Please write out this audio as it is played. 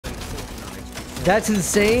That's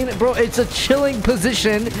insane, bro. It's a chilling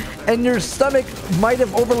position, and your stomach might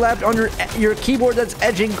have overlapped on your keyboard that's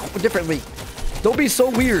edging differently. Don't be so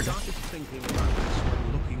weird.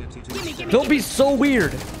 Don't be so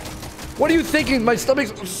weird. What are you thinking? My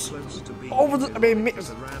stomach's over the. I mean.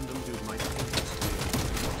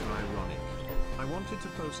 I wanted to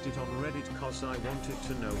post it on Reddit because I wanted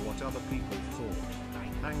to know what other people thought.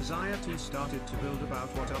 Anxiety started to build about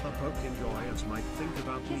what other poke enjoyers might think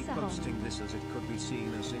about me posting this, as it could be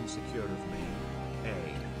seen as insecure of me.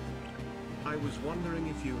 I was wondering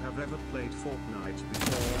if you have ever played Fortnite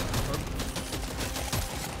before.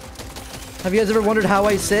 Have you guys ever wondered how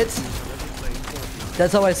I sit?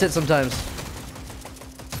 That's how I sit sometimes.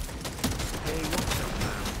 Hey, what's up,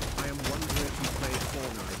 man? I am wondering if you played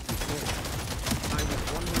Fortnite before. I was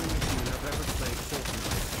wondering if you have ever played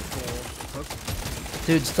Fortnite before.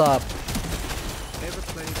 Dude, stop. Ever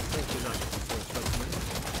played Fortnite before, Pokemon?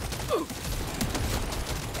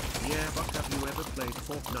 Yeah, but have you ever played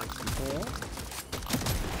Fortnite before?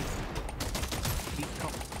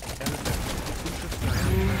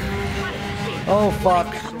 Oh fuck.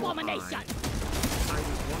 Abomination. I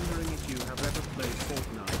was wondering if you have ever played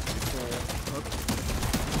Fortnite before.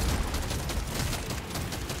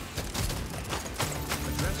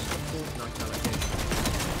 Address the Fortnite allegation.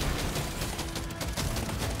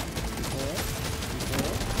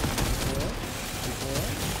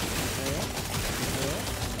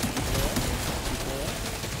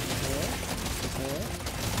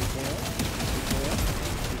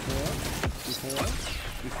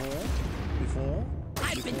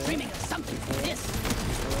 I've been dreaming of something like this.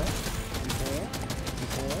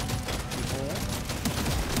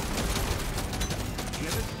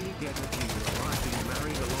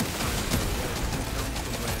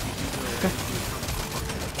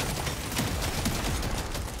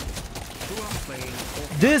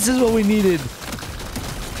 This is what we needed.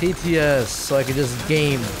 PTS, so I could just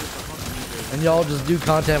game. And y'all just do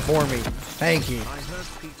content for me. Thank you. I heard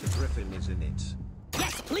Peter Griffin is in it.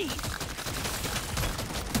 Yes, please.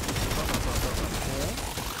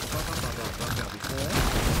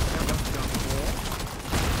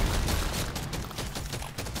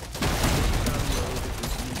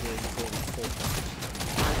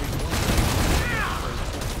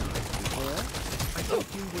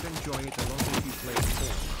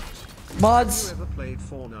 Mods. Have you ever played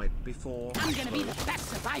Fortnite before? I'm gonna be the best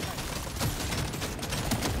survivor.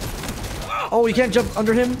 Oh, you can't jump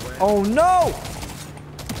under him? Oh no!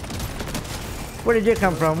 Where did you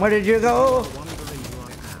come from? Where did you go?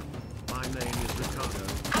 My name is Ricardo.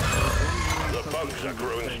 The bugs are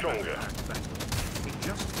growing stronger. It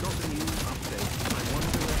just got a new update. I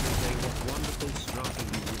wonder every day what wonderful strata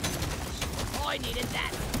you would use. Oh, I needed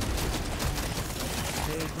that.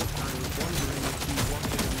 Hey, but I was wondering if you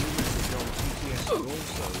wanted a new message on TTS and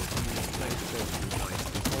also if you played Fortnite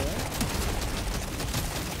before.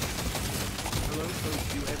 Hello, folks,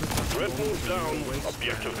 you ever touched Threat on moves down.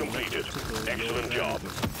 Objective completed. Excellent job.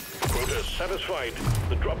 Quota satisfied.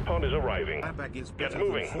 The drop pod is arriving. Get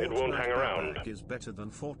moving. It won't hang around. Babak is better than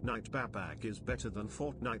Fortnite. Babak is better than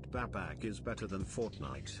Fortnite. Babak is better than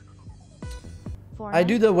Fortnite. I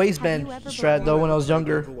do the waistband strat though when I was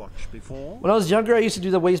younger. When I was younger, I used to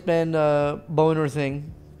do the waistband boner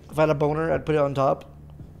thing. If I had a boner, I'd put it on top.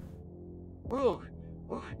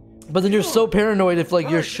 But then you're so paranoid if like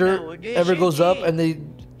your shirt ever goes up and they,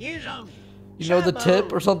 you know, the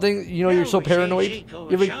tip or something. You know, you're so paranoid.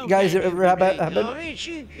 You ever guys ever have that happen? It's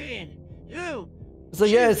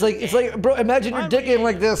like, yeah, it's like, bro, imagine your dick in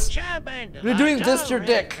like this. You're doing this to your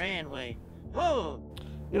dick.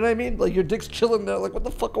 You know what I mean? Like your dick's chilling there. Like what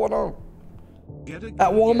the fuck going on?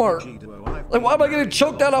 At Walmart. Like why am I getting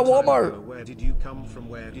choked out at Walmart? Where did you come from?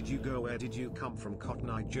 Where did you go? Where did you come from? Cotton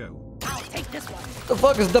Eye Joe. I'll take this one. The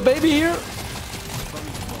fuck is the baby here?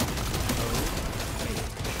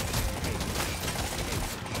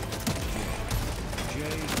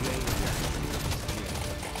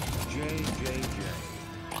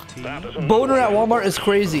 Boner at Walmart is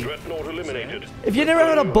crazy. If you never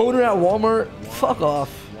had a boner at Walmart, fuck off.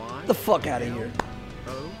 Get the fuck out of here.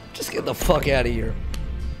 Just get the fuck out of here.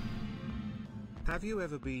 Have you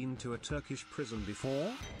ever been to a Turkish prison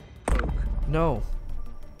before? No.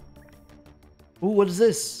 Ooh, what is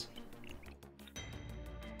this?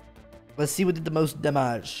 Let's see what did the most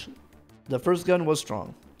damage. The first gun was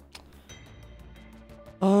strong.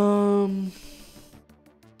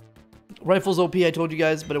 Rifle's OP, I told you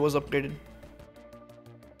guys, but it was upgraded.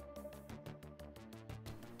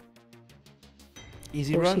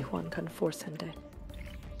 Easy run.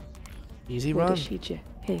 Easy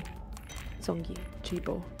run. 综艺直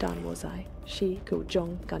播但我在是故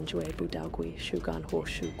中感觉不到贵树干或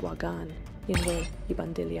树瓜干，因为一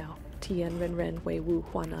般的了，天人人为无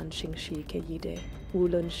患安心是可以的，无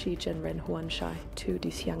论是真人或晒，图的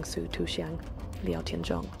相似图像聊天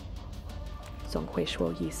中，总会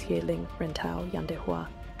说一些令人讨厌的话。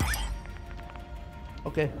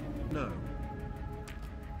Okay. No.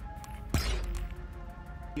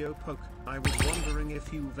 Yo Poke, I was wondering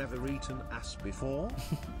if you've ever eaten ass before?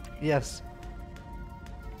 Yes.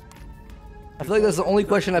 I feel like that's the only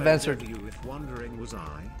question I've answered. You if wondering was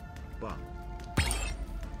I, but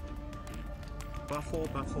Buffer.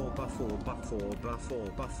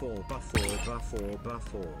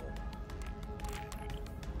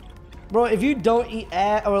 Bro, if you don't eat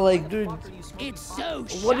ass, or like, dude, It's so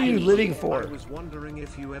what are you shiny. living I for? was wondering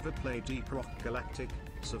if you ever played Deep Rock Galactic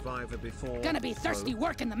Survivor before. Gonna be thirsty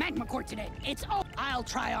work in the magma core today. It's all. I'll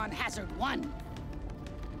try on Hazard 1.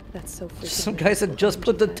 That's so freaking Some guy said just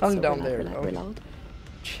put the tongue down there. Oh,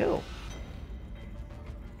 Chill.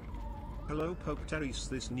 Hello Poketeris,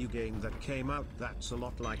 this new game that came out that's a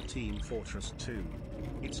lot like Team Fortress 2.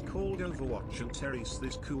 It's called Overwatch, and Teris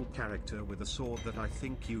this cool character with a sword that I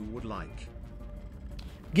think you would like.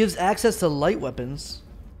 Gives access to light weapons.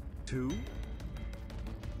 2.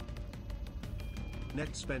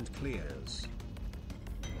 Net spend clears.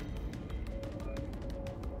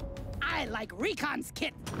 I like Recon's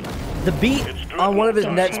kit. The beat on one of his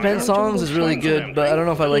net spend songs is really good, but I don't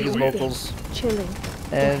know if I like his vocals. Chilling.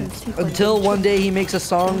 And until one day he makes a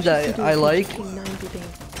song that I like,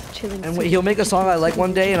 and he'll make a song I like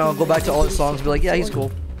one day, and I'll go back to all his songs and be like, yeah, he's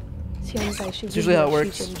cool. It's usually how it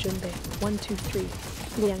works. 1, 2, 3.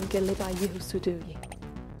 2个礼拜以后速度。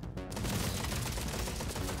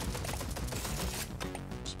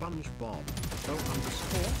 SpongeBob.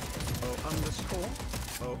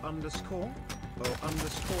 O__O__O__O__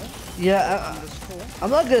 Yeah, I'm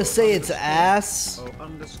not gonna say it's ass.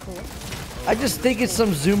 I just think it's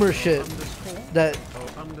some Zoomer shit that,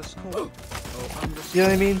 you know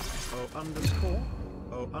what I mean?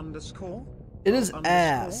 It is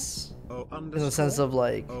ass in the sense of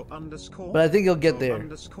like, but I think you'll get there.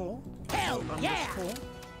 Hell yeah!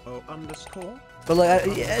 But like,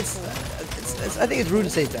 yeah, it's I think it's rude to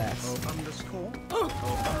say it's ass.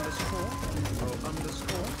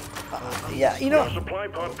 Yeah, you know, Supply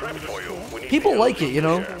pod prepped for you. We need people to like it, you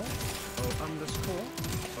know?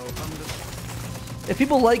 If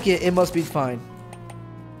people like it, it must be fine.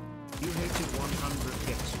 You hated 100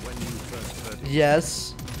 hits when you first heard it.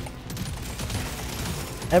 Yes.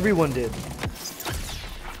 Everyone did.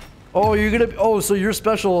 Oh, you're gonna, oh, so you're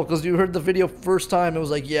special because you heard the video first time and was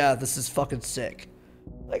like, yeah, this is fucking sick.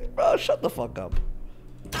 Like, bro, shut the fuck up.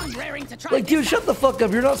 I'm raring to try. Like, dude, shut the fuck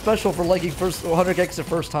up. You're not special for liking first 100 X the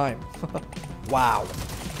first time. Wow.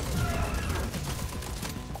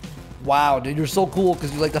 Wow, dude, you're so cool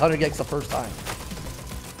because you like the 100 X the first time.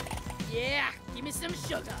 Yeah, give me some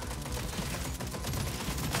sugar.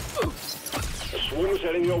 The swarm's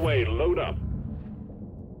heading your way. Load up.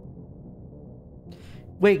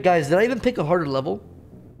 Wait, guys, did I even pick a harder level?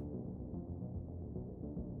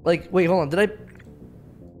 Like, wait, hold on. Did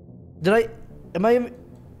I, am I,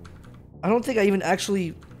 I don't think I even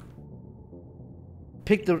actually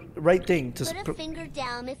picked the right thing to... Put a finger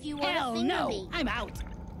down if you want Hell to finger no, me. I'm out.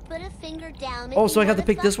 Put a finger down if Oh, you so I have to wanna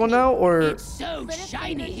pick this fuck one me. now, or... It's so Put a finger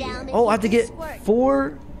shiny here. down if Oh, you I have to can get squirt.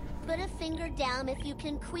 4... Put a finger down if you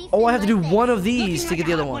can queef Oh, I in have to do my one face. of these to Looking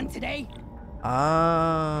get the like other a hot one. today.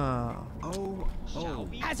 Ah.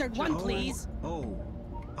 Hazard 1, please.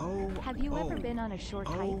 Have you ever been on a short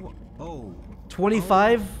hike?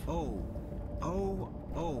 25?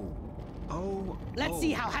 Let's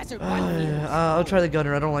see how Hazard 1 feels. I'll try the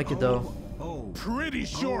gunner. I don't like it though. Pretty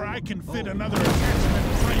sure I can fit another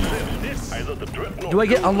attachment frame in this. Either the Dreadnought Do I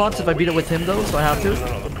get unlocks if I beat it with him though? So I have to?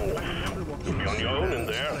 another pool. You'll be on your own in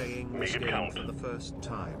there. Make it count. For the first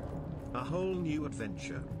time. A whole new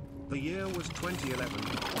adventure. The year was 2011.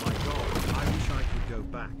 My god, I wish I could go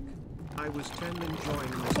back. I was 10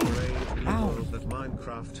 enjoying this brave new Ow. world that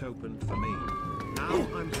Minecraft opened for me. Now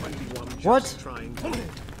I'm 21 just What? trying to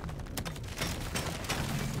live.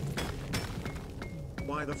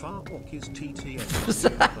 Why the fuck is TTS?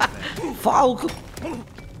 Falk!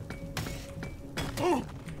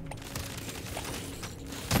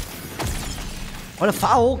 What a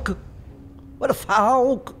falk! What a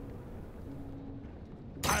falk!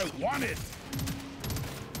 I want it.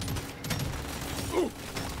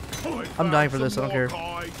 I'm dying for this, I don't care.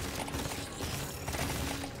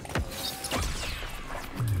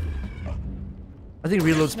 I think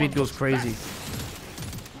reload speed goes crazy.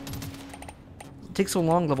 It takes so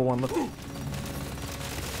long, level 1, look.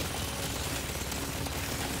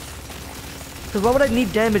 Because why would I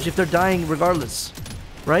need damage if they're dying regardless?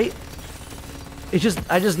 Right? It's just,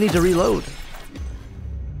 I just need to reload.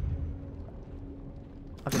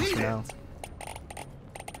 I'll get this for now.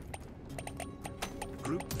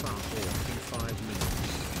 Group fuck in 5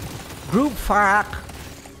 minutes. Group fuck.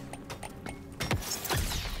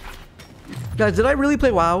 Guys, did I really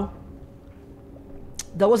play WoW?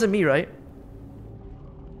 That wasn't me, right?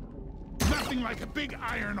 Nothing like a big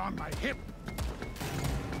iron on my hip.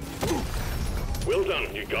 Well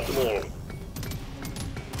done, you got them all.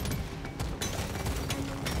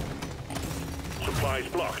 Supplies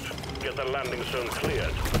blocked. Get the landing zone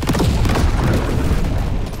cleared.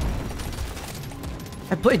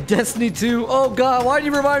 I played Destiny 2. Oh god, why did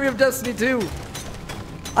you remind me of Destiny 2?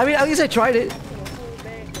 I mean, at least I tried it.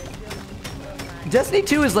 Destiny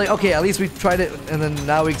 2 is like, okay, at least we tried it and then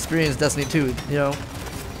now we experience Destiny 2, you know?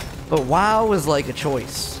 But WoW is like a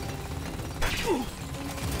choice.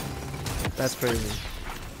 That's crazy.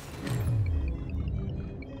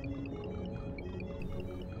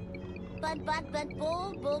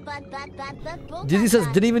 Dizzy says,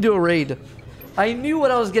 didn't even do a raid. I knew what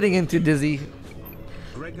I was getting into, Dizzy.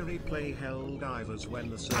 Gregory play Helldivers when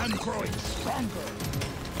the I'm growing stronger.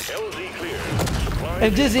 LZ clear.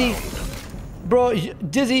 And Dizzy, bro,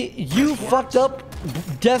 Dizzy, you fucked up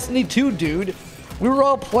Destiny 2, dude. We were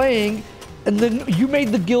all playing, and then you made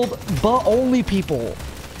the guild only people.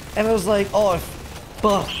 And I was like, oh,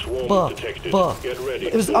 buh. Get ready.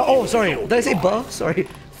 It was, oh, sorry. Did I say buh? Sorry.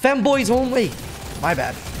 Femboys only. My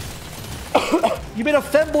bad. You made a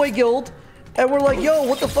femboy guild, and we're like, yo,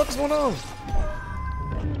 what the fuck's going on?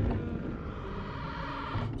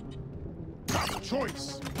 Tough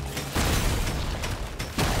choice.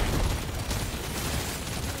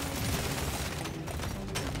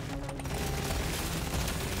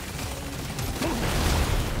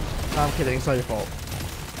 No, I'm kidding. It's not your fault.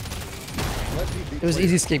 It was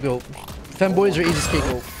easy scapegoat. Femboys are easy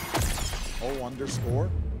scapegoat. O underscore.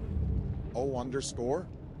 O underscore.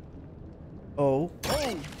 Oh.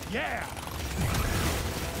 Oh, yeah.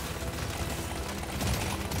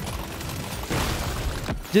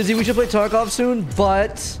 Dizzy, we should play Tarkov soon,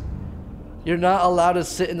 but you're not allowed to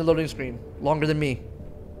sit in the loading screen longer than me.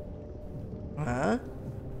 Huh?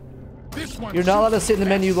 You're not allowed to sit in the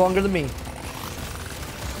menu longer than me.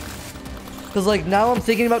 Because, like, now I'm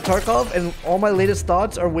thinking about Tarkov, and all my latest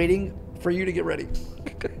thoughts are waiting for you to get ready.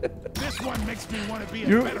 This one makes me want to be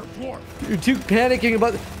a better dwarf. You're too panicking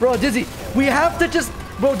about... Bro, Dizzy, we have to just...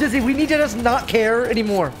 Bro, Dizzy, we need to just not care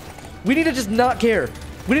anymore. We need to just not care.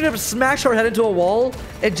 We need to smash our head into a wall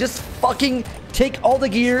and just fucking take all the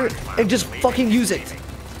gear and just fucking use it.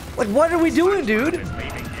 Like, what are we doing, dude?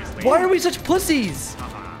 Why are we such pussies?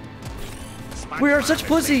 We are such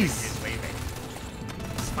pussies.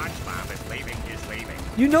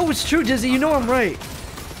 You know it's true, Dizzy. You know I'm right.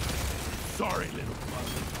 Sorry, little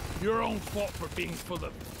brother. Your own fault for being full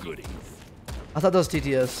of goodies. I thought that was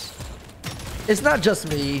TTS. It's not just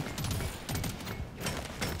me.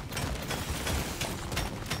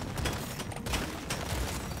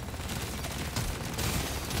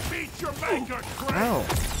 Beat your maker, Ow.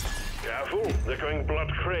 Careful, they're going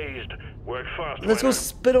blood crazed. Work fast. Let's go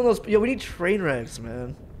spit on those. Yo, we need train wrecks,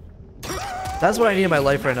 man. That's what I need in my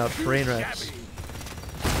life right now. Train wrecks.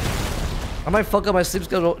 I might fuck up my sleep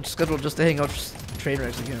schedule just to hang out train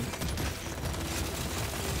wrecks again.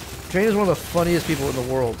 Train is one of the funniest people in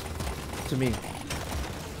the world, to me.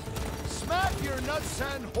 Smack your nuts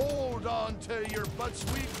and hold on to your butts.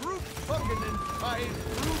 We group fucking and fight.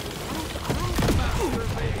 Group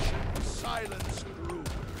masturbation. Silence group.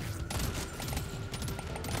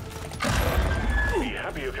 Be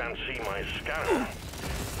happy you can't see my scanner.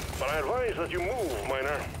 But I advise that you move,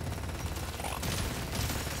 miner.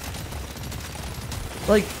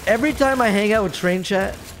 Like, every time I hang out with Train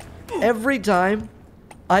Chat, every time,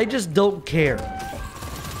 I just don't care.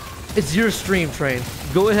 It's your stream, Train.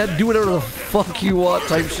 Go ahead, do whatever the fuck you want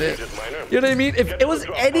type shit. You know what I mean? If it was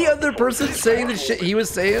any other person saying the shit he was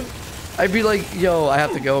saying, I'd be like, yo, I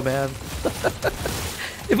have to go, man.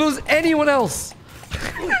 If it was anyone else,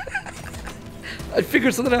 I'd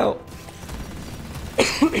figure something out.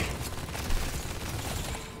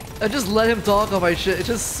 I just let him talk on my shit. It's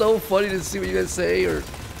just so funny to see what you guys say or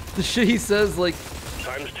the shit he says, like...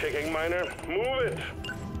 Time's ticking, miner. Move it!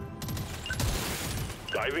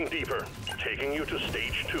 Diving deeper, taking you to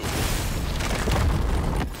stage 2.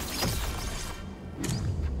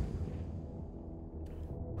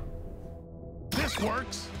 This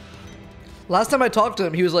works. Last time I talked to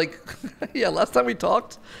him, he was like... yeah, last time we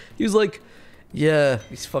talked, he was like... Yeah,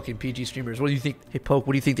 these fucking PG streamers. What do you think? Hey, Poke,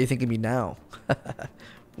 what do you think they think of me now?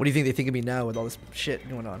 What do you think they think of me now with all this shit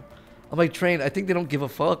going on? I'm like, Train, I think they don't give a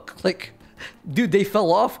fuck. Like, dude, they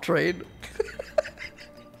fell off, Train.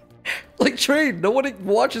 Like, Train, no one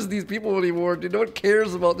watches these people anymore, dude. No one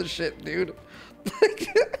cares about this shit, dude.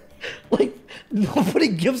 Like, nobody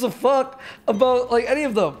gives a fuck about, like, any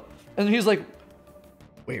of them. And he's like,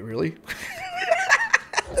 wait, really?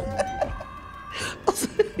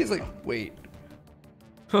 He's like, wait.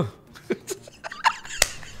 Huh.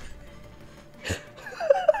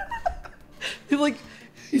 He's like,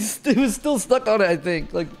 he was still stuck on it, I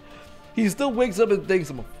think. Like, he still wakes up and thinks,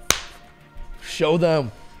 I'm gonna show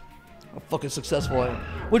them how fucking successful I am.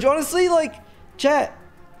 Which honestly, like, chat,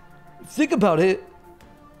 think about it.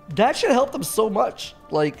 That should help them so much.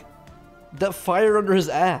 Like, that fire under his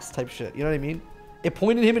ass type shit. You know what I mean? It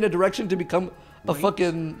pointed him in a direction to become a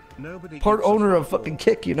fucking part owner of fucking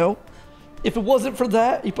Kick, you know? If it wasn't for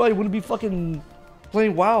that, he probably wouldn't be fucking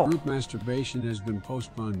playing WoW. Group masturbation has been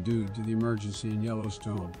postponed due to the emergency in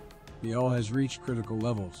Yellowstone. The L has reached critical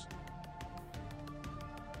levels.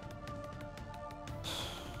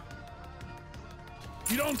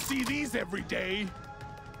 You don't see these every day.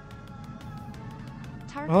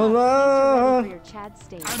 Tarkov, your Chad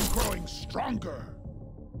stage. I'm growing stronger.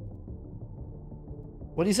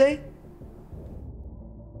 What do you say?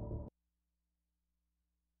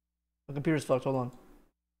 My computer's fucked. Hold on.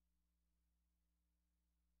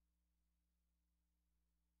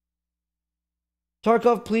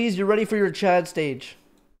 Tarkov, please, you're ready for your Chad stage.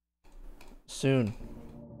 Soon.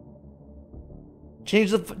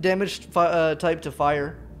 Change the damage type to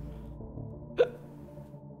fire.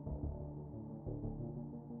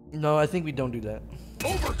 No, I think we don't do that.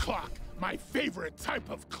 Overclock, my favorite type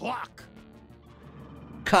of clock.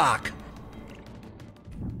 Cock.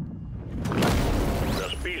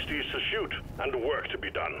 There's beasties to shoot and work to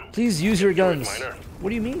be done. Please use your guns. What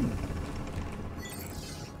do you mean?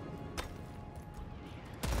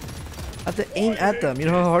 I have to aim at them. You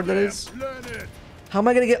know how hard that is? How am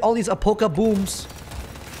I gonna get all these Apoka booms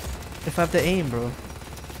if I have to aim, bro?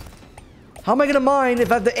 How am I gonna mine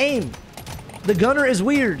if I have to aim? The gunner is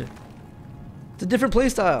weird. It's a different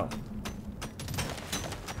playstyle.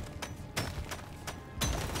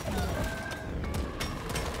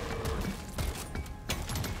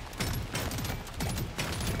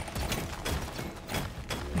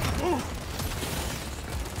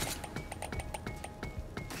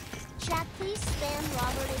 Chat, please spam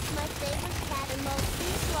Robert. It's my favorite cat emote.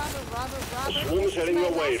 Please, Robert. The swarm is heading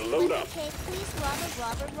your way. Load up. Please,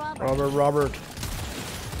 Robert. Robert.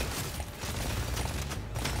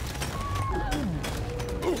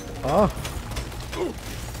 Oh.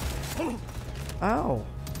 Ow.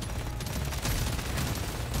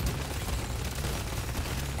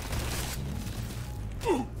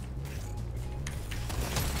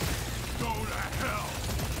 Go to hell.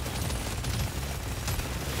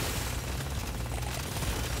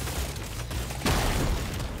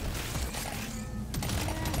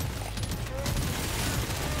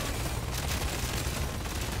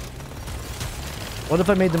 What if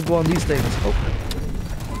I made them go on these things? Oh.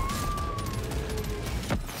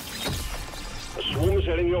 The swarm is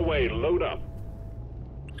heading your way. Load up.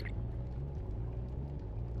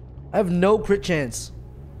 I have no crit chance,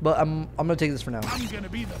 but I'm gonna take this for now. I'm gonna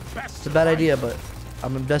be the best. It's a bad idea, but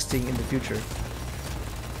I'm investing in the future.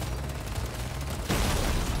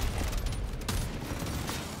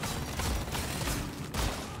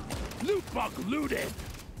 Loot bug looted.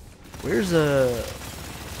 Where's the?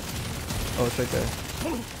 Oh, it's right there.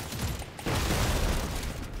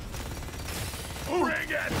 Bring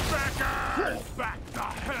it back! Go back to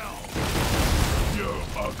hell! You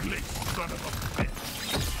ugly son of a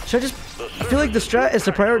bitch! Should I just? I feel like the strat is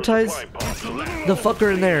to prioritize the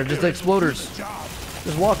fucker in there, just the exploders.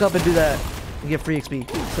 Just walk up and do that and get free XP.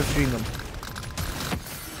 So stream them.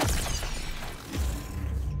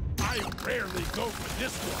 I rarely go for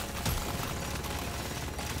this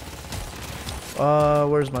one.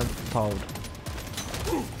 Where's my pod?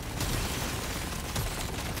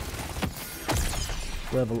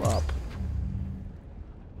 Level up.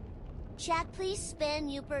 Chat, please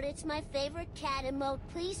spam Upert. It's my favorite cat emote.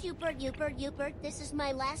 Please, Upert. This is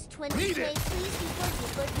my last 20K. Please,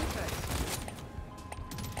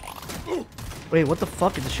 Upert. Wait, what the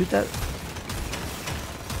fuck? Did you shoot that?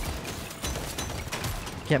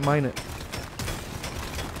 Can't mine it.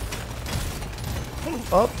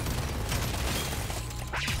 Up.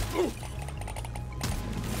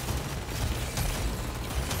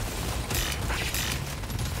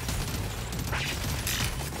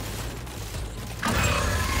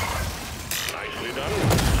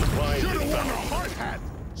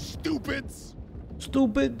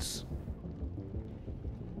 Stupids.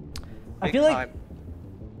 I feel like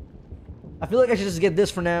I feel like I should just get this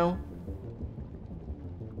for now.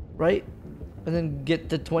 Right? And then get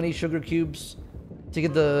the 20 sugar cubes to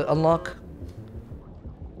get the unlock.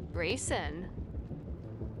 Grayson.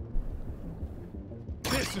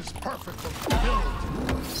 This is perfect for build.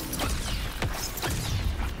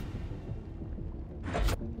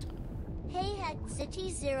 Hey, Hack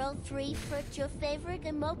City 03, put your favorite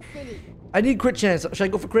emote fitty. I need crit chance. Should I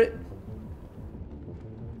go for crit?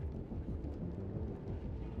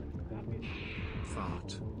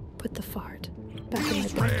 Fart. Put the fart back in my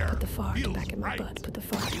butt. Put the fart back in my butt. Put the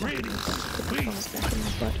fart back in my butt. Put the fart back in my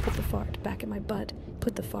butt. Put the fart back in my butt.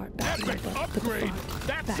 Put the fart back in my butt. Put the fart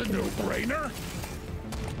That's back a in my butt. no-brainer.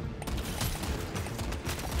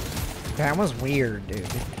 That was weird, dude.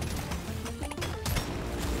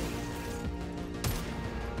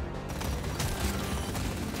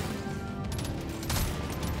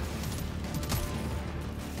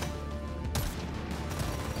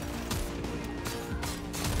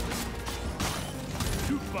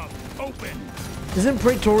 Open. Doesn't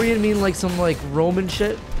Praetorian mean like some like Roman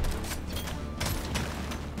shit?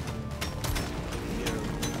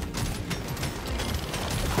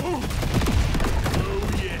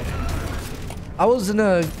 I was in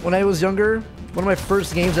when I was younger, one of my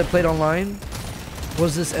first games I played online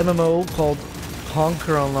was this MMO called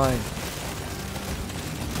Conquer Online.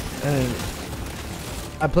 And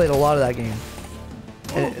I played a lot of that game.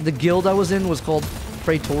 And the guild I was in was called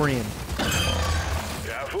Praetorian.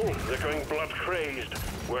 Careful, they're going blood crazed.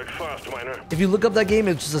 Work fast, miner. If you look up that game,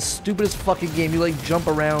 it's just the stupidest fucking game. You like jump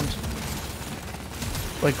around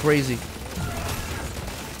like crazy.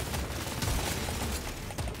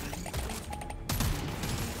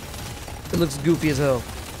 It looks goofy as hell.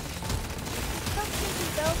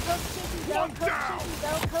 Drop pod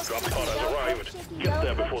has arrived. Get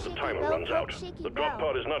there before the timer runs out. The drop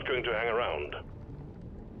pod is not going to hang around.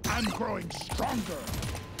 I'm growing stronger.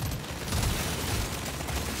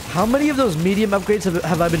 How many of those medium upgrades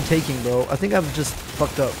have I been taking, bro? I think I've just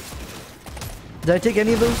fucked up. Did I take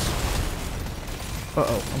any of those?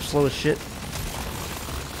 Uh-oh, I'm slow as shit.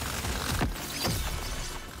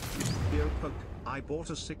 I bought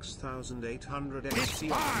a 6,800 MC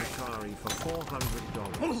Macari for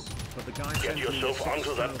 $400, but the guy Get yourself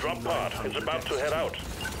onto that drop pod. It's about to head out.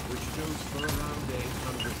 Which goes for around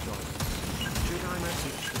 $800. Should I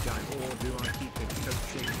message the guy or do I keep it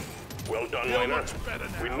coaching? Well done, miner.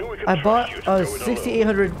 We knew we could I bought trust you to a go it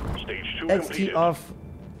 6800 Stage 2 XT completed. off.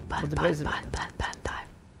 What the price is it?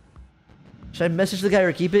 Should I message the guy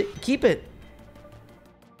or keep it? Keep it.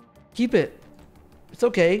 Keep it. It's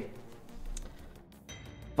okay.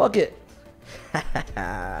 Fuck it.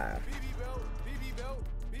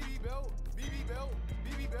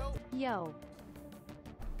 Yo.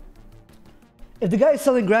 If the guy's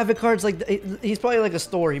selling graphic cards, like he's probably like a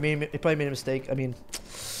store. He probably made a mistake. I mean,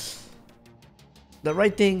 the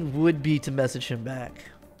right thing would be to message him back.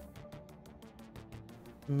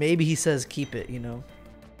 Maybe he says keep it, you know.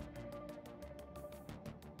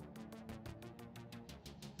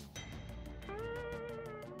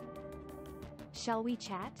 Shall we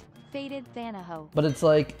chat? Faded Thanaho. But it's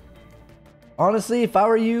like, honestly, if I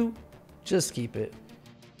were you, just keep it.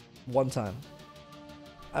 One time.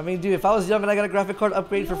 I mean, dude, if I was young and I got a graphic card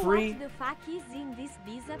upgrade for free.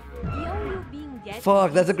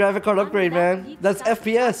 Fuck, that's a graphic card upgrade, man. That's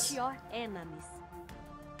FPS.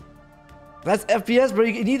 That's FPS, bro.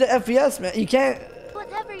 You need the FPS, man. You can't.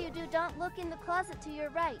 Whatever you do, don't look in the closet to your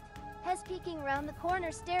right. Hes peeking around the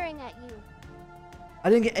corner staring at you. I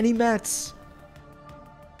didn't get any mats.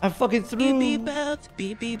 I fucking threw. Beep out,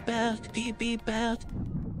 beep out, beep out.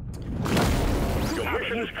 Your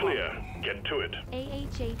mission is clear. Get to it.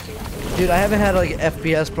 Dude, I haven't had like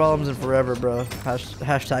FPS problems in forever, bro.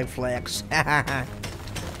 Hashtag flex. After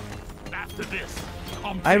this,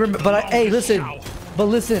 I remember, but hey, listen. But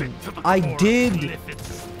listen, I did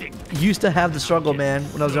used to have the struggle, man,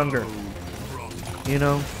 when I was younger. You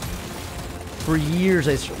know, for years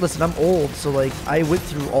listen. I'm old, so like I went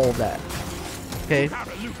through all of that. Okay,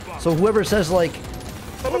 so whoever says like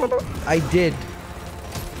I did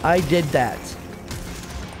that.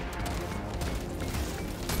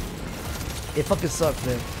 It fucking sucks,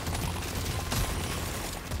 man.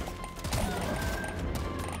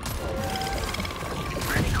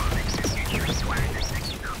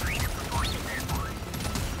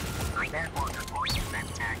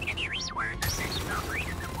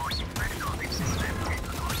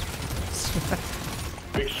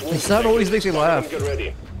 The sound always makes me laugh. Get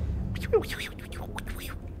ready.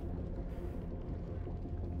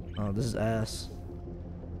 Oh, this is ass.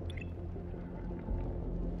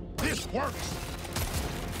 This works.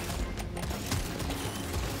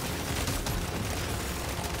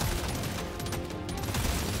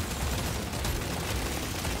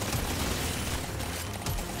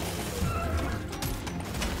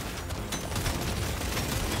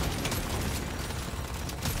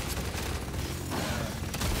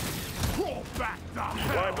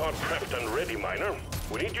 Supply pod prepped and ready, Miner.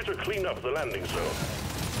 We need you to clean up the landing zone.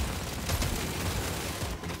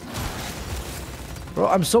 Bro,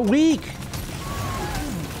 I'm so weak.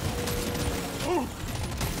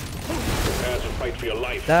 Prepare to fight for your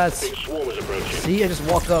life. That's... Big swarm is approaching. See, I just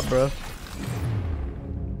walk up, bro.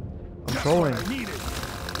 I'm trolling.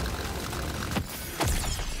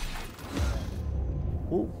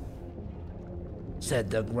 Ooh. Set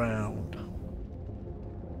the ground.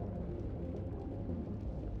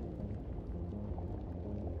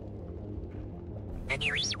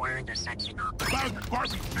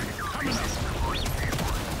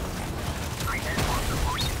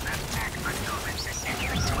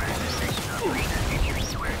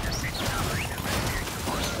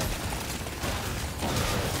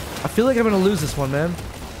 I feel like I'm gonna lose this one, man.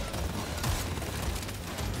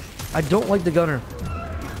 I don't like the gunner.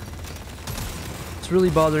 It's really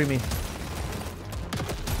bothering me. I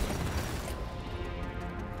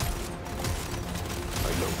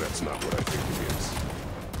know that's not what I think it is.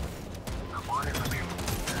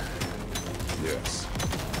 Yes.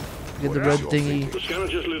 Get the red thingy. The scanner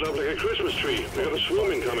just lit up like a Christmas tree. We got a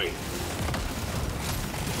swarm incoming.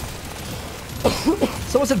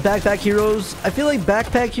 Someone said backpack heroes. I feel like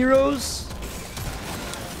backpack heroes.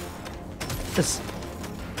 Is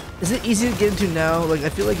it easy to get into now? Like I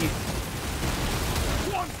feel like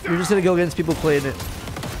you're just gonna go against people playing it.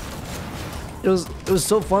 It was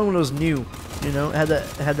so fun when it was new, you know. It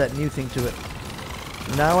had that new thing to it.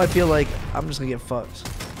 Now I feel like I'm just gonna get fucked.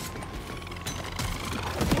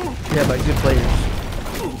 Yeah, by good players.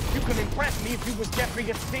 You could impress me if you was Jeffrey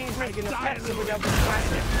Epstein's making a Pepsi without the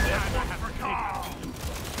plastic.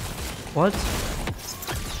 What?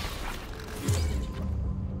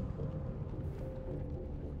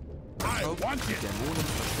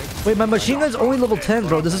 Wait, my machine gun's only level 10,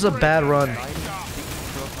 bro. This is a bad run.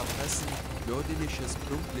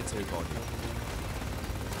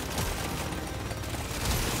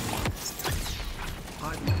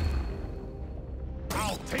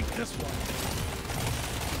 I'll take this one.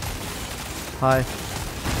 Hi.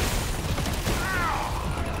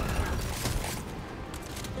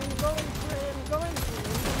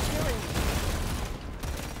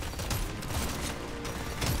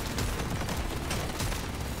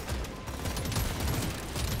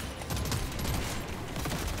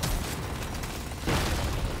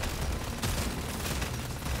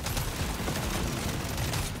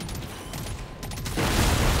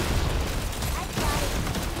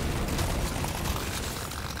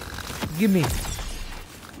 Give me.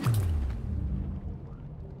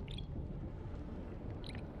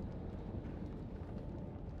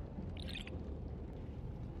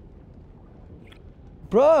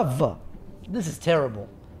 Bruv! This is terrible.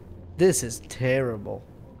 This is terrible.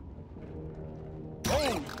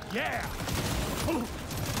 Oh, yeah!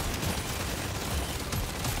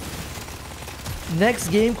 Next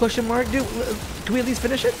game, question mark? Dude, can we at least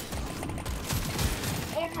finish it?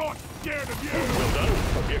 I'm not scared of you!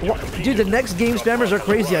 What? Dude, the next game spammers are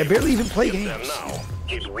crazy. I barely even play games.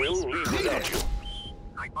 It will leave without you.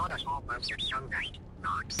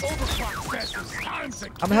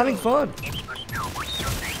 I'm having fun.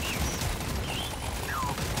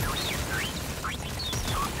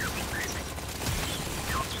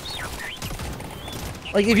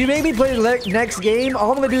 Like, if you make me play the next game, all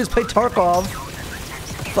I'm gonna do is play Tarkov.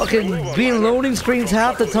 Fucking be in loading screens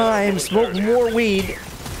half the time, smoke more weed.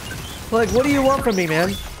 Like, what do you want from me,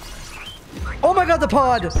 man? Oh my god, the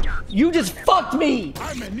pod! You just fucked me!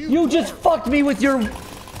 You just fucked me with your...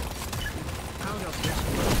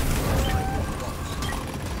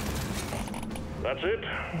 That's it.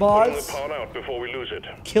 Boss. Put the pod out before we lose it.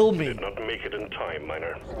 Kill me. Did not make it in time,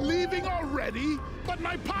 Miner. Leaving already? But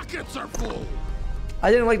my pockets are full!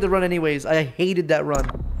 I didn't like the run anyways. I hated that run.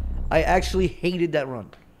 I actually hated that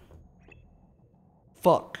run.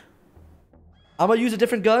 Fuck. I'm gonna use a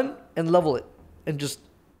different gun and level it. And just...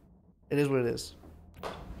 It is what it is.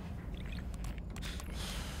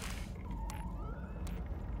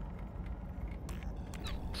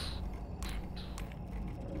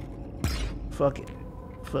 Fuck it.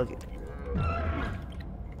 Fuck it.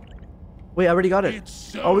 Wait, I already got it.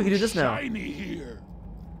 So oh, we can do this now. Shiny here.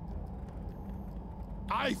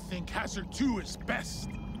 I think Hazard 2 is best.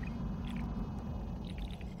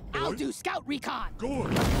 I'll do scout recon.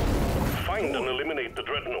 Good. Find and eliminate the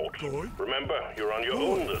dreadnought. Remember, you're on your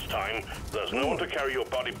own this time. There's no one to carry your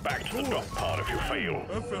body back to the drop pod if you fail.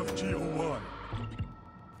 FFG01.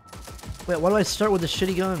 Wait, why do I start with a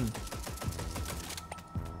shitty gun?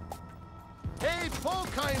 Hey,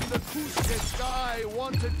 Polkai I'm the Couscous guy.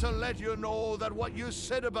 Wanted to let you know that what you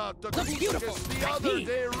said about the Couscous the other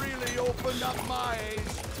day really opened up my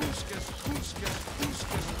eyes. Couscous.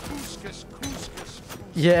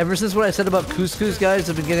 Yeah, ever since what I said about couscous, guys,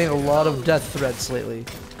 I've been getting a lot of death threats lately.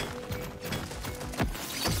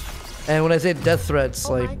 And when I say death threats,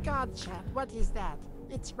 Oh like... my god, chat, what is that?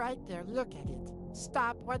 It's right there, look at it.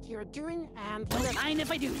 Stop what you're doing and... Don't mind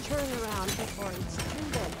if I do. Turn around before it's too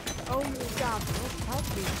late. Oh my god, help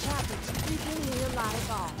me, chat, it's keeping me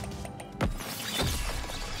alive off.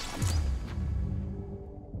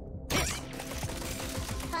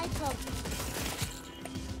 Hi, Poke.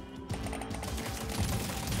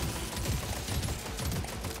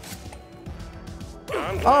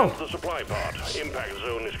 Unplanned the supply pod. Impact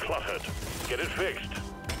zone is cluttered. Get it fixed.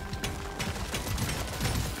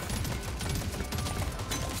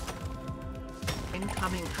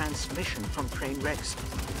 Incoming transmission from train wrecks.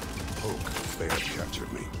 Poke, they have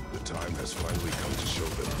captured me. The time has finally come to show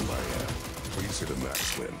them who I am. Please hit a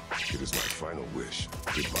max win. It is my final wish.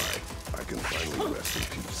 Goodbye. I can finally rest in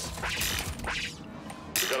peace.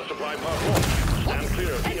 We got a supply pod launch. Stand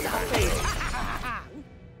clear of the impact zone.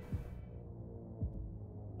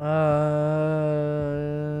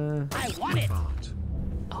 I want it.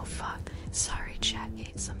 Oh fuck. Sorry, chat.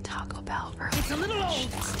 Ate some Taco Bell earlier. It's a little old,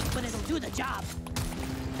 but it'll do the job.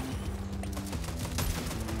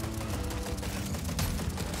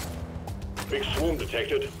 Big swarm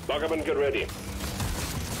detected. Bug up and get ready.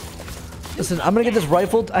 Listen, I'm gonna get this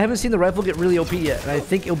rifle. I haven't seen the rifle get really OP yet, and I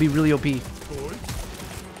think it'll be really OP. Good.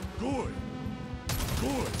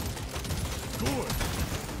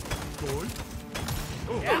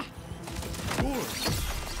 Oh. Yeah. Good.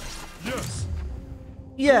 Yes.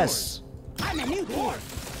 Yes. I'm a new board.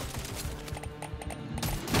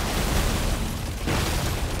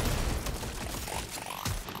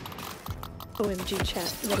 OMG,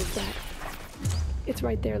 chat. What is that? It's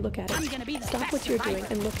right there. Look at it. Stop what you're doing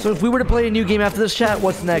and look at it. So if we were to play a new game after this, chat,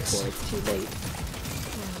 what's next? It's too late.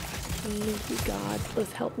 Oh, God,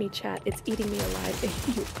 please help me, chat. It's eating me alive.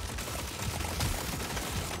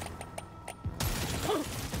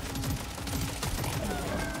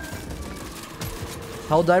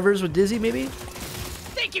 HELLDIVERS with Dizzy, maybe?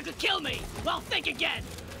 Think you could kill me? Well, think again.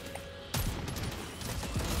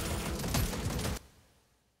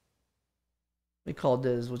 We call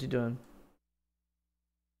Diz. What's he doing?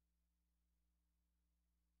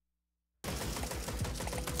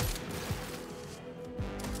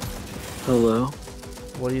 Hello.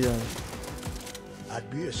 What are you doing?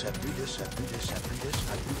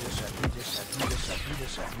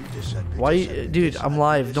 Why, dude? I'm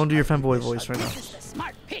live. Don't do your fanboy voice right now.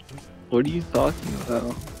 What are you talking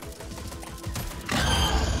about?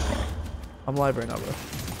 I'm live right now, bro.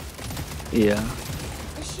 Yeah.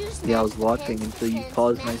 Yeah, I was watching until you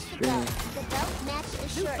paused my stream. The belt matched the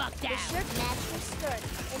shirt, the shirt matched her skirt,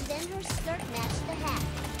 and then her skirt matched the hat.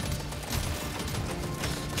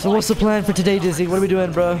 So what's the plan for today, Dizzy? What are we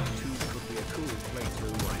doing, bro?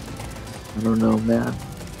 I don't know, man.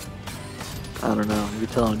 I don't know. You're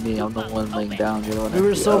telling me. I'm the one laying down. You're the one. We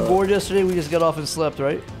were so bored yesterday, we just got off and slept,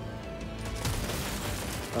 right?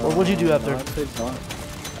 Or what'd you do after? I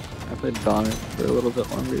played Donner for a little bit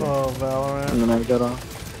longer. Oh, Valorant. And then I got off.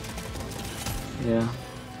 Yeah.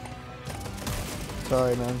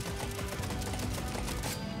 Sorry, man.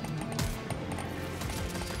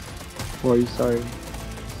 Why are you sorry?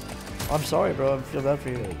 I'm sorry, bro. I feel bad for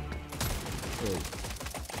you. Yeah.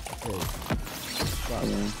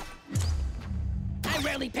 I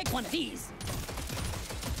rarely pick one of these.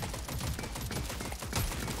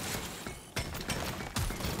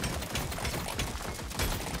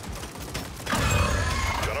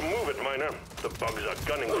 Gotta move it, Miner. The bugs are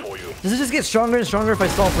gunning for you. Does it just get stronger and stronger if I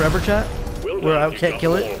stall forever, chat? Where I can't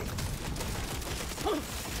kill it?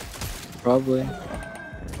 Probably.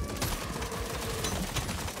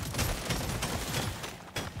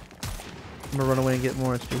 I'm gonna run away and get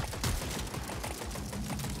more XP.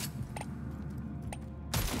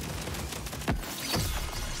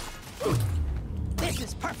 This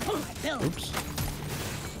is perfect for my build. Oops.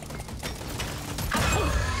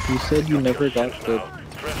 You said you never got the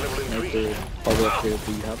sniper all the way up here, but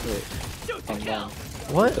you have it on down.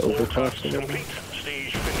 What? The overclock or whatever.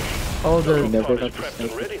 Oh, the... You never got the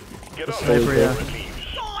sniper. The sniper, yeah.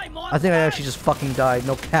 I think I actually just fucking died.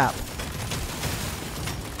 No cap.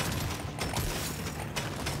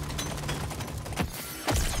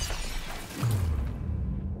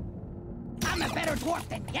 I'm a better dwarf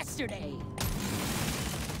than yesterday.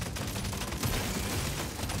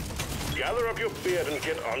 Gather up your beard and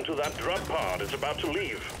get onto that drop pod. It's about to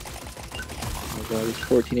leave. Oh god, it's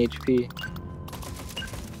 14 HP.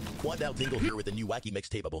 One out Dingle here with a new wacky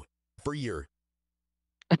mixtapeable. For a year.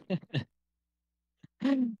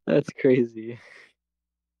 That's crazy.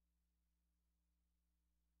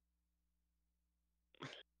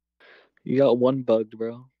 You got one bugged,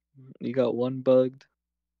 bro. You got one bugged.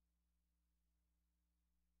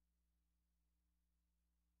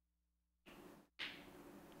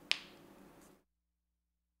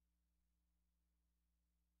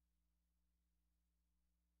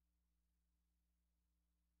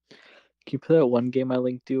 Can you play that one game I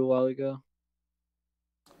linked you a while ago?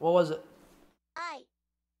 What was it?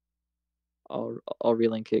 I'll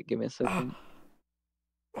relink it. Give me a second.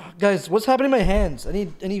 Guys, what's happening to my hands?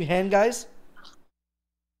 Any hand guys?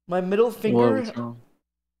 My middle finger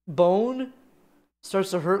bone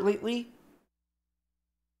starts to hurt lately.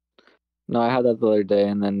 No, I had that the other day,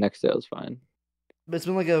 and then next day I was fine. But it's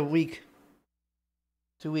been like a week.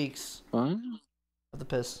 2 weeks. What? At the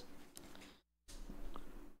piss.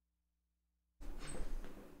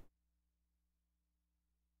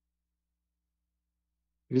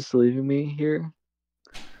 You're just leaving me here?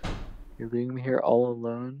 You're leaving me here all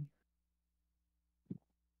alone?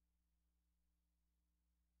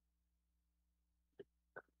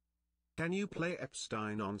 Can you play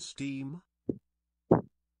Epstein on Steam?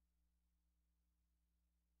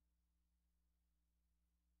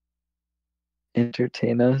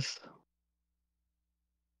 Entertain us?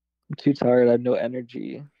 I'm too tired. I have no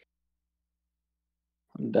energy.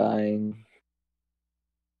 I'm dying.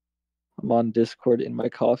 I'm on Discord in my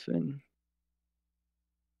coffin.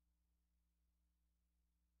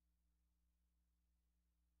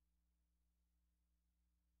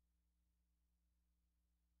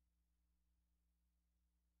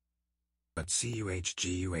 But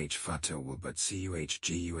cuhguh fata will but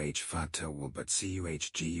cuhguh fata will but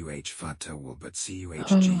cuhguh fata will but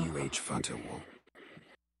cuhguh fata will.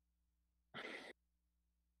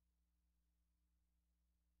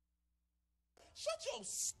 Shut your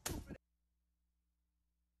stupid.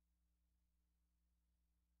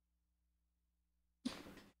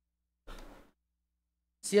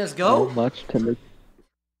 CS:GO?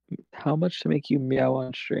 How much to make you meow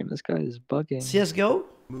on stream? This guy is bugging. CS:GO?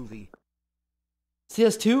 Movie.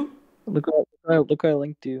 CS2? Look what I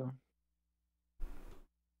linked you.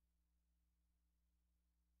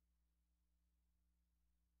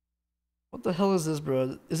 What the hell is this,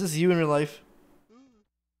 bro? Is this you in real life?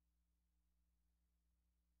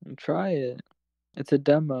 Try it. It's a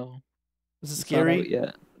demo. Is it It's scary? not out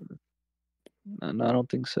yet. No, I don't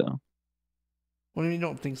think so. What do you mean you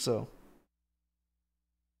don't think so?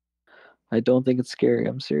 I don't think it's scary.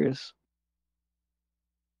 I'm serious.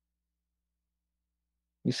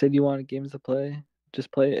 You said you wanted games to play.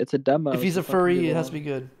 Just play it. It's a demo. If he's a furry, it has to be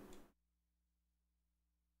good.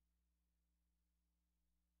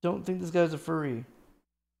 Don't think this guy's a furry.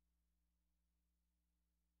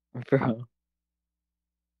 Bro.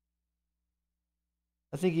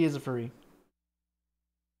 I think he is a furry.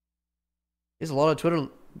 He has a lot of Twitter.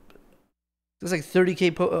 There's like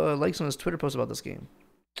 30k likes on his Twitter post about this game.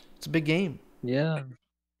 It's a big game. Yeah.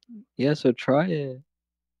 Yeah, so try it.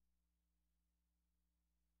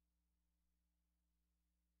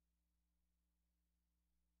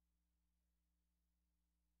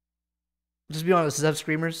 Just be honest, does it have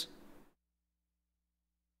screamers?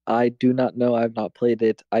 I do not know. I've not played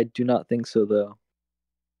it. I do not think so, though.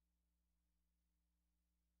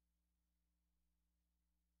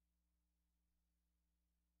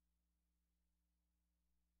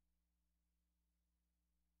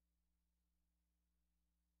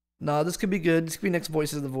 Nah, this could be good. This could be next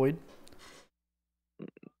Voices of the Void.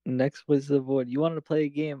 Next was the void. You wanted to play a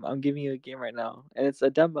game. I'm giving you a game right now. And it's a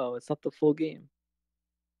demo. It's not the full game.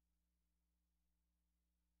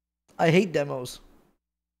 I hate demos.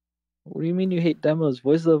 What do you mean you hate demos?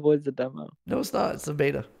 Voice of the Void's a demo. No, it's not. It's a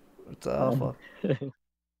beta. It's alpha. Alright,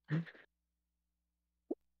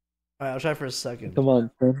 I'll try for a second. Come on,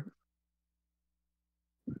 man.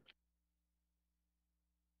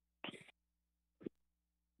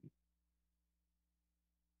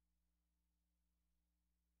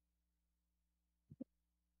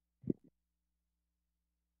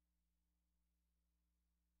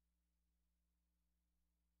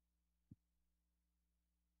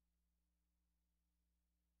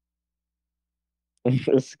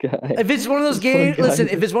 This guy. If it's one of those games, listen,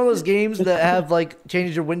 if it's one of those games that have like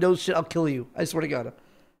changes your Windows shit, I'll kill you. I swear to God.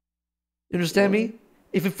 You understand me?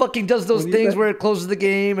 If it fucking does those things where it closes the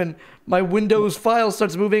game and my Windows file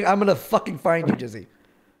starts moving, I'm gonna fucking find you, Jizzy.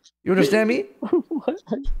 You understand me?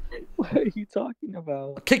 What are you talking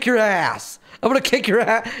about? I'll kick your ass. I'm gonna kick your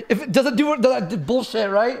ass. If it doesn't do that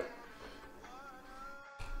bullshit, right?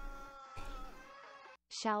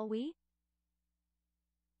 shall we?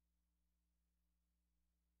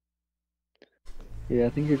 Yeah, I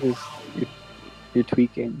think you're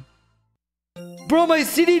tweaking. Bro, my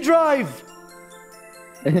CD drive!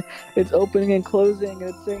 It's opening and closing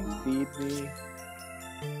and it's saying feed me.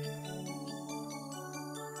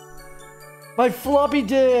 My floppy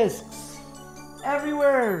disks!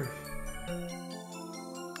 Everywhere!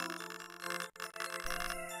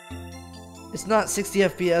 It's not 60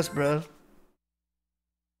 FPS, bro.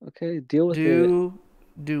 Okay, deal with it.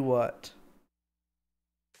 Do what?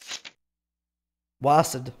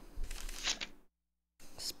 Wasted.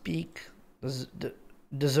 Speak.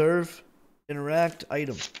 Deserve. Interact.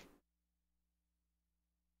 Item.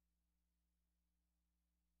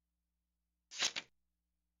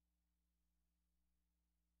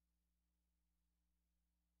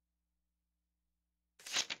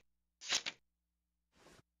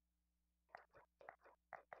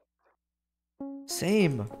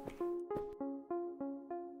 Same.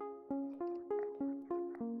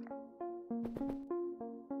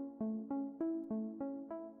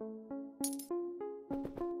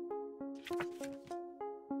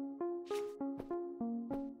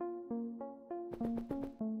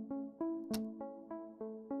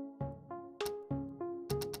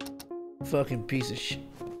 Fucking piece of shit.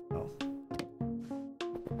 Oh.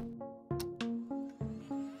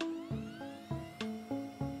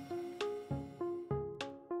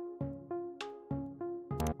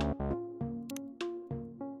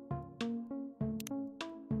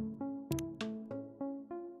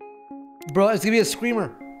 Bro, it's gonna be a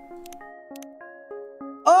screamer.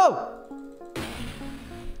 Oh!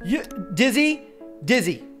 You, Dizzy?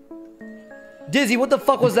 Dizzy, what the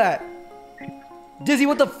fuck was that? Dizzy,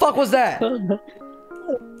 what the fuck was that? That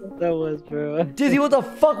was, bro. Dizzy, what the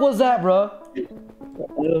fuck was that, bro? I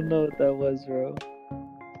don't know what that was, bro.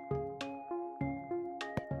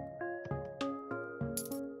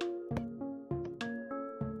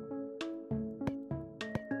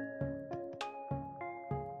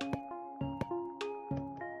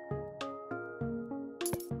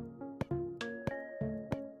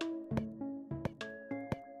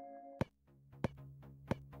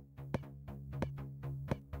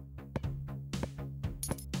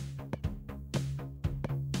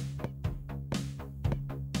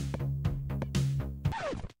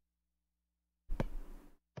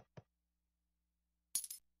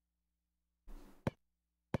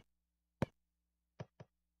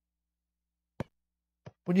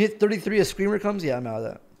 When you hit 33, a screamer comes? Yeah, I'm out of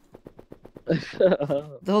that.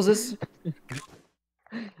 What the hell is this?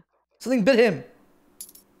 Something bit him.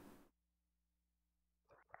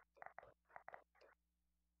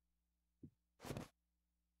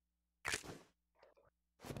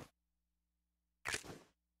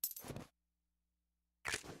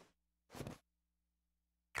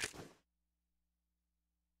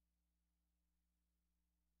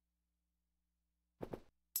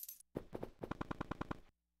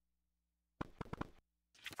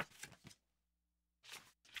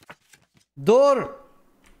 Door!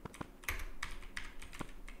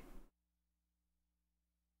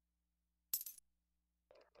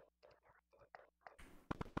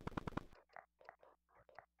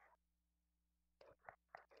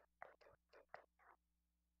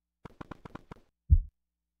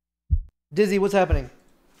 Dizzy, what's happening?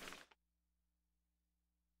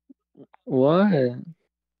 What?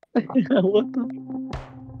 What the?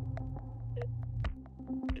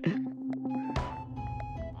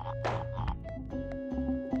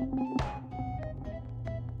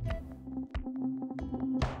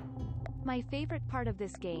 My favorite part of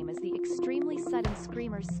this game is the extremely sudden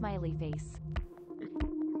screamer smiley face.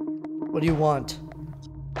 What do you want?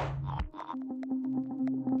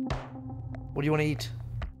 What do you want to eat?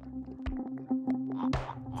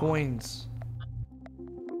 Coins.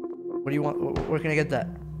 What do you want? Where can I get that?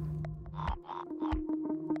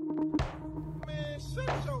 Man,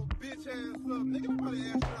 shut your bitch ass up, nigga. Nobody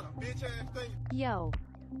asked you that a bitch ass thing. Yo.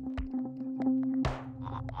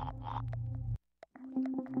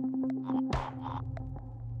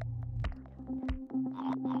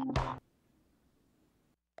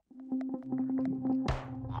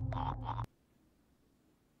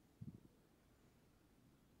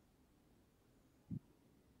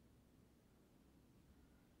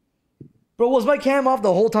 Bro, was my cam off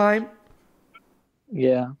the whole time?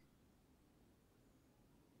 Yeah.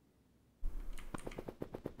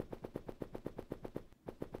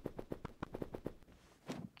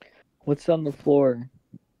 What's on the floor?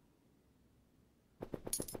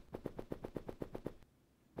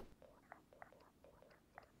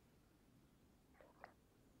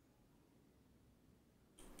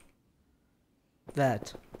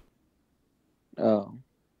 that. Oh.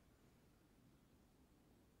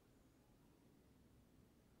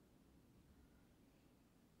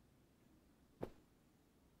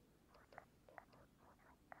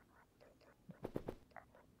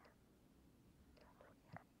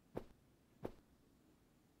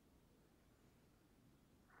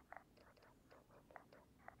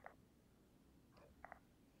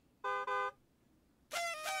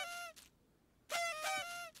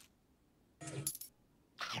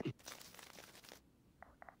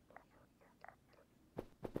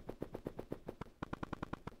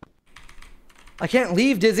 I can't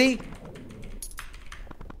leave, Dizzy.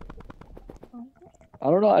 I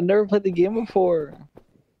don't know. I never played the game before.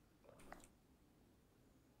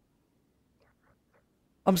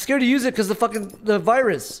 I'm scared to use it because the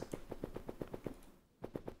virus.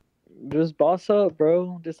 Just boss up,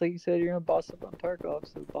 bro. Just like you said, you're gonna boss up on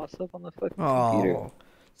Tarkov, so boss up on the fucking computer. Oh,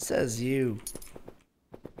 says you.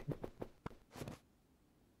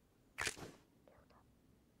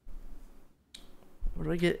 What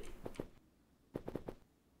do I get?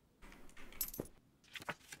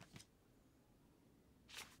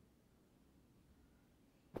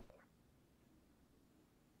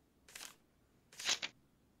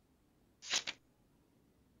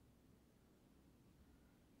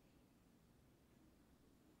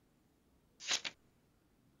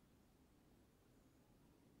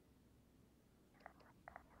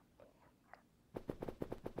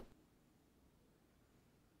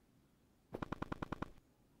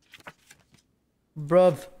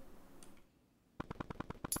 Bruv.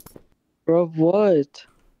 Bruv, what?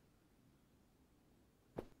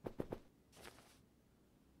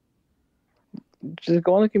 Just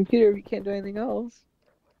go on the computer. You can't do anything else.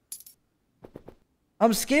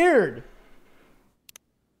 I'm scared.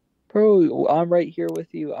 Bro, I'm right here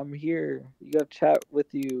with you. I'm here. You got chat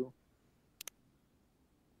with you.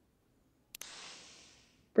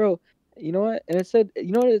 Bro, you know what? And it said,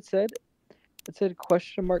 you know what it said? It said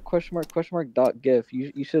question mark dot gif.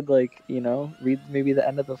 You should like, you know, read maybe the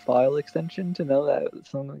end of the file extension to know that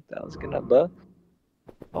something like that was gonna buh.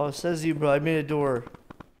 Oh, it says you, bro. I made a door.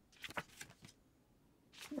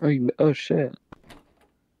 Oh shit.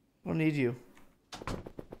 I don't need you.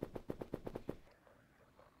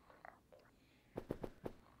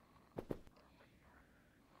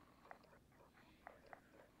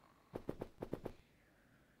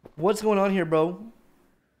 What's going on here, bro?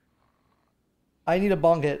 I need a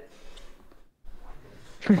bong hit.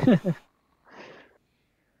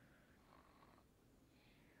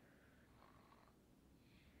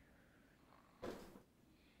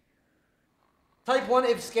 Type 1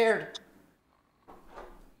 if scared.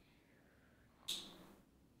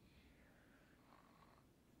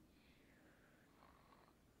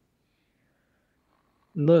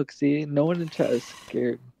 Look, see, no one in chat is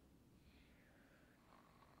scared.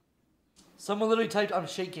 Someone literally typed, I'm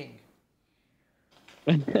shaking.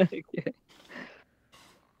 Okay.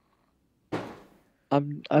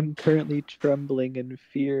 I'm currently trembling in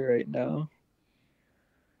fear right now.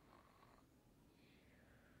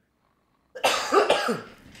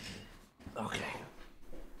 Okay.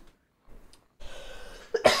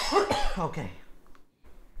 Okay.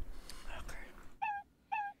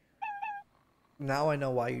 Now I know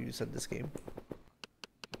why you said this game.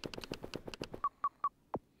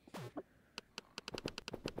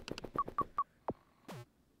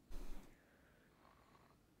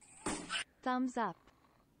 Thumbs up.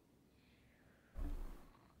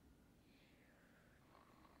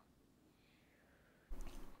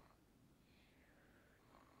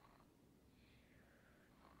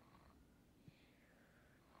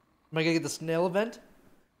 Am I gonna get the snail event?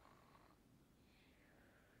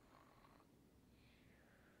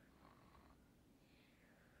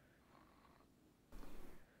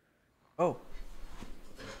 Oh.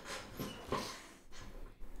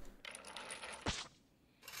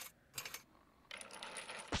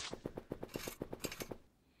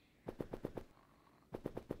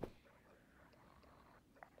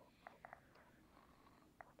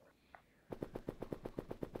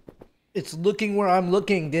 It's looking where I'm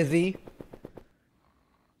looking, Dizzy.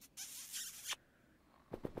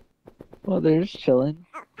 Well, they're just chilling.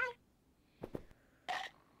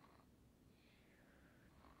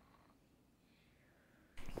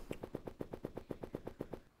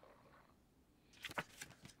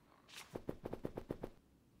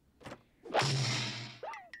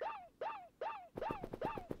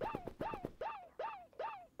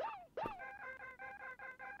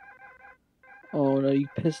 Oh no, you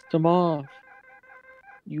pissed him off.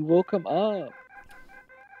 You woke him up.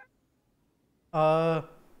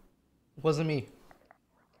 Wasn't me.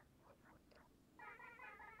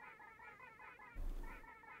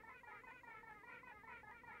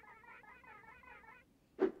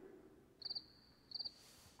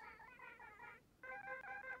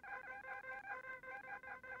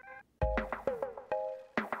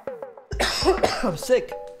 I'm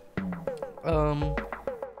sick.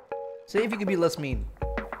 Say if you could be less mean.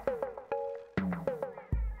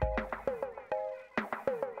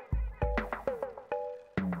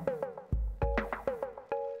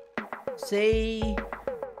 Say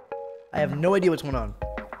I have no idea what's going on.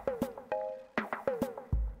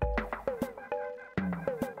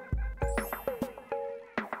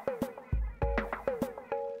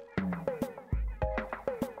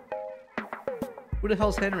 Who the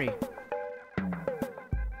hell's Henry?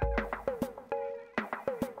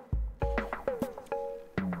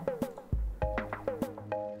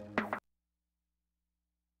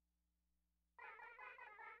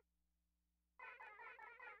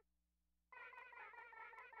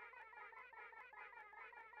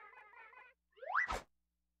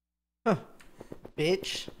 Huh.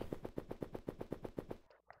 Bitch.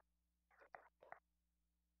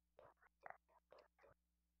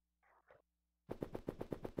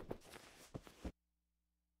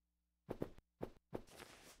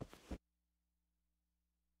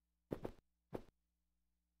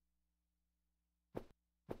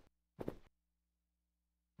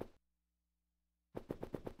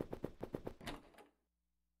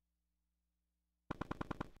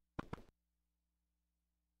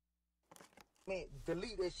 Man,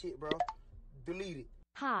 delete that shit, bro. Delete it.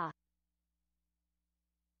 Ha.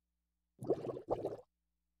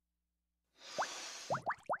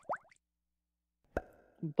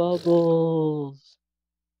 Bubbles.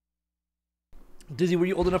 Dizzy, were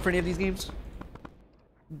you old enough for any of these games?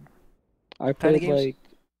 I Kinda played games? like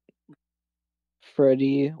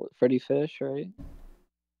Freddy Fish, right?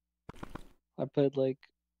 I played like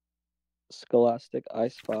Scholastic, I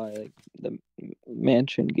Spy, like the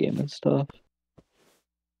mansion game and stuff.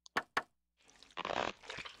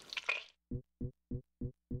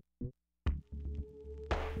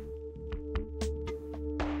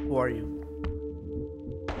 Who are you?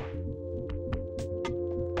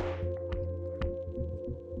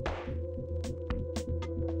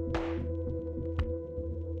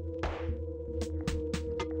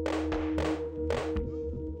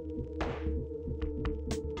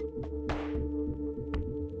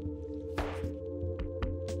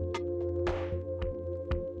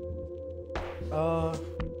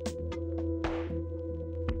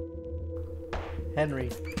 Henry.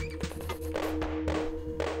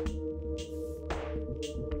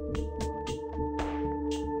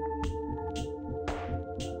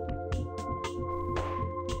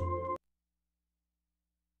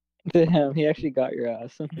 Damn, he actually got your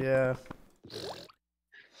ass. Yeah.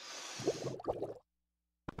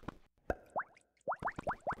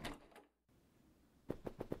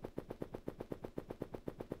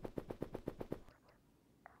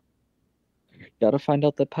 Gotta find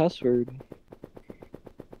out the password.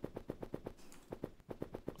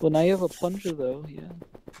 Well, now you have a plunger, though, yeah.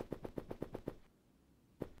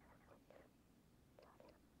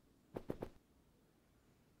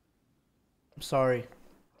 I'm sorry.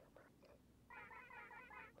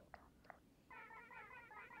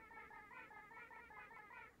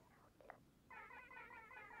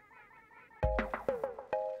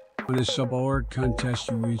 On a sub-org contest,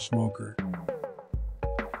 you weed smoker.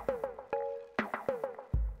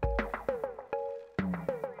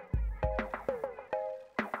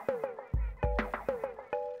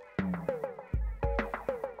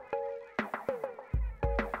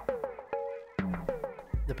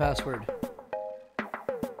 The password.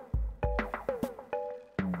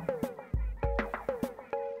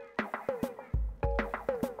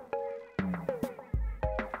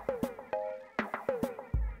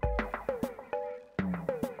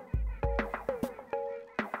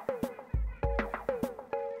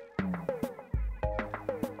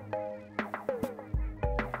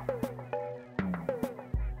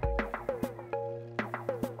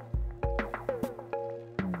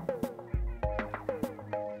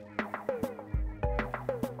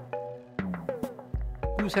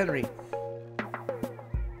 Who's Henry?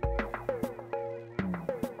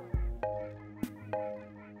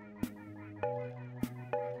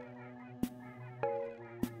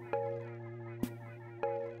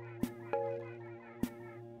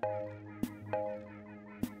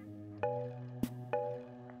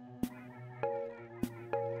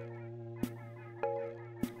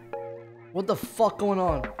 What the fuck going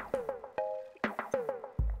on?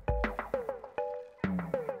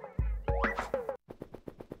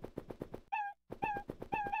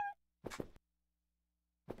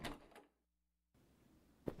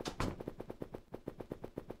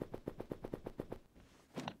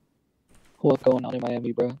 What's going on in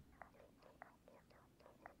Miami, bro?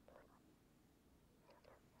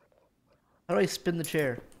 How do I spin the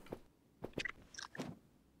chair?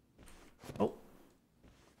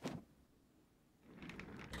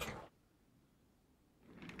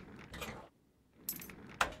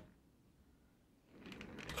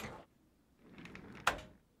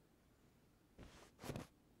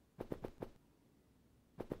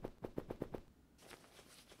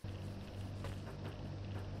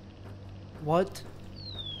 What?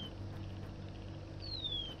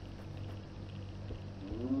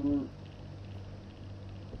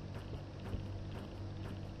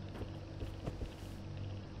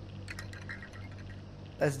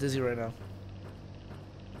 That's dizzy right now.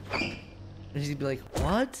 And he's gonna be like,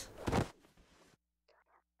 what?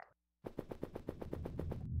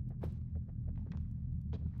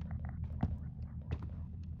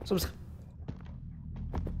 So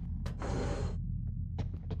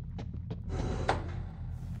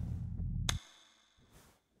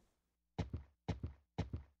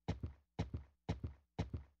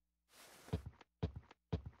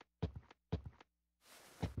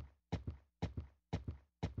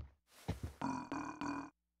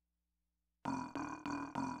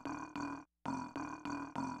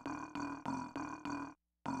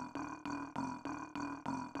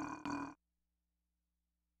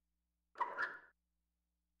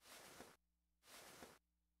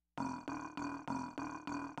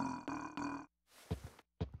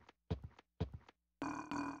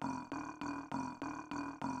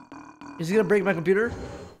is he gonna break my computer?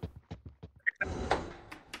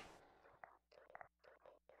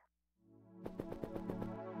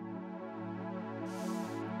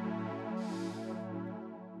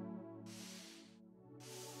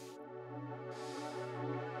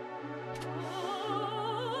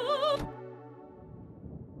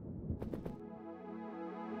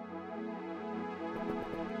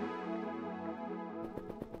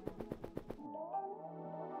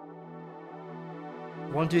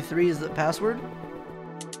 One, two, three is the password?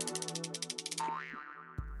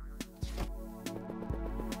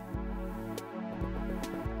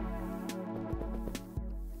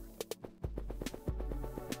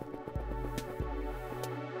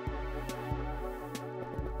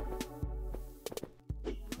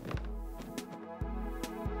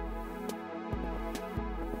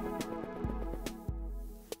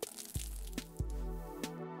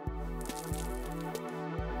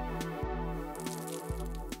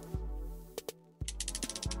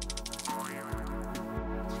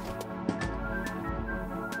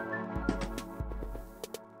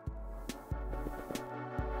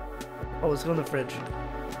 Oh, let's go in the fridge.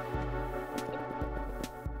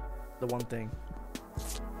 The one thing.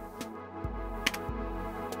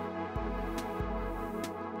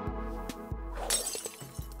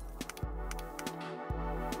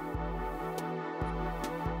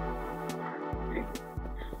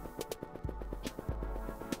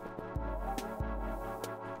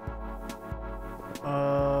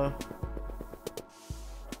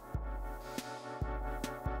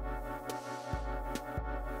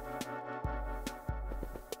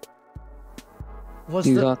 What's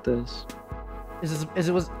you the, got this. Is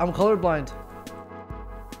it was I'm colorblind.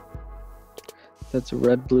 That's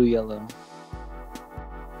red, blue, yellow.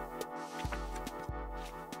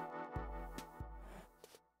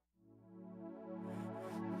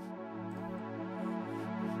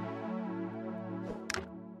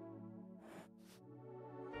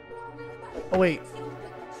 Oh wait.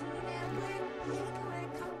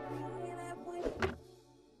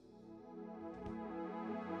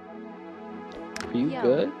 Are you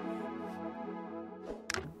good?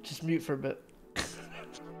 Just mute for a bit.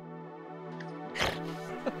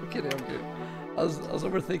 I'm kidding, I'm kidding. I was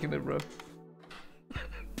overthinking it, bro.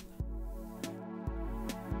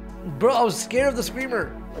 Bro, I was scared of the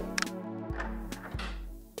screamer.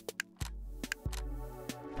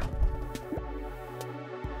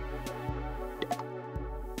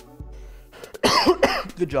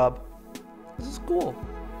 Good job. This is cool.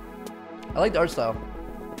 I like the art style.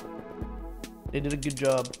 They did a good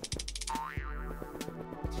job. Do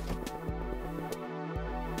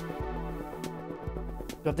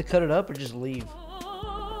I have to cut it up or just leave?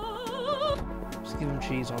 Just give him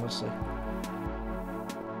cheese, honestly.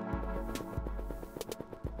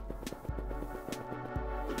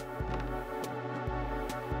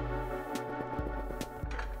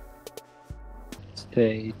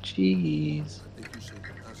 Say cheese. I think you should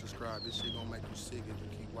unsubscribe. This shit gonna make you sick if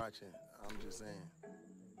you keep watching. I'm just saying.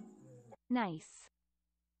 Nice.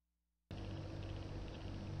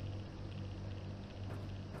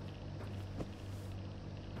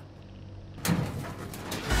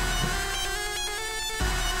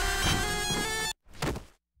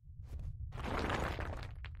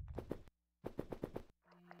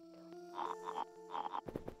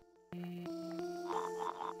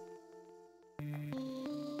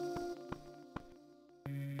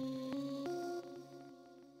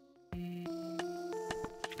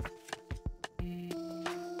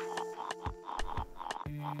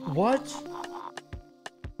 What?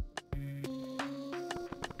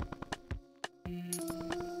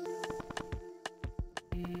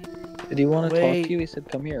 Did he want to talk Wait. to you? He said,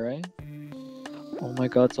 "Come here," right? Oh my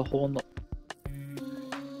God, it's a hole in the.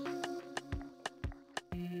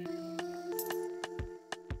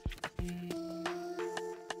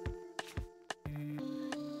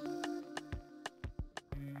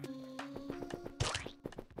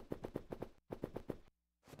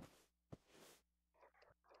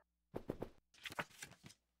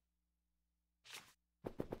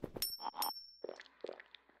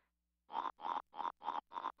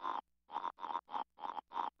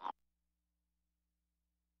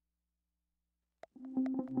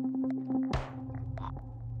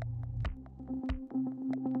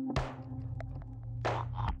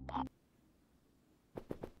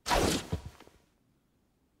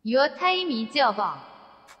 Your time is over.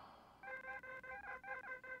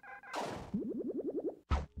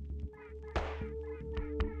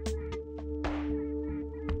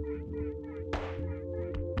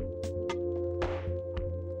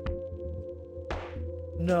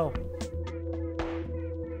 No.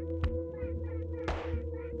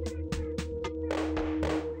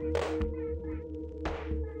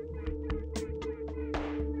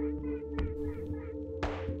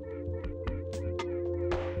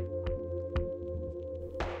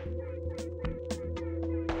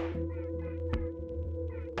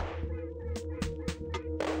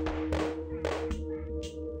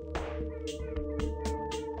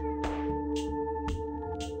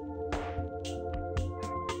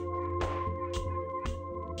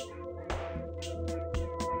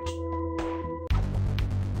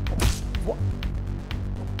 What?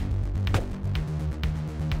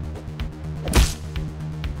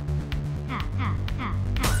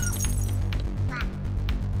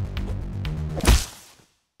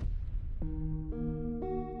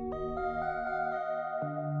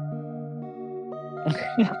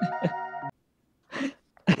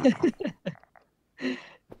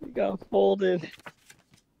 You got folded.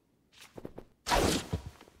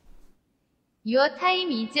 Your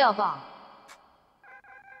time is over.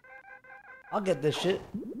 I'll get this shit.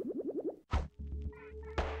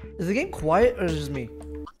 Is the game quiet or is it just me?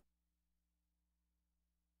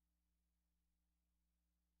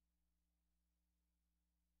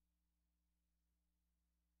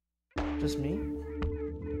 Just me?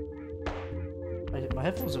 My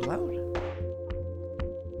headphones are loud.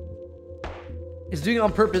 It's doing it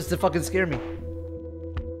on purpose to fucking scare me.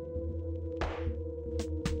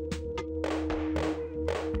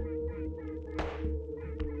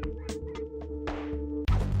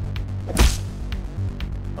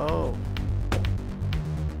 Oh.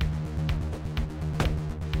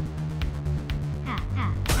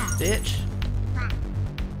 Bitch.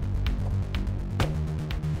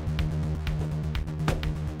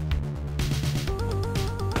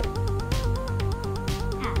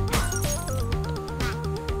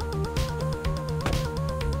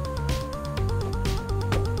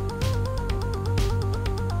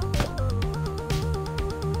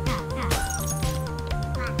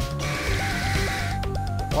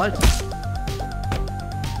 What?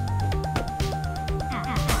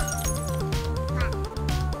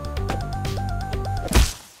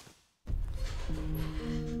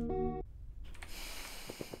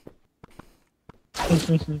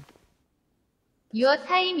 Your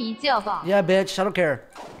time is over. Yeah, bitch, I don't care.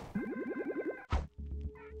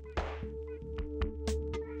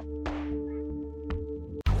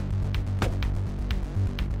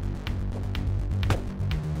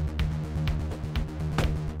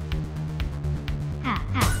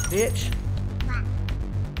 Bitch.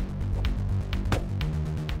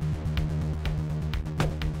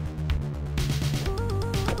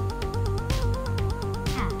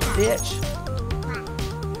 Bitch.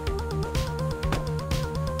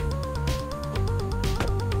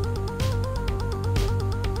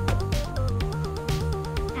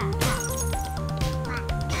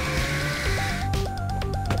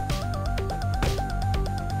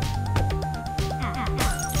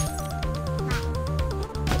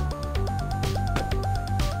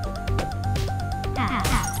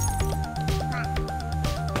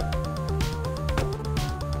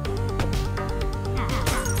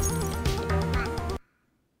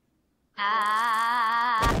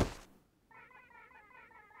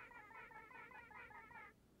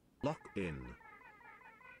 Lock in.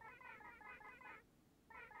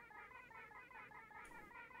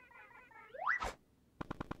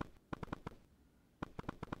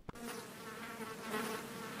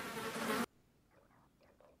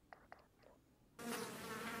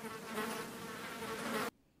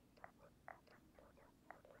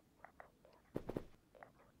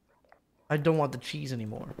 I don't want the cheese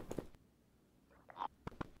anymore.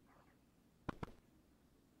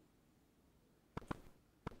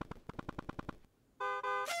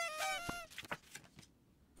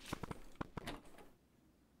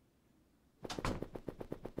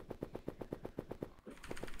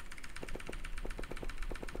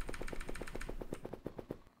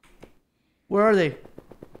 Where are they?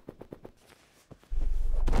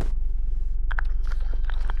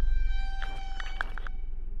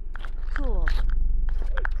 Cool.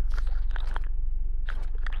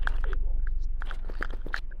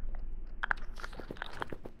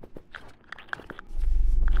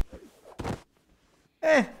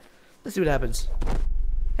 Let's see what happens.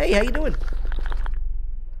 Hey, how you doing?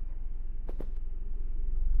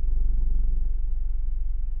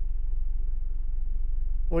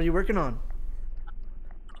 What are you working on?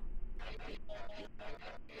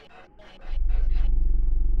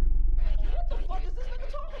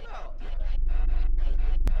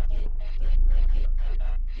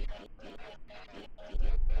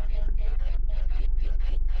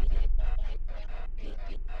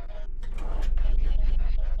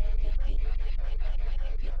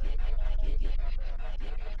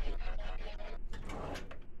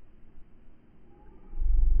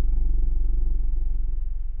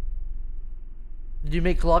 Did you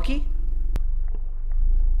make Lucky?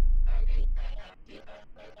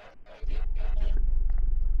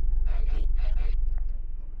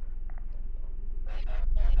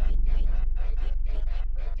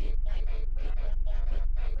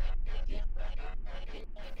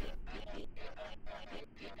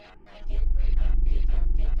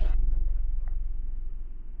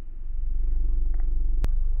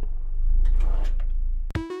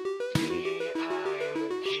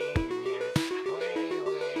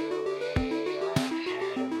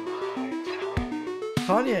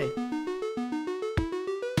 Kanye.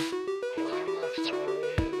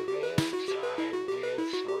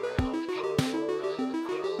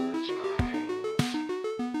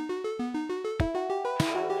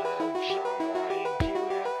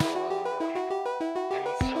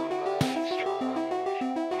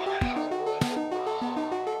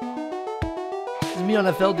 This is me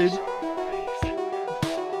on FL, dude.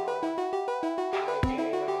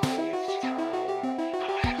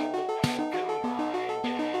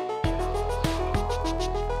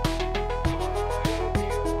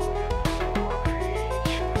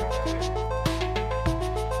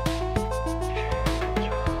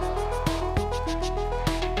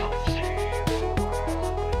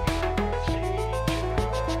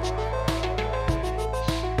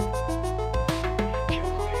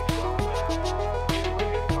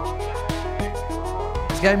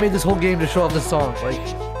 This guy made this whole game to show off this song. Like,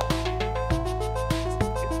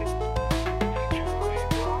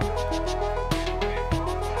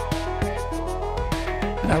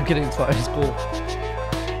 no, I'm kidding. It's fine. It's cool.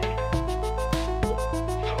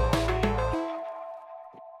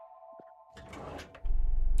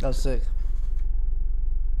 That was sick.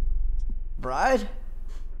 Bride?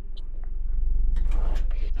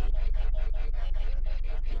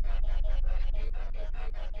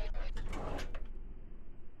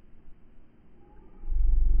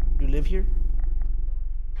 You live here?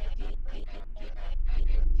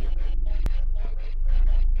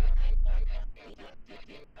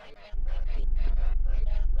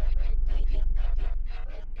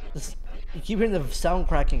 You keep hearing the sound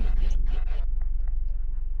cracking.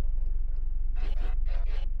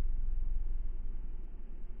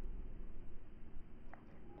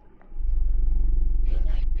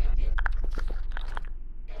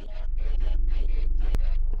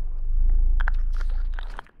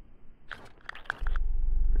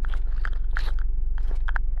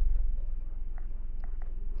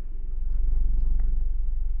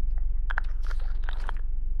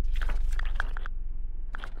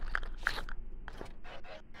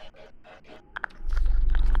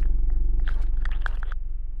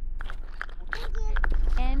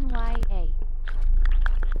 NYA.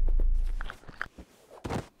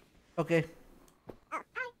 Okay.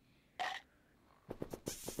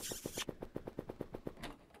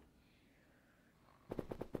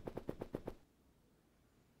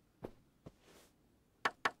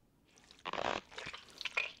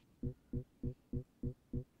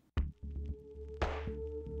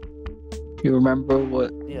 You remember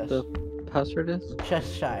what Yes. the password is?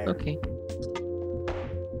 Cheshire. Okay.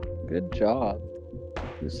 Good job.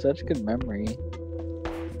 With such good memory.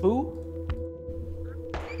 Who?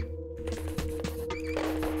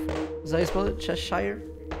 Is that how you spell it? Cheshire?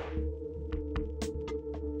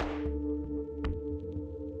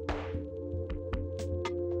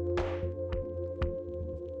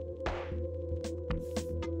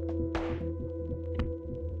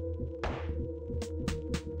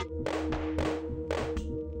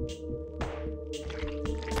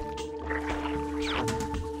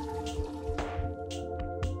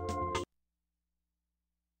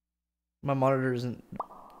 My monitor isn't.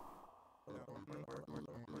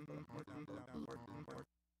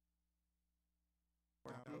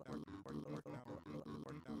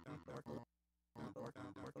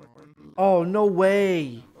 Oh, no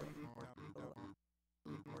way.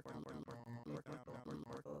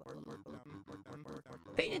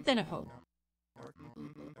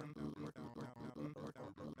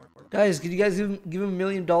 Guys, can you guys give him $1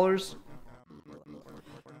 million?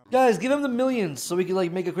 Guys, give him the millions so we can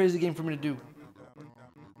like make a crazy game for me to do.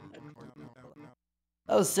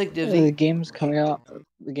 That was sick, Disney. The game's coming out.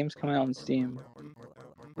 The game's coming out on Steam.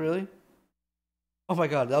 Really? Oh my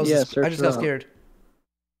god, that was Yeah, I just got scared.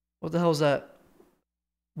 What the hell was that?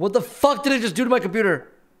 What the fuck did it just do to my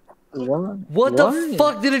computer? What the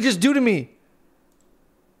fuck did it just do to me?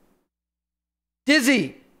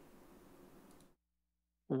 Dizzy!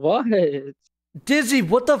 What? Dizzy,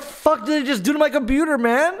 what the fuck did it just do to my computer,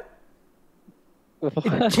 man?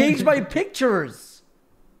 It changed my pictures.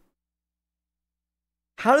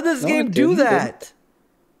 How did this game do that?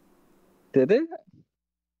 Did it?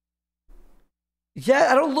 Yeah,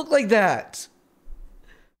 I don't look like that.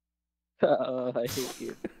 Oh, I hate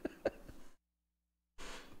you.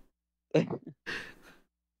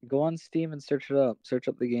 Go on Steam and search it up. Search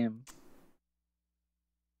up the game.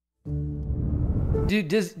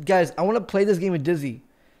 Dude, guys, I want to play this game with Dizzy.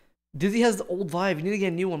 Dizzy has the old vibe. You need to get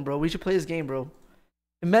a new one, bro. We should play this game, bro.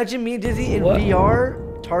 Imagine me and Dizzy in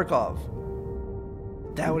VR Tarkov.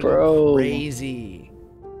 That would be crazy.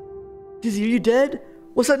 Dizzy, are you dead?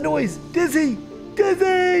 What's that noise? Dizzy!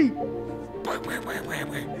 Dizzy!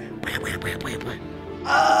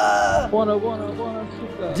 Ah!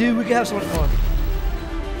 Dude, we can have so much fun.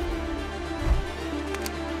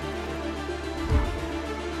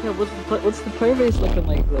 Yeah, what's the player base looking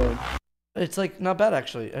like though? It's like not bad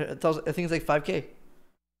actually. I think it's like 5K.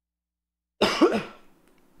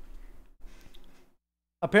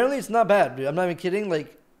 Apparently it's not bad, dude. I'm not even kidding.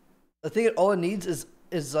 Like, I think all it needs is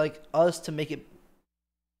like us to make it.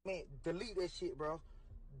 Man, delete that shit, bro.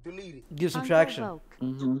 Delete it. Give some traction.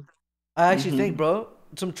 I actually think, bro,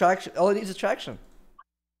 some traction. All it needs is traction.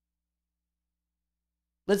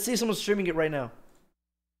 Let's see if someone's streaming it right now.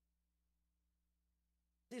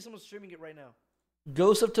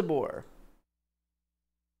 Ghost of Tabor.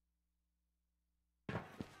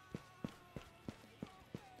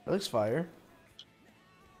 That looks fire.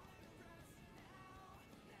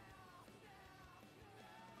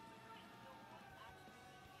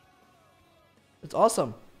 It's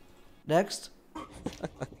awesome. Next.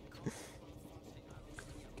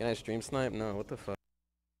 Can I stream snipe? No, what the fuck?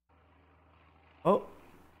 Oh.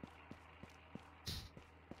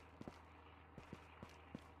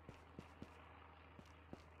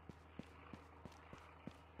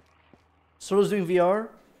 Soro's doing VR?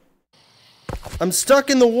 I'm stuck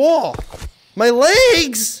in the wall. My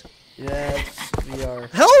legs! Yeah, it's VR.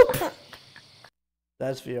 Help!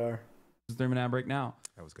 That's VR. Is there an ad break now?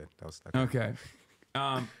 That was good. That was okay.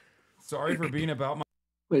 Sorry for being about my.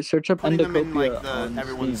 Wait, search up Endacopia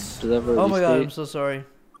on Steam. Oh my god, I'm so sorry.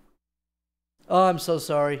 Oh, I'm so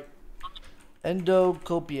sorry.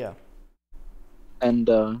 Endacopia.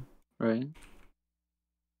 Right?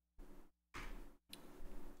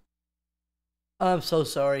 I'm so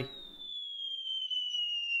sorry.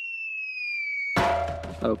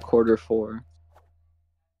 Oh, Q4.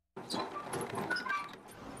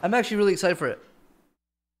 I'm actually really excited for it.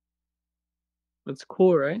 It's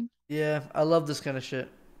cool, right? Yeah, I love this kind of shit.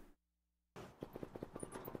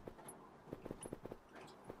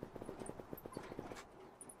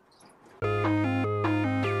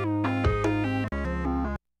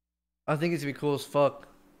 I think it's gonna be cool as fuck.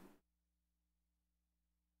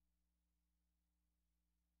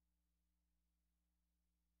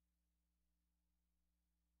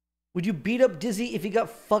 Would you beat up Dizzy if he got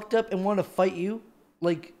fucked up and wanted to fight you?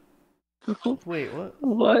 Like, wait, what?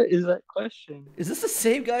 What is that question? Is this the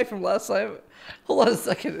same guy from last time? Hold on a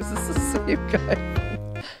second. Is this the same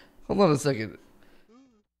guy? Hold on a second.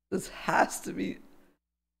 This has to be.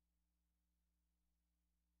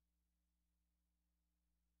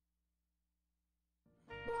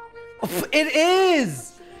 It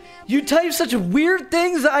is! You type such weird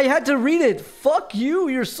things that I had to read it. Fuck you.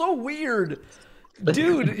 You're so weird.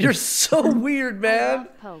 Dude, you're so weird, man.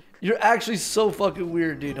 You're actually so fucking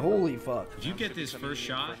weird, dude. Holy fuck. Did you get this first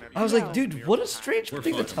shot? I was like, dude, what a strange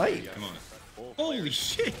thing to type. Come on. Holy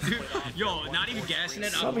shit, dude. Yo, not even gassing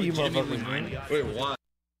it. Some of you motherfuckers, man. Wait, what?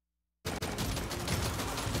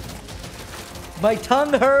 My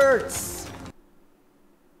tongue hurts.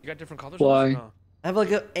 You got different colors? Why? No? I have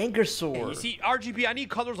like an anchor sore. Hey, you see, RGB, I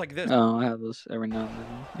need colors like this. Oh, I have those every now and then.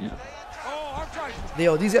 Yeah.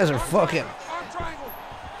 Yo, these guys are fucking.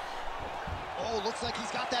 Oh, looks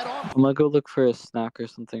I'm gonna go look for a snack or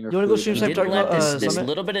something. Or You wanna go food. stream He snipe didn't let Tarkov, this Summit?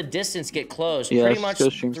 little bit of distance get close. Yeah, Pretty let's much go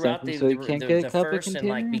stream throughout sniping so he can't get a cup of first and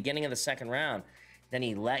like container. beginning of the second round. Then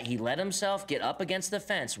he let himself get up against the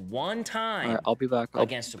fence one time. Alright, I'll be back. I'll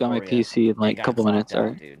against be on my Saboria PC in and like a got couple clocked minutes. out,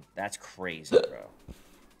 Alright. dude. That's crazy,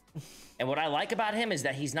 bro. And what I like about him is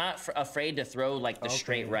that he's not afraid to throw like the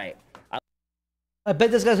straight right. I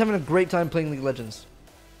bet this guy's having a great time playing League of Legends.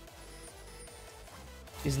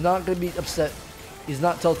 He's not gonna be upset. He's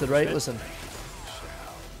not tilted, right? Listen.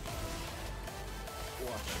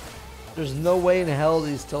 There's no way in hell that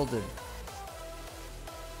he's tilted.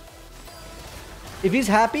 If he's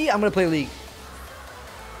happy, I'm gonna play League.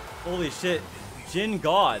 Holy shit. Jin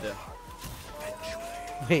God.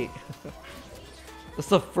 Wait. That's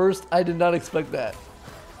the first. I did not expect that.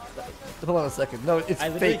 Hold on a second. No, it's I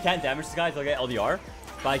literally fake. can't damage this guy until I get LDR,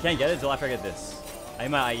 but I can't get it until after I get this. I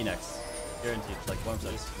need my IE next. Guaranteed. Like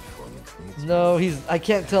 1%. No, I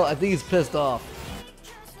can't tell. I think he's pissed off.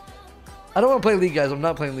 I don't want to play League, guys. I'm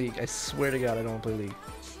not playing League. I swear to God, I don't want to play League.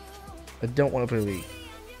 I don't want to play League.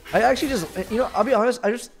 I actually just, you know, I'll be honest.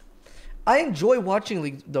 I enjoy watching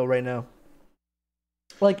League though right now.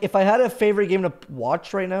 Like, if I had a favorite game to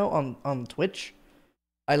watch right now on Twitch,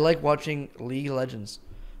 I like watching League of Legends.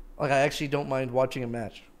 Like, I actually don't mind watching a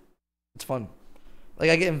match. It's fun.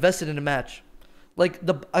 Like, I get invested in a match. Like,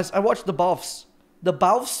 I watch the Balfs. The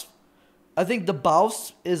Balfs, I think the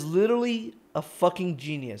Balfs is literally a fucking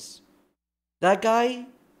genius. That guy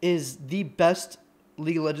is the best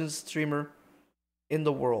League of Legends streamer in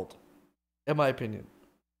the world, in my opinion.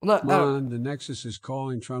 Come on, the Nexus is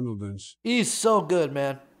calling Trundledens. He's so good,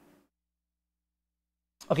 man.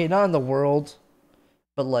 Okay, not in the world,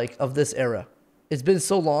 but like of this era. It's been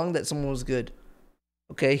so long that someone was good.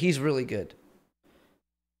 Okay, he's really good.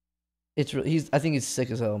 I think he's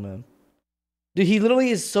sick as hell, man. Dude, he literally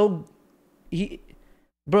is so.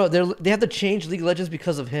 Bro, they have to change League of Legends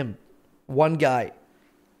because of him. One guy.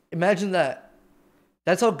 Imagine that.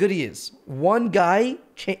 That's how good he is. One guy.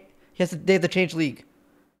 They have to change League.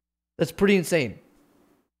 That's pretty insane.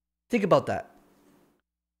 Think about that.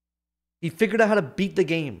 He figured out how to beat the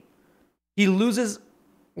game. He loses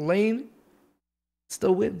lane,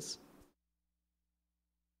 still wins.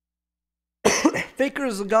 Faker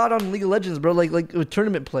is a god on League of Legends, bro. Like with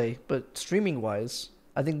tournament play, but streaming wise,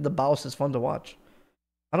 I think the Baus is fun to watch.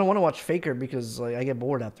 I don't want to watch Faker because like I get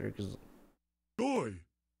bored after. Because Goy.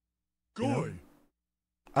 You know?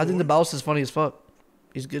 I think the Baus is funny as fuck.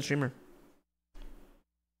 He's a good streamer.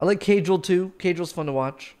 I like Casual too. Casual's fun to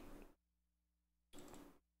watch.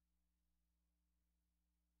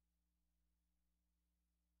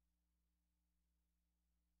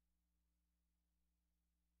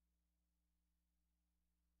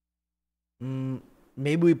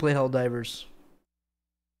 Maybe we play Helldivers.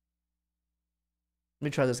 Let me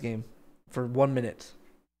try this game for 1 minute.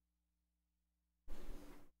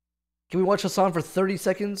 Can we watch Hassan for 30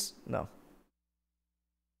 seconds? No.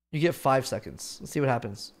 You get 5 seconds. Let's see what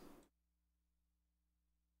happens.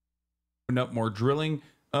 Up more drilling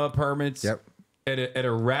permits. Yep. At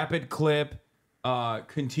a rapid clip.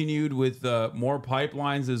 Continued with more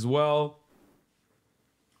pipelines as well.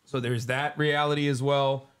 So there's that reality as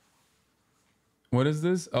well. What is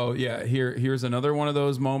this? Oh yeah, here's another one of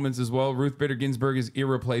those moments as well. Ruth Bader Ginsburg is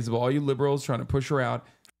irreplaceable. All you liberals trying to push her out.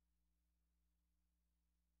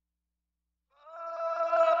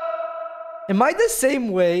 Am I the same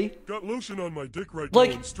way? Got lotion on my dick right Like-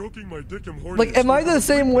 now and stroking my dick. I'm horny. Like, am I the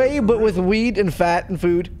same way but with weed and fat and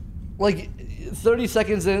food? Like, 30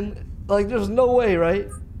 seconds in, like, there's no way, right?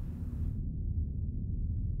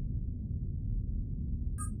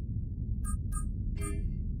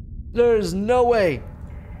 There's no way.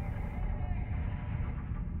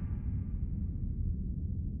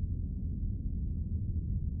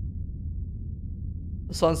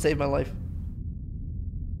 The song saved my life.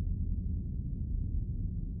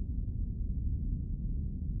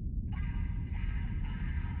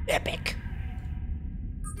 Epic.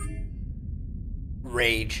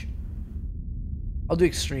 Rage. I'll do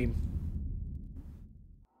extreme.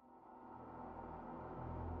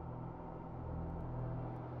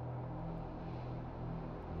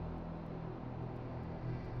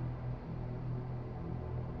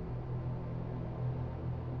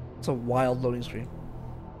 It's a wild loading screen.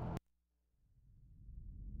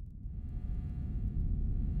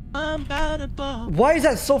 Why is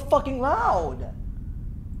that so fucking loud?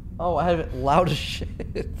 Oh, I have it loud as shit.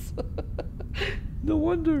 No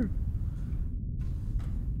wonder.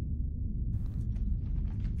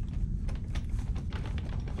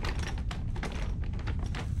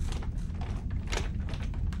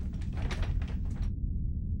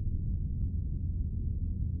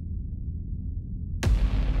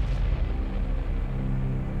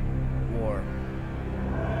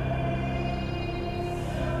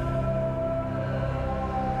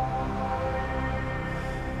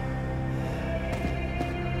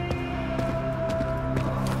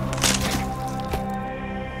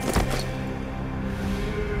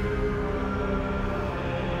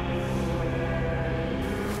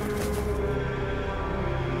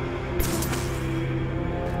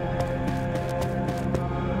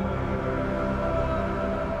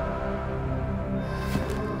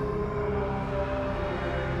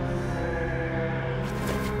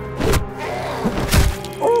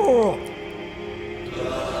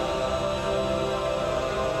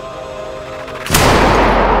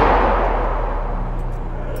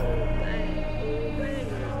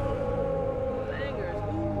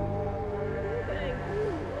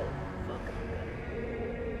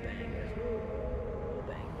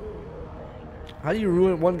 How do you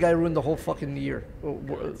ruin one guy ruined the whole fucking year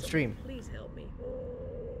stream? Please help me.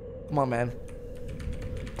 Come on, man.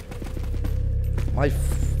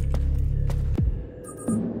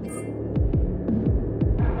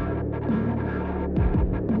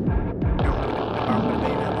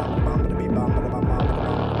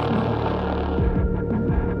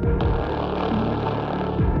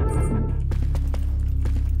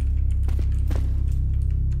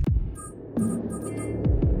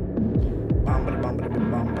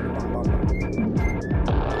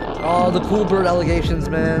 Oh, the cool bird allegations,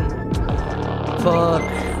 man. Fuck.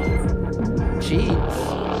 Cheats.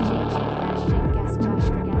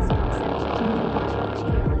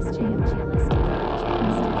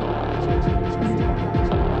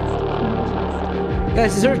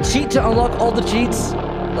 Guys, is there a cheat to unlock all the cheats?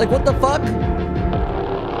 Like, what the fuck?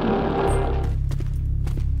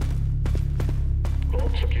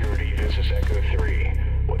 Vault security, this is Echo 3.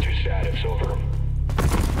 What's your status? Over.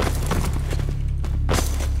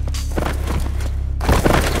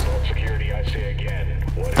 Vault security, I say again.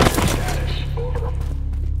 What is your status? Over.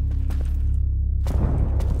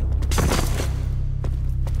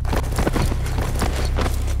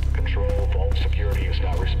 Control, vault security is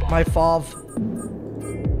not responding. My FOV.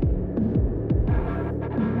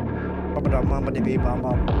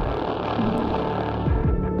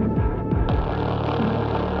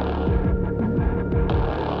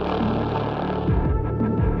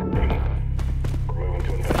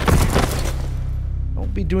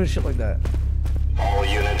 Don't be doing shit like that. All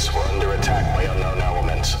units were under attack by unknown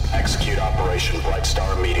elements. Execute Operation Bright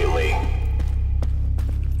Star immediately.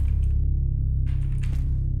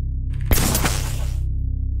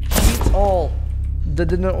 Cheats all. That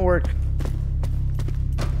did not work.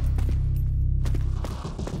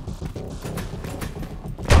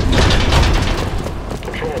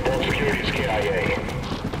 Control, vault security is KIA.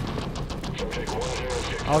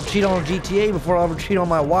 I'll cheat on GTA before I'll ever cheat on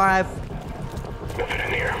my wife. Nothing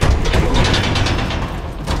in here.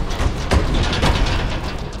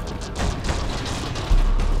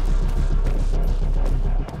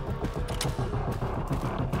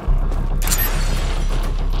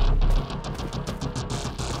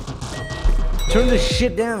 Turn this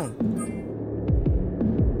shit down.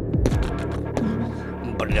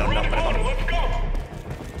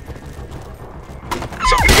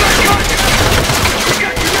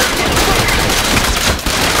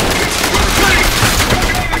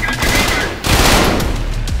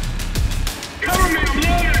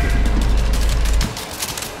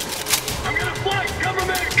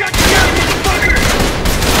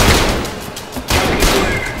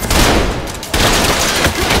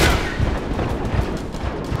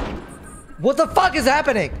 What the fuck is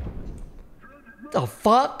happening? The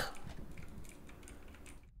fuck?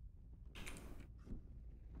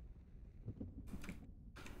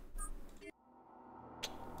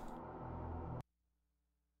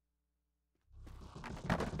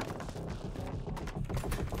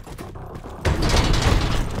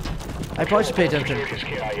 I probably should pay attention.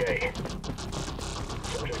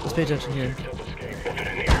 Let's pay attention here.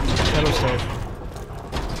 Shadow stuff.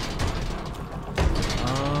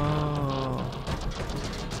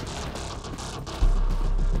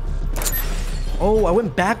 Oh, I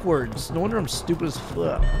went backwards. No wonder I'm stupid as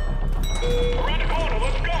fuck. Around the corner,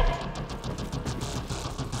 let's go!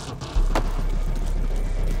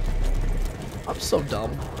 I'm so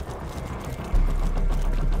dumb.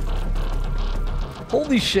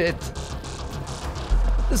 Holy shit.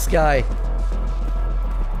 This guy's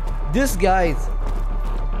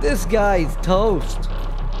toast.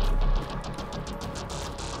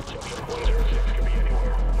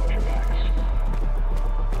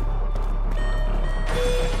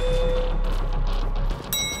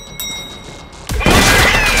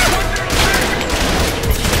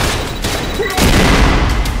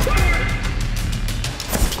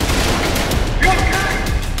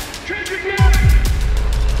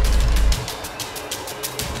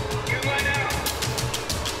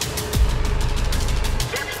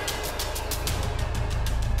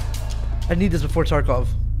 I need this before Tarkov.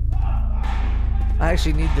 I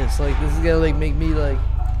actually need this. Like, this is gonna like make me like.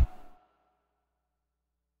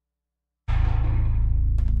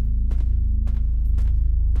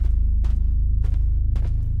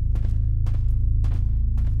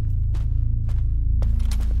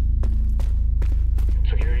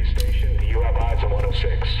 Security station, you have eyes on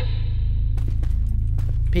 106.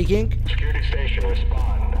 Peeking? Security station,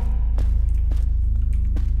 respond.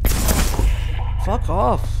 Fuck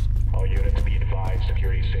off. All units be advised,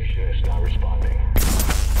 security station is not responding.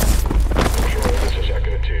 Control, this is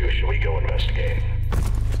Echo 2. Should we go investigate?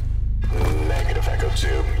 Negative Echo 2.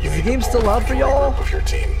 Is the game still loud for y'all? Of your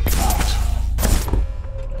team.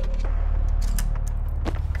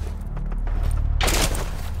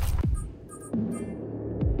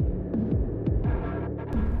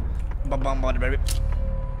 Baby.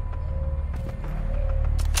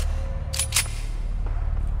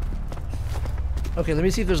 Okay, let me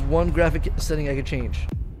see if there's one graphic setting I could change.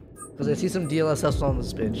 Because I see some DLSS on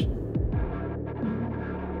this bitch.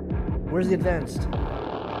 Where's the advanced?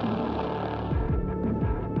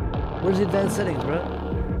 Where's the advanced settings, bro?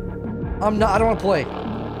 I don't want to play.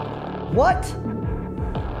 What?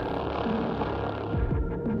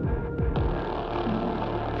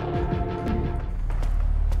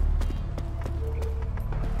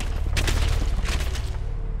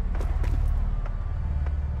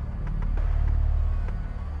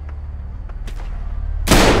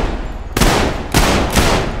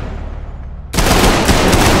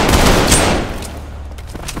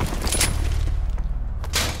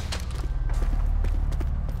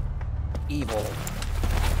 Evil.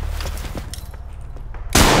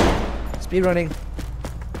 Speed running.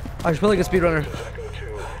 I should play like a speedrunner.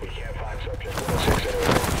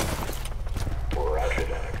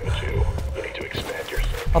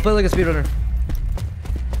 I'll play like a speedrunner.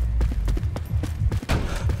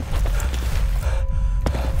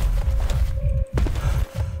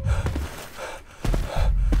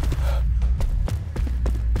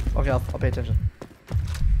 Okay, I'll pay attention.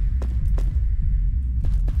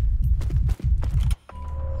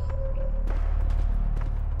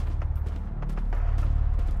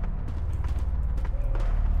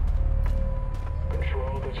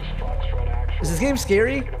 Is this game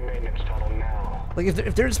scary? Like,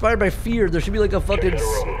 if they're inspired by fear, there should be like a fucking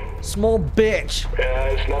small bitch.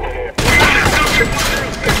 It's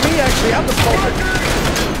me, actually. I'm the culprit.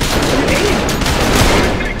 How do you aim?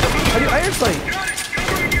 How do you iron sight?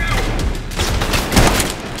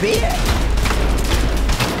 Bitch!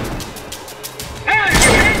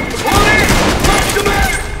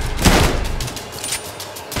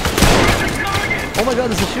 Oh my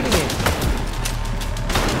god, this is a shooting game.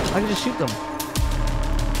 I can just shoot them.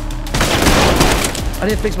 I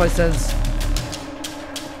need to fix my sense.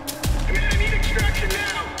 Command, I need extraction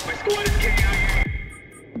now. My squad is KIA.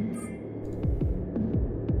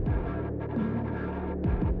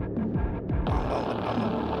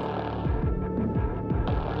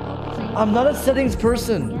 I'm not a settings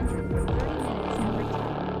person.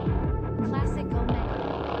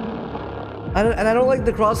 And I don't like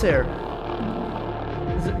the crosshair.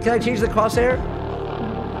 Can I change the crosshair?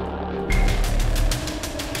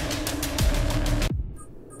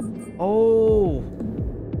 Oh.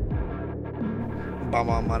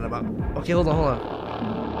 Okay, hold on.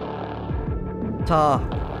 Ta.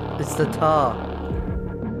 It's the ta.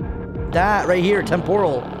 That right here,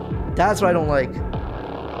 temporal. That's what I don't like.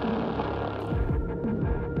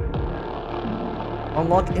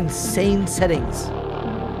 Unlock insane settings.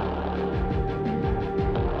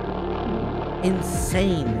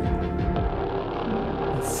 Insane.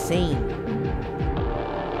 Insane.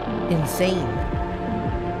 Insane.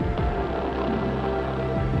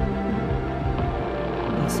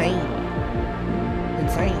 Insane.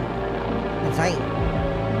 Insane. Insane.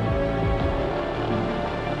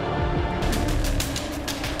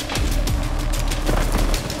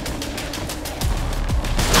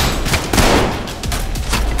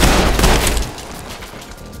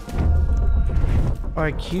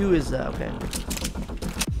 Alright, Q is that, okay.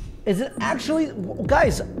 Is it actually,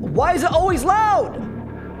 guys, why is it always loud?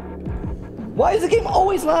 Why is the game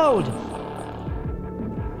always loud?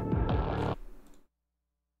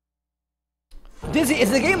 Dizzy, is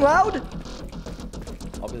the game loud?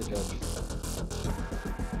 I'll be the judge.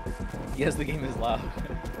 Yes, the game is loud.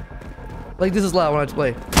 Like, this is loud when I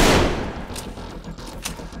play.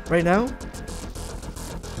 Right now?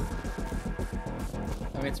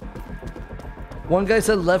 I mean, it's... One guy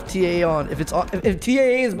said left TA on. If it's on, if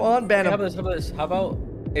TAA is on, ban him. How about this? How about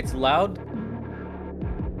it's loud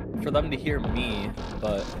for them to hear me,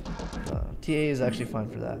 but TA is actually fine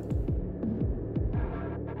for that.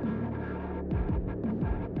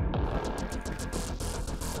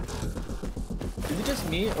 Is it just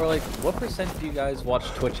me, or like, what percent do you guys watch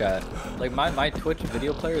Twitch at? Like my Twitch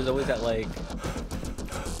video player is always at like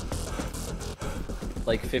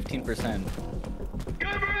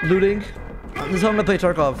 15%. Looting. This is how I'm gonna play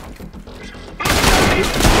Tarkov.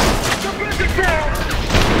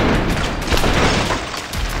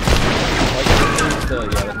 Yeah,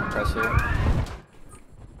 the compressor.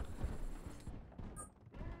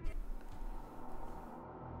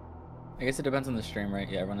 I guess it depends on the stream, right?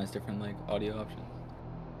 Yeah, everyone has different like audio options.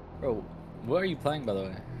 Bro, what are you playing, by the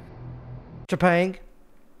way? Trepang.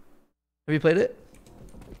 Have you played it?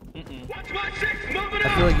 I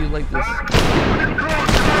feel like you like this.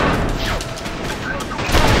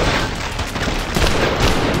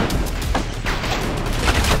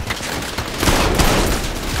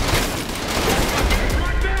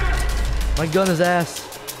 My gun is ass.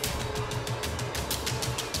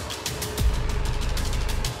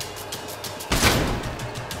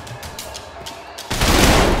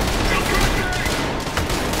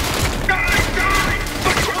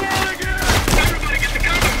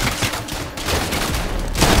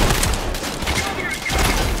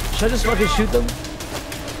 Should I just fucking shoot them?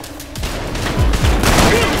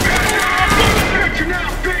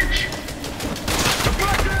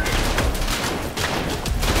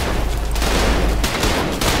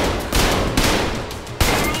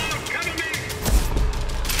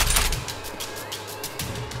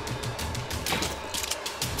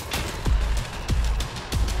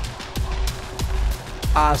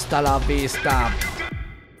 Hasta la vista,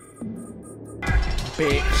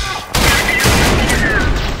 bitch.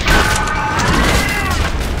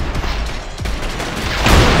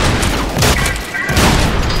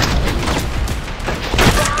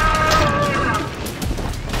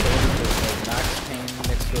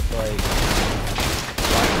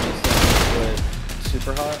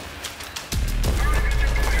 Super hot.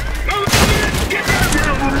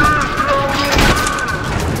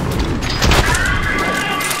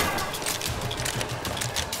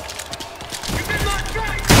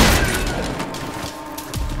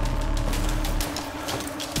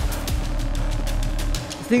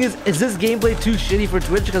 The thing is this gameplay too shitty for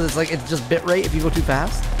Twitch because it's like it's just bitrate if you go too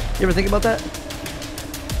fast? You ever think about that?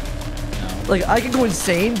 No. Like I can go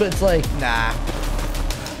insane, but it's like nah.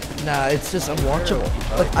 Nah, it's just unwatchable.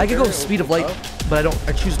 Like I could go speed of light, but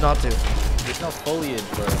I choose not to. There's no foliage,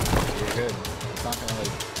 bro. You're good. It's not gonna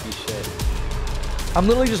like be shit. I'm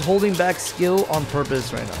literally just holding back skill on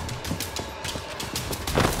purpose right now.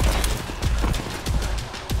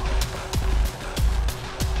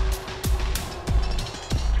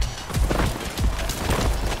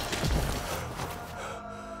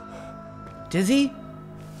 Dizzy?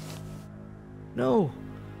 No.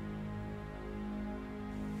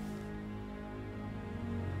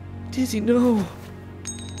 Dizzy, no.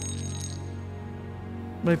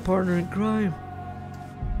 My partner in crime.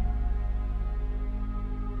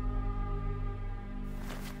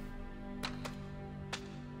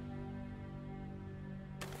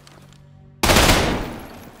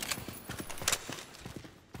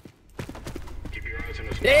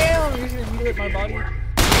 Damn, you're gonna mutilate my body.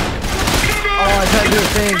 Oh, I tried to do a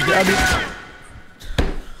thing. I mean,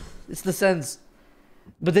 it's the sense.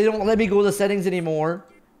 But they don't let me go to the settings anymore.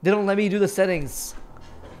 They don't let me do the settings.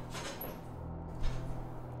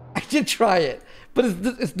 I did try it. But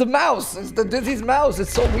it's the mouse. It's the Dizzy's mouse.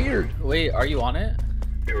 It's so weird. Wait, are you on it?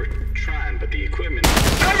 They were trying, but the equipment.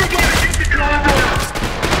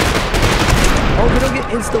 Oh, we don't get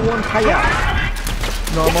Insta one tie-out.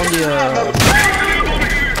 No, I'm on the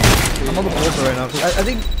I'm on the Pulsar right now. I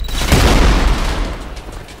think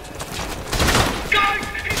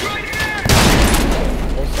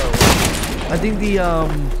I think the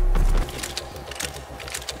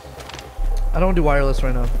I don't do wireless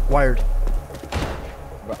right now. Wired.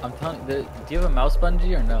 Bro, I'm telling you, do you have a mouse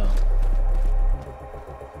bungee or no?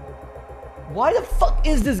 Why the fuck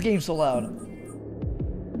is this game so loud?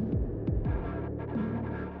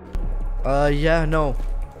 Yeah, no.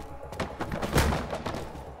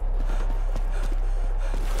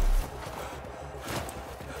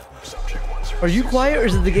 Are you quiet or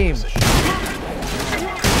is it the game? I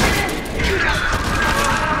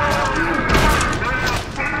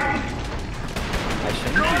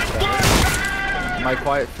shouldn't be quiet. Am I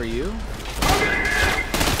quiet for you?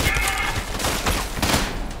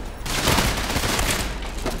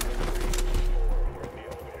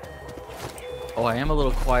 Oh, I am a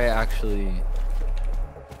little quiet actually.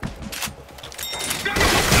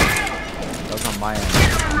 That was on my end.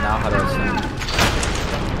 Now how do I sound?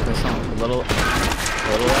 Do I sound a little loud?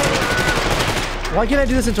 Why can't I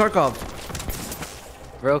do this in Tarkov?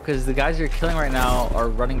 Bro, because the guys you're killing right now are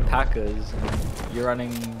running P.A.K.As. You're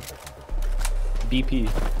running BP.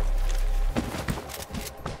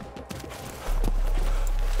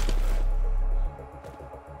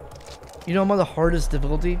 You know I'm on the hardest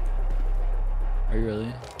difficulty? Are you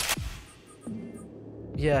really?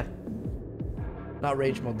 Yeah. Not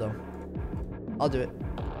rage mode though. I'll do it.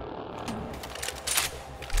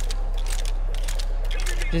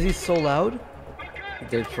 Is he so loud?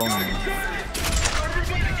 They're trolling me.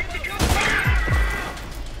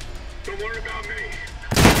 Don't worry about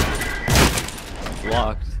me.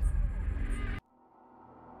 Locked.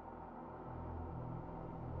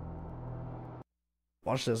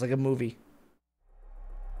 Watch this, like a movie.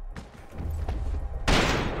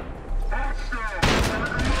 Wait,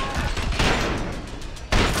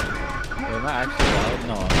 am I actually loud?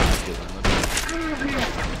 No, I'm not actually loud.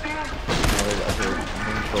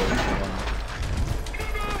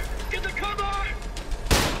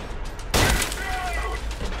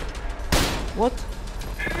 What?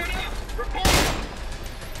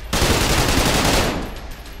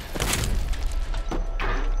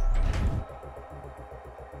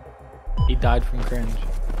 He died from cringe.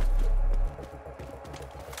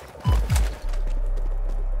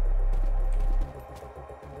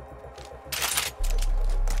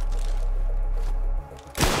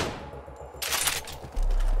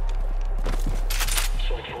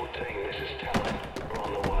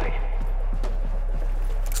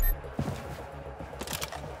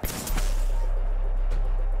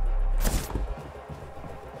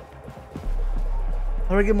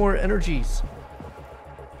 How do I get more energies?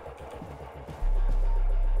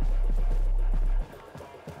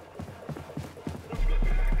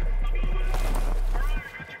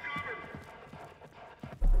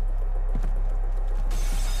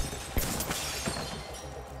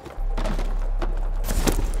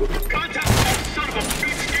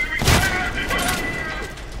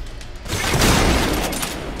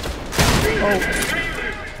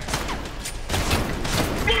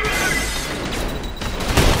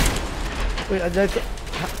 Wait, did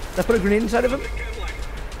I put a grenade inside of him?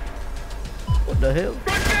 What the hell?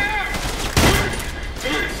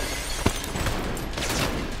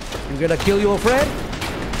 You gonna kill your friend?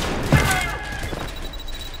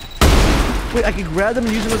 Wait, I can grab them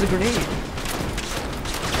and use them as a grenade.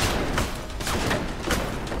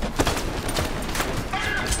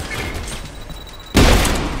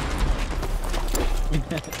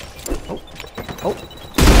 Oh. Oh.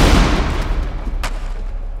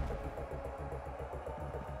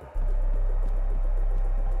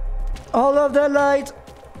 All of the light.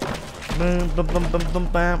 Bam, bam, bam, bam, bam,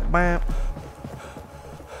 bam, bam.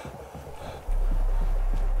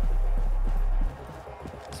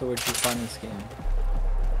 So where'd you find this game?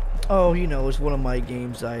 Oh, you know, it's one of my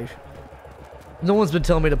games. No one's been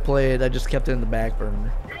telling me to play it. I just kept it in the back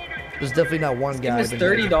burner. There's definitely not one guy. It's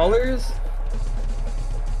 $30.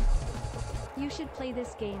 You should play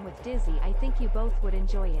this game with Dizzy. I think you both would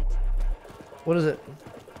enjoy it. What is it?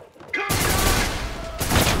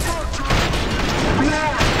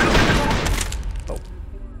 Oh.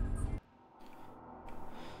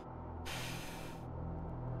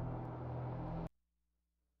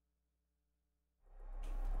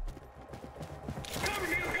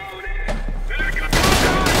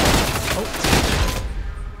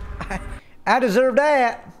 I deserve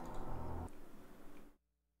that.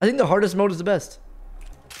 I think the hardest mode is the best.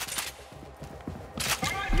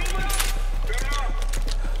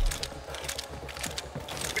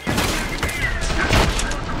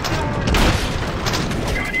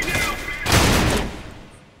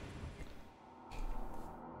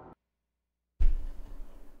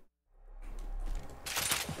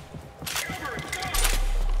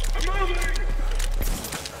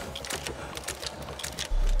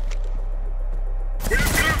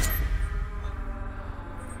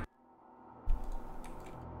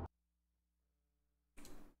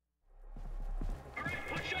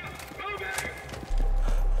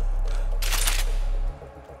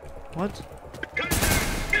 What?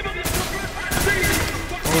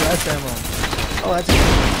 Oh, that's ammo. Oh, that's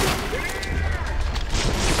ammo.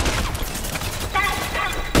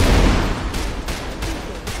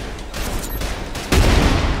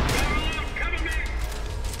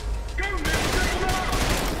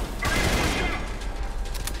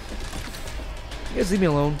 You guys leave me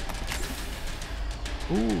alone.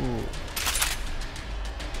 Ooh.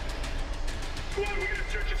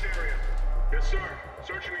 Yes, sir.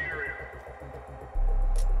 Searching the area.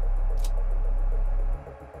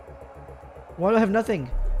 Why do I have nothing?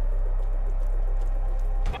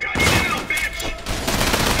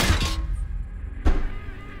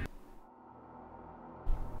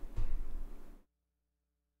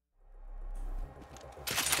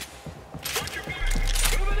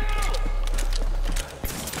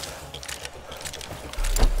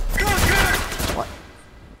 What?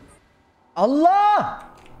 Allah!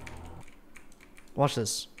 Watch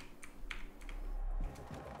this.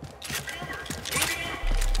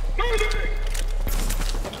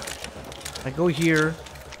 I go here,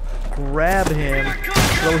 grab him,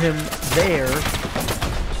 throw him there,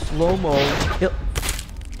 slow-mo, kill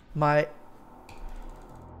my...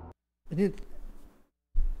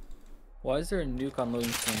 Why is there a nuke on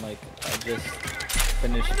loading screen like I just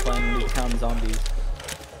finished playing Nuketown Zombies?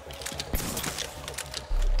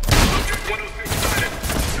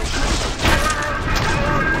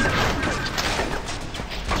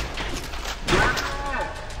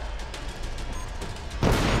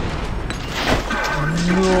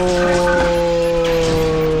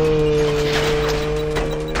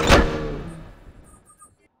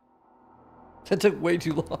 That took way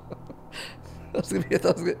too long. I thought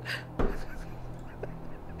it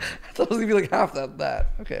was gonna be like half that.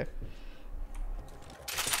 Okay.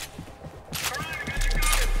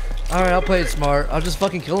 Alright, I'll play it smart. I'll just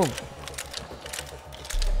fucking kill him.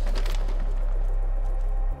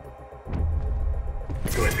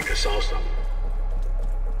 Do I think I saw something?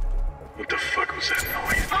 What the fuck was that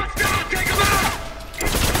noise? Hostile, take him out!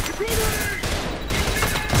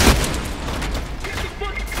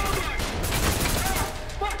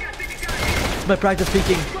 My practice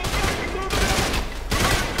speaking.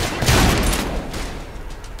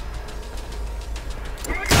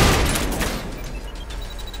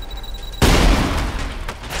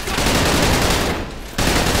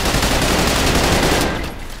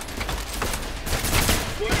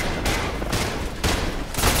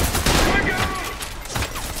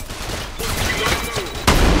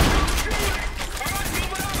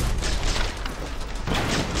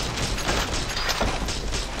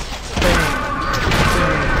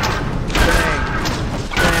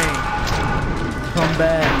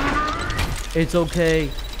 It's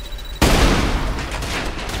okay.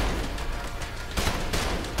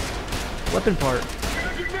 Weapon part.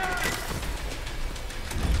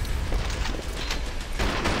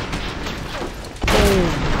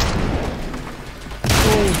 Boom.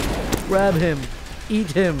 Boom. Grab him.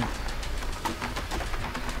 Eat him.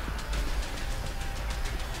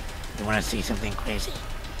 You want to see something crazy?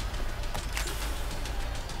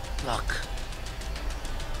 Look.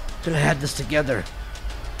 Could have had this together.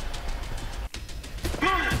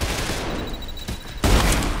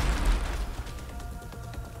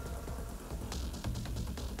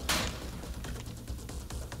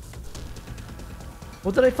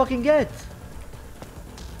 What did I fucking get?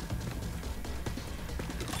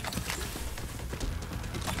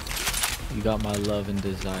 You got my love and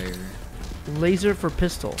desire. Laser for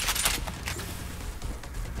pistol.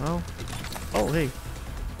 Oh. Oh, hey.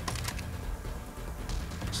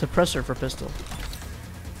 Suppressor for pistol.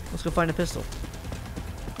 Let's go find a pistol.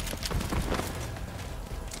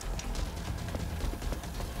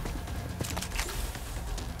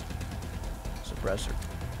 Suppressor.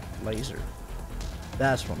 Laser.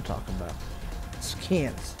 That's what I'm talking about.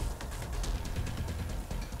 Scans.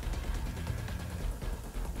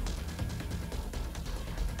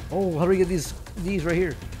 Oh, how do we get these right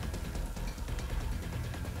here?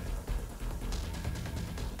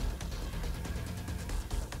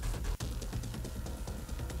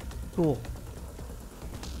 Cool.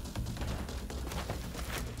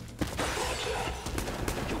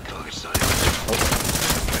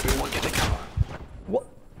 Everyone get the cover. What?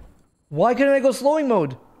 Why couldn't I go slowing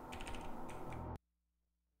mode?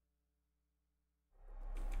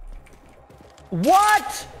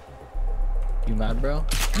 What? You mad, bro?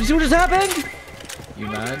 You see what just happened? You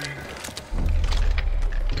mad?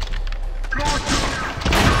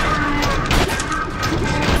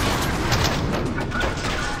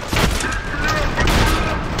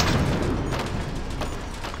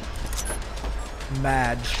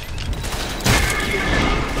 Madge.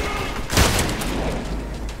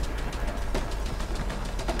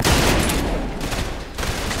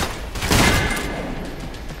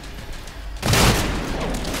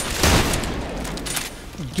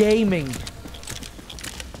 Gaming.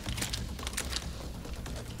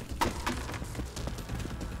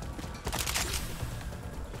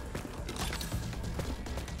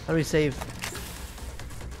 How do we save?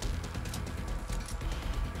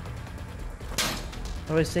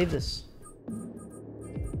 How do I save this?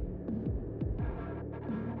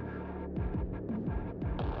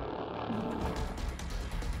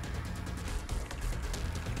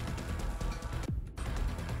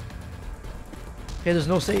 Okay, there's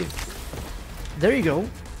no save. There you go.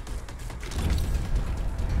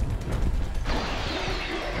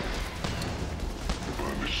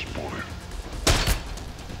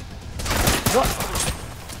 What?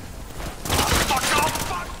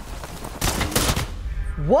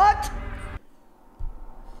 What?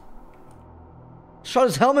 Shot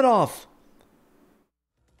his helmet off.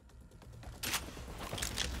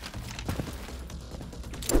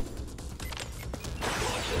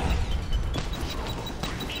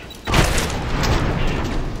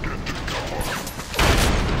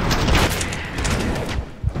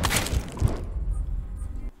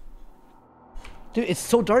 Dude, it's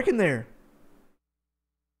so dark in there.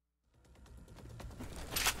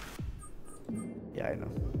 Yeah, I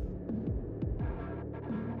know.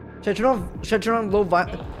 Should I turn on low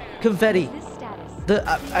confetti?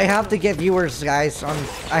 I have to get viewers, guys. I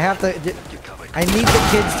need the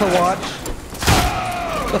kids to watch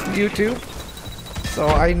on YouTube. So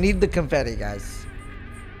I need the confetti, guys.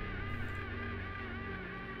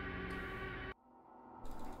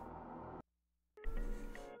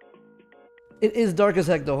 It is dark as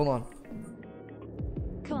heck though. Hold on.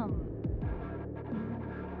 Come.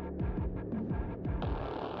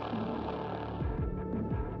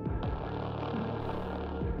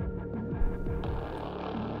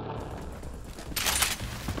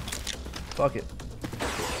 Fuck it.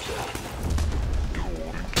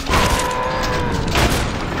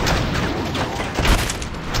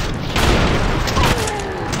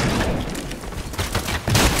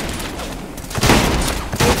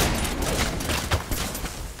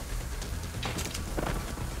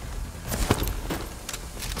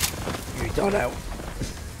 You don't know.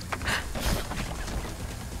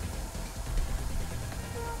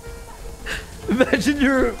 Imagine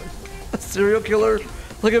you're a serial killer.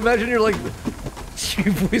 Like, imagine you're like,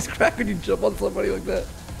 you voice crack when you jump on somebody like that.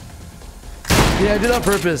 Yeah, I did it on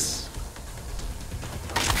purpose.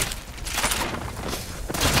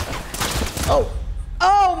 Oh.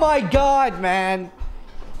 Oh my god, man.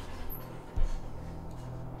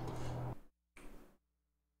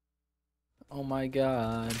 Oh my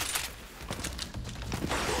god.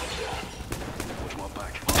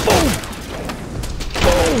 Boom!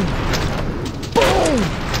 Boom!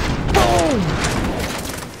 Boom!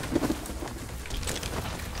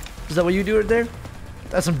 Is that what you do right there?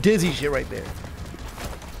 That's some dizzy shit right there.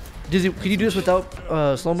 Dizzy, can you do this without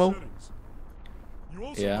slow-mo? You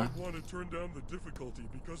also Yeah. might want to turn down the difficulty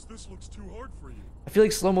because this looks too hard for you. I feel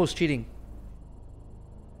like slow-mo's cheating.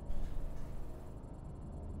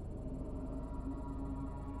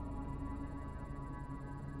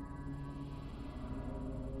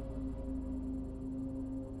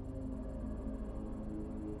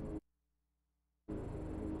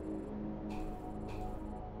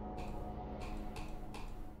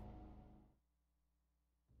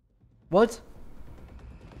 What?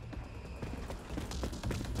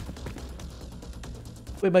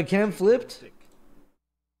 Wait, my cam flipped?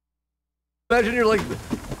 Imagine you're like,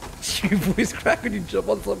 you voice crack when you jump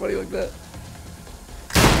on somebody like that.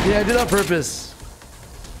 Yeah, I did it on purpose.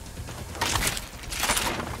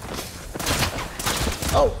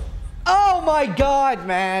 Oh. Oh my god,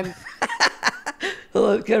 man. Hold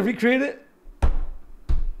on, can I recreate it?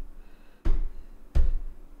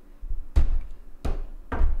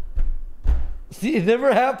 See, it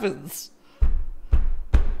never happens.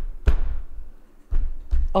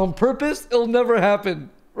 On purpose, it'll never happen,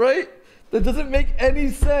 right? That doesn't make any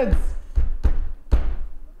sense.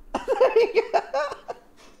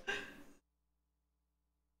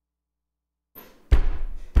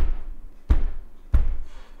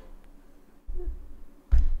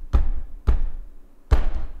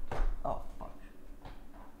 Oh, fuck.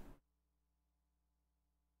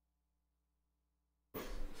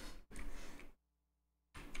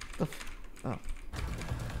 Oh.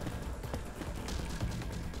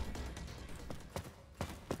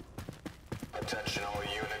 Attention all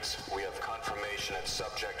units, we have confirmation that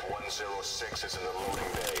subject 106 is in the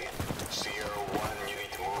loading bay. Sierra 1, you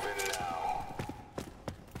need to move in now.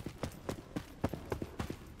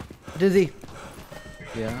 Dizzy.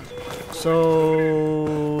 Yeah.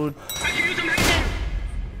 So...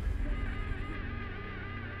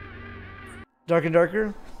 Dark and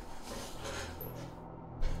darker?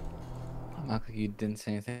 Not like you didn't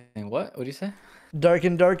say anything. What? What'd you say? Dark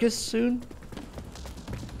and darkest soon?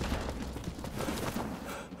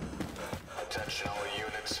 Attention all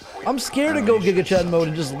units, I'm scared to go Giga Chad mode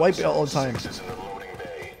and just wipe it all the time. is in the loading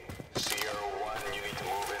bay. Sierra 1, you need to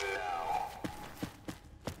move in now.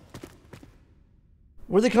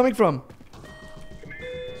 Where are they coming from?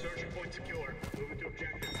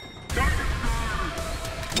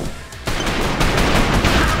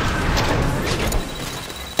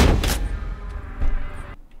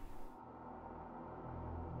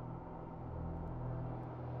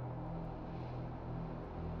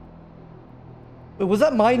 Wait, was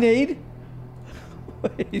that my nade?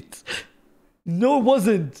 Wait. No, it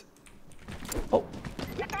wasn't. Oh.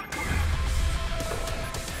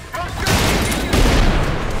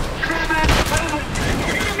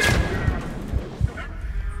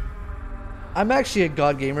 I'm actually a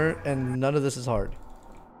god gamer, and none of this is hard.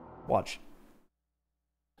 Watch.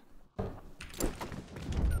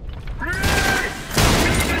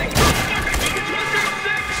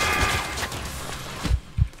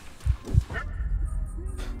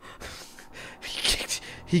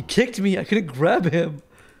 He kicked me. I couldn't grab him.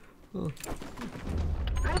 Oh.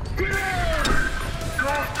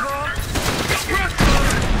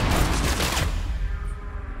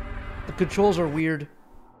 The controls are weird.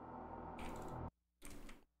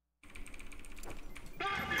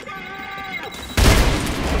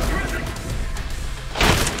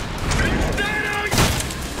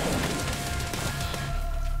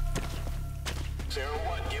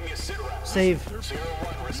 Save. Sierra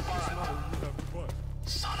 1, respond.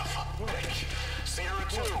 Son of a bitch. Sierra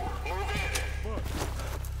 2, move in.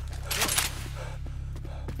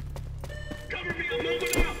 Cover me, I'm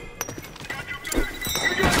moving up.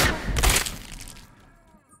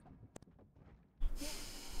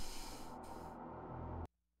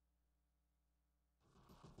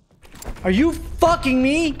 Are you fucking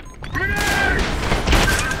me?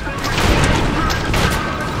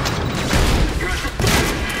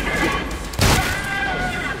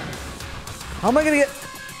 How am I gonna get?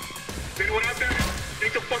 Anyone out there?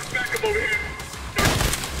 Need the fuck back up over here.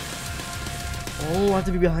 Oh, I have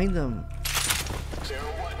to be behind them. Sierra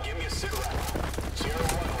 1, give me a sit rep. Sierra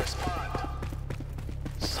 1, respond.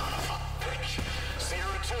 Son of a bitch.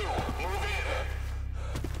 Sierra 2, move in.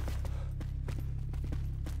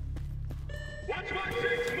 Watch my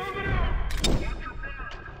six, moving out.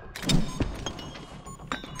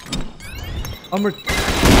 I'm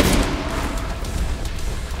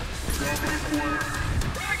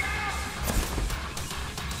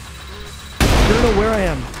I don't know where I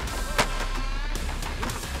am.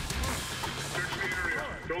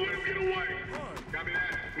 Don't let him get away. Copy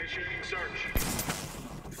that. Initiating search.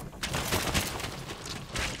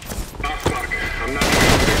 Ah, fuck. I'm not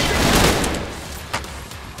doing this shit.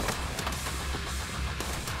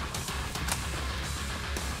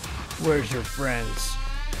 Where's your friends?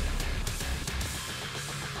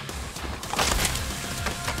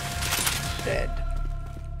 Dead.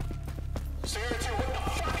 Sierra 2, what the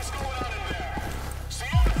fuck is going on in there?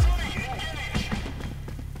 Sierra 3, engage.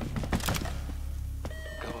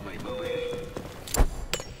 Cover me, move in.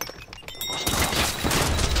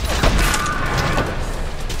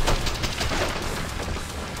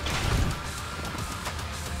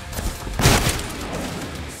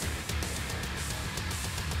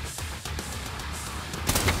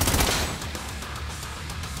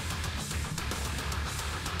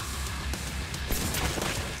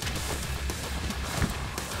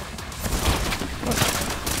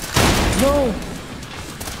 No!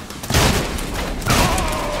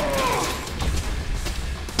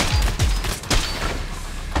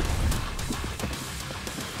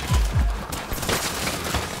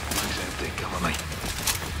 Come on, mate.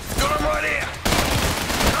 Got him right here!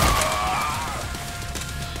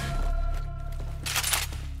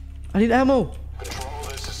 I need ammo! Control,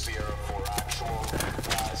 this is Sierra 4 actual.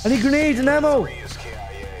 I need grenades and ammo!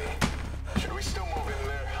 Should we still move in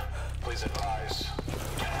there? Please advise.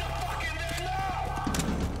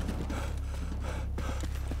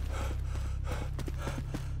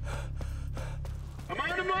 I'm on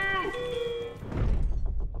the move!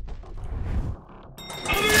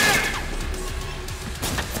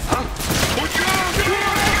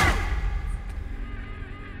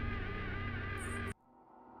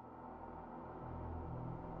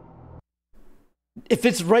 If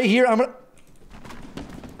it's right here, I'm gonna.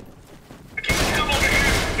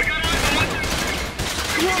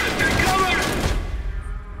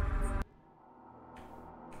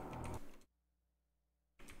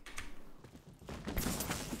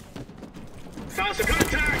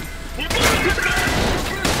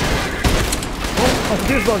 Oh,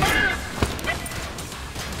 here's bugs.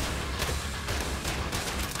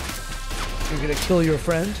 You're gonna kill your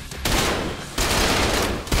friend?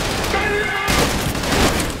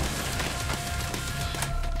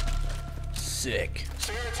 Sick.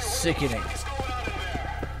 Sickening.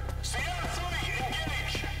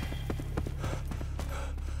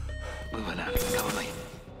 Moving out. Cover me.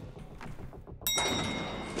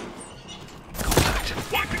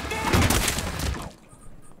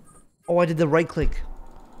 Oh, I did the right click.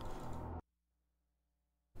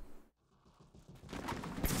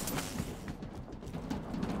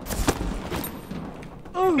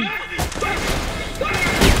 Oh.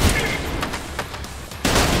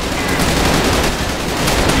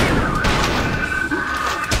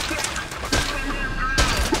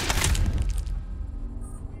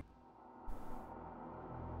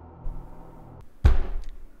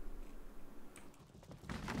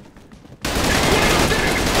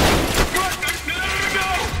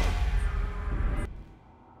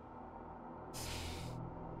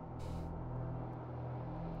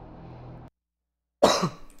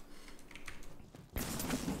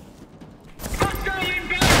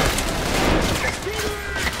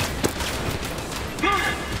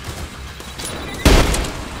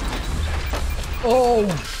 Oh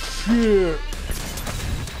shit!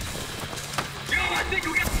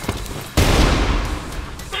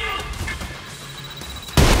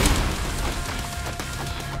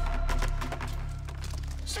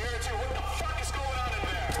 Sierra 2, what the fuck is going on in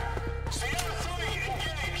there? Sierra 3,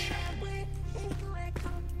 engage.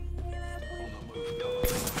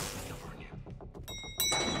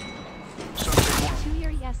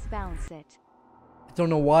 bounce it. I don't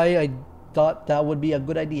know why I thought that would be a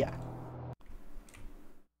good idea.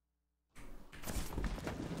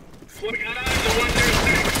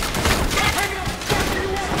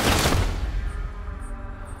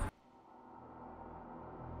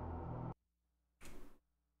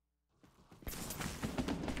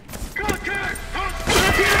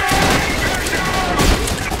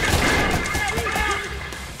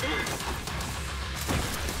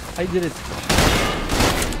 I did it.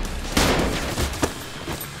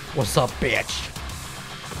 What's up, bitch?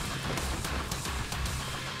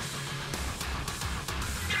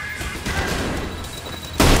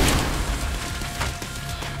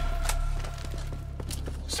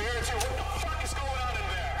 Sierra 2, what the fuck is going on in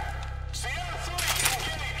there? Sierra 3,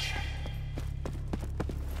 engage!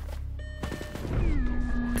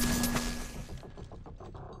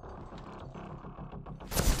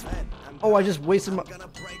 Oh, I just wasted my...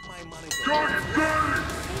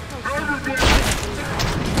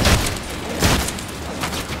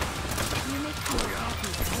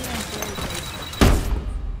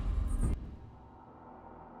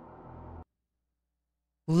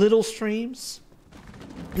 Little streams?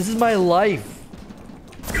 This is my life.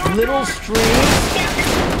 Little streams?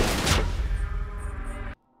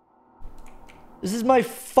 This is my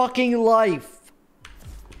fucking life.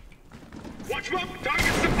 Watch out!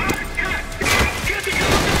 Target spotted! Get the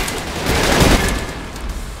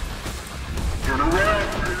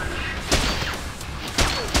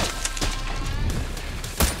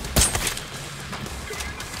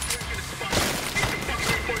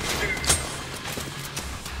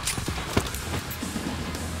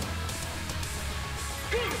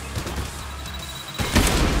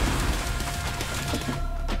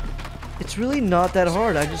It's really not that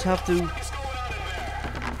hard. I just have to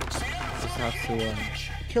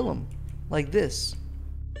kill him like this.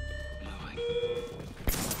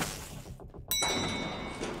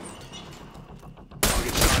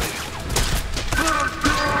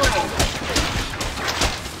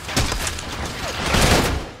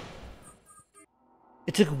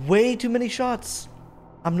 It took way too many shots.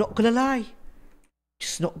 I'm not gonna lie.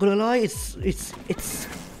 Just not gonna lie. It's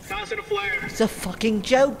a fucking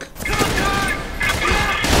joke.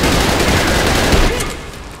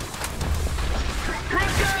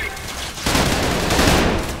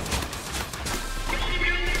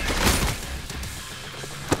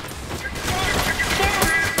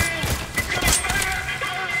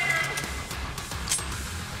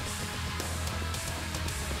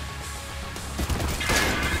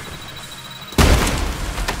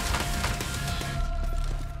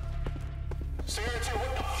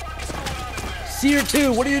 Seer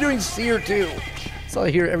 2, what are you doing, Seer 2? That's all I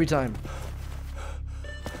hear every time.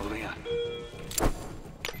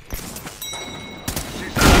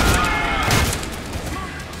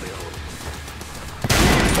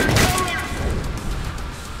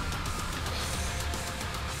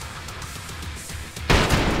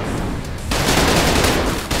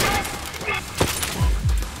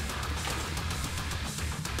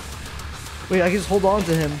 Wait, I can just hold on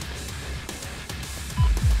to him.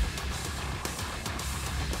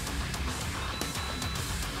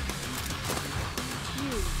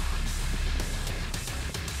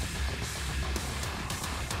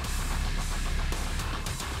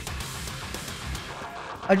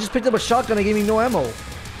 I just picked up a shotgun and gave me no ammo. Unlucky.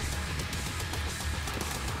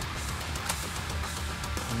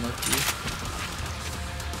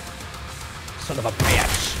 Son of a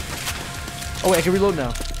bitch. Oh wait, I can reload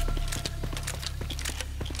now.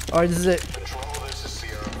 Alright, this is it. Control, this is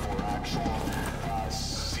Sierra 4 actual.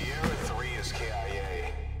 Sierra 3 is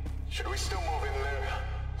KIA. Should we still move in there?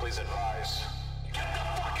 Please advise. Get the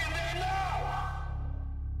fuck in there now!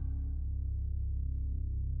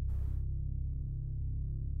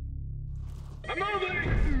 I'm moving!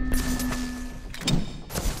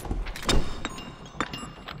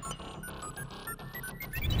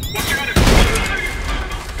 Watch out!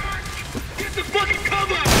 Get the fucking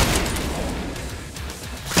cover!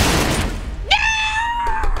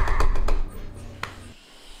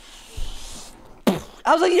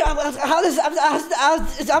 I was like, ja, how does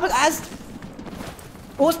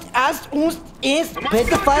uns ist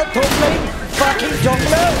Pedophile totally fucking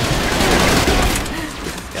jungler?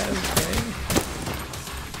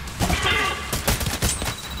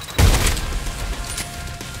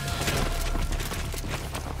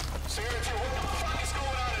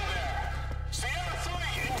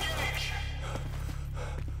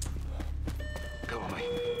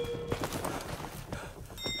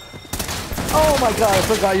 Oh my god, I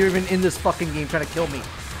forgot you're even in this fucking game trying to kill me.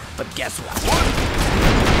 But guess what?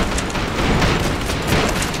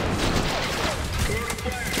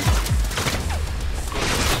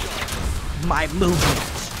 My movement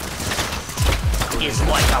is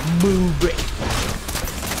like a movie.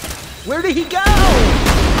 Where did he go?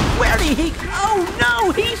 Where did he go? Oh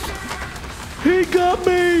no, he got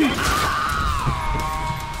me.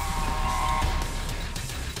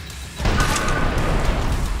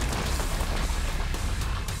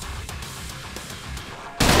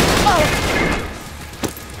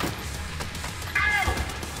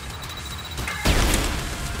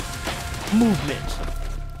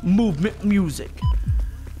 Movement music.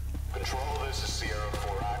 Control, this is Sierra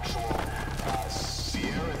 4 actual.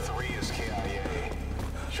 Sierra 3 is KIA.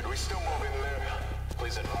 Should we still move in there?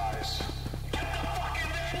 Please advise. Get the fuck in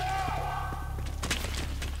there now!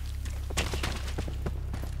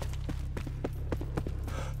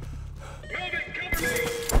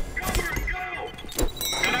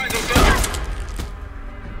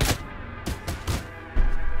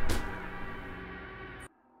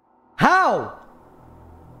 How?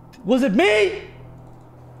 Was it me?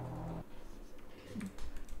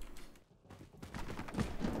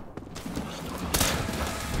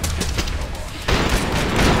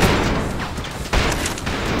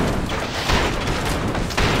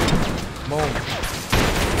 Boom.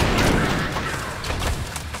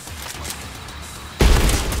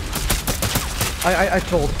 I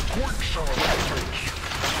told.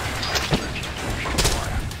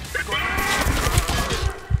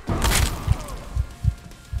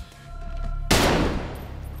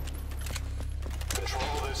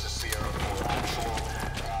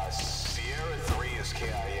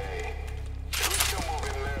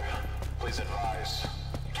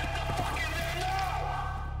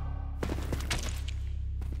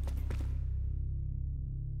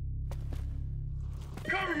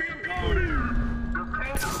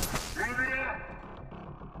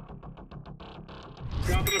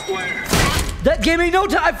 That gave me no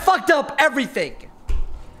time. I fucked up everything.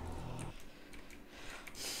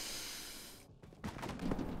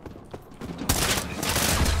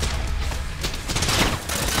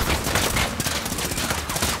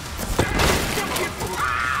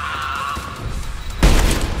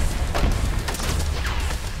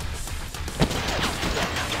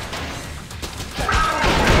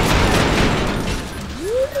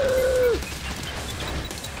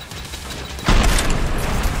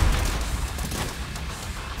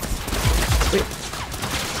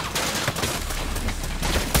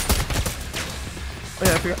 Oh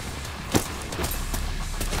yeah, I forgot.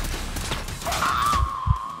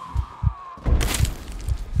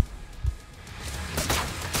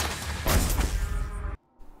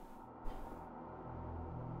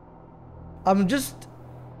 I'm just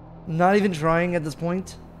not even trying at this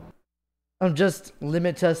point. I'm just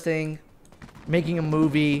limit testing, making a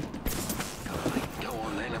movie. Go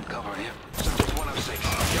on then, I'm covering you. So just 1 of 6.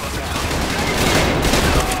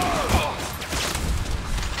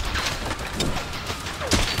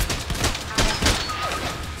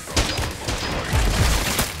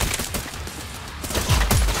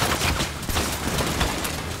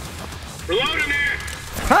 Reloading here!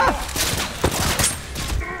 Huh?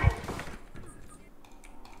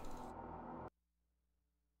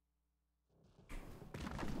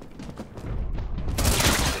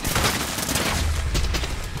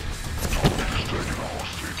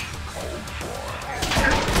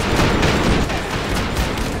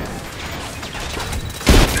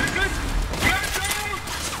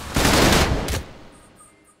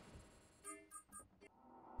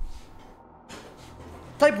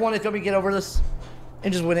 Type 1 if you want me to get over this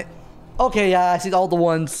and just win it. Okay, yeah, I see all the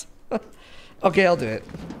ones. Okay, I'll do it.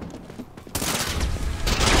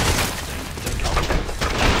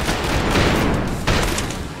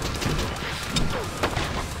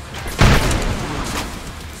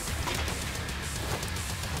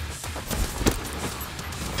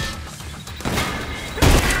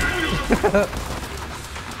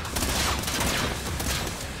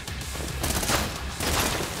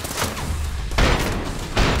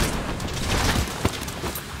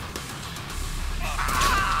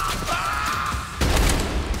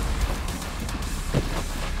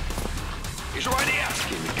 He's right here.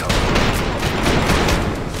 Give me cover.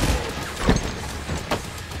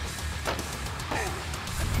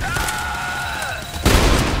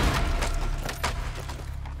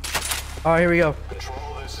 All right, here we go.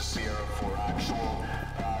 Control, this is Sierra 4 actual.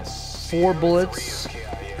 4 bullets.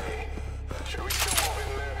 Should we still move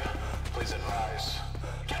in there? Please advise.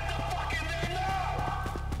 Get the fuck in there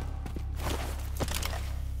now!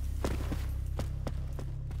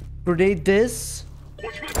 Grenade this.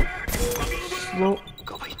 Slow.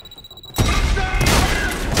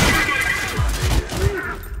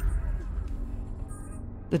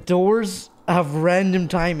 The doors have random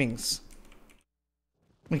timings.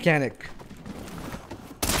 Mechanic.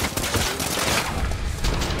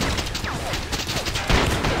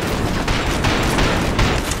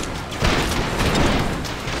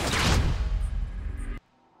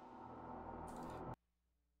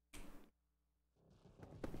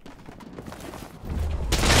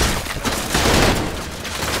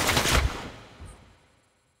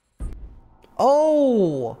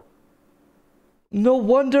 Oh! No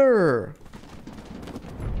wonder!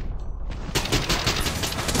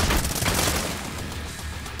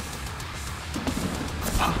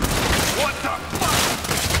 What the fuck?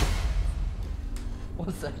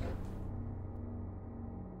 1 second.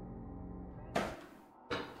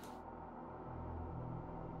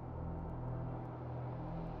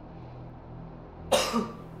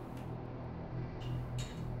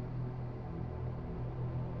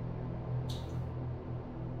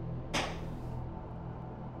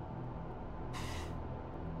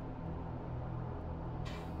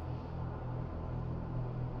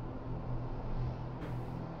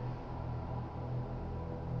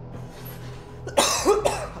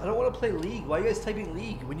 I don't want to play League. Why are you guys typing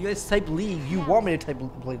League? When you guys type League, you want me to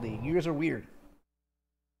play League. You guys are weird.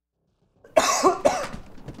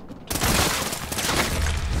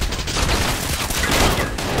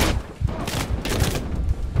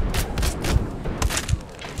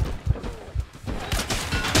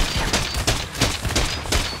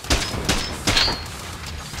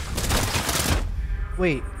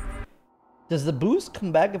 Wait, does the boost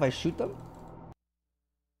come back if I shoot them?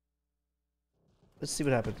 Let's see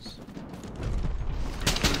what happens.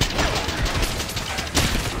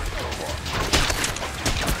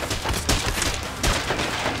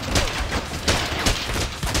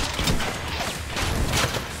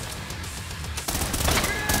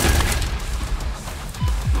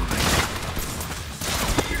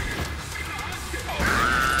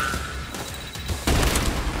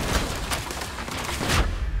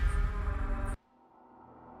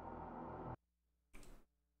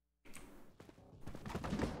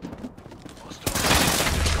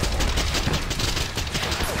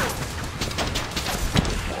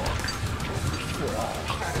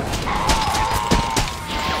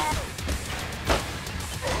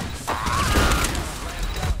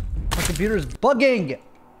 Computer's bugging.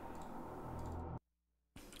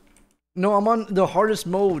 No, I'm on the hardest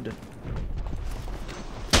mode.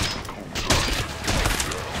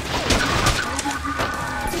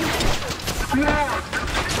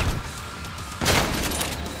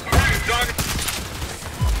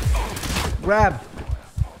 Grab.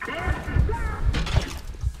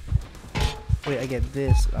 Wait, I get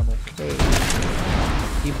this. I'm okay.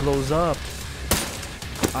 He blows up.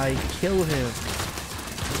 I kill him.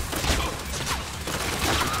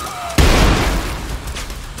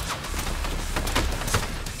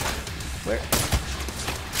 Where?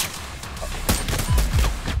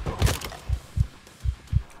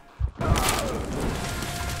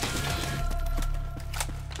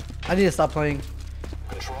 I need to stop playing.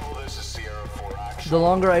 Control, this is Sierra 4 action. The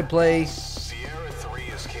longer I play, Sierra 3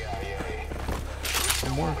 is KIA.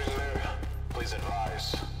 the more. Please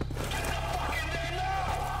advise.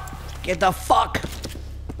 Get the fuck!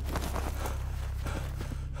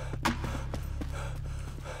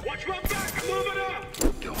 Watch my back, I'm moving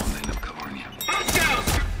up! Go on, end up covering you.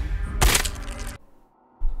 Hostiles!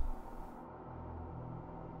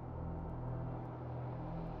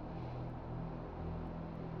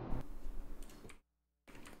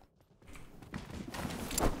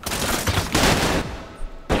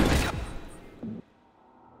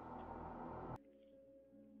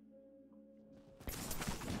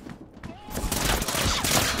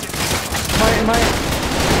 Am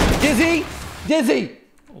I Dizzy? Dizzy!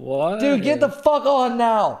 What? Dude, get the fuck on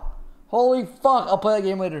now! Holy fuck, I'll play that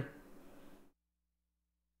game later.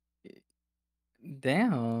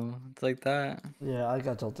 Damn, it's like that. Yeah, I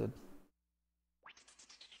got tilted.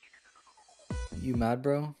 You mad,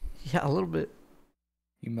 bro? Yeah, a little bit.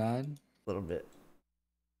 You mad? A little bit.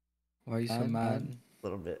 Why are you so mad? A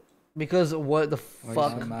little bit. Because what the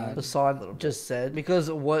fuck Hassan just said. Because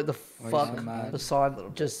what the fuck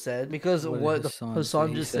Hassan just said. Because what the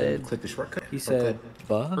Hassan just said. Click the shortcut. He said,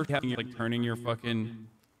 "Buh." Like turning your fucking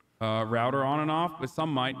router on and off, but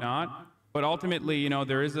some might not. But ultimately, you know,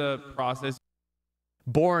 there is a process.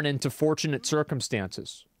 Born into fortunate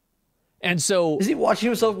circumstances. And so... Is he watching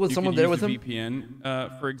himself with someone there with him?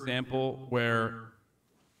 VPN, for example, where,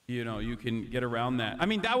 you know, you can get around that. I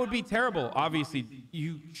mean, that would be terrible. Obviously,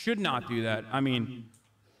 you should not do that. I mean,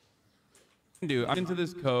 I'm into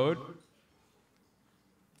this code.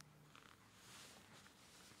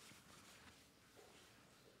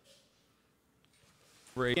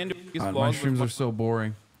 God, my streams are so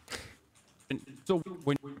boring. So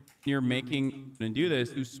when you're making and do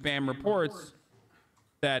this, you spam reports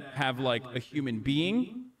that have like a human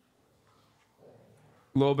being.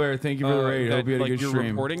 Lil Bear, thank you for the raid. That, Hope you had a good you're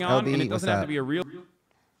stream. reporting on, and it what's doesn't have to that? be a real.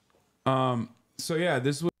 So yeah,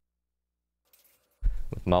 this was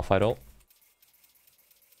With Malphite ult.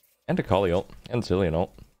 And Akali ult. And Zillion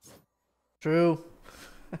ult. True.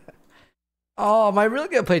 Oh, am I really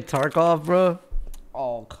gonna play Tarkov, bro?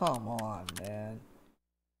 Oh, come on, man.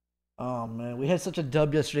 Oh, man. We had such a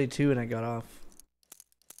dub yesterday, too, and I got off.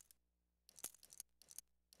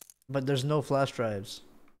 But there's no flash drives.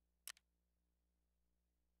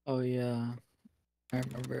 Oh yeah, I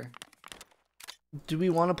remember. Do we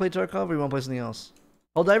want to play Tarkov or do we want to play something else?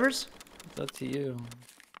 Helldivers? It's up to you.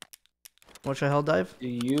 Want to try Helldive? Do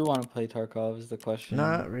you want to play Tarkov is the question.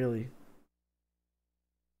 Not really.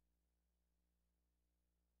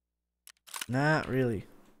 Not really.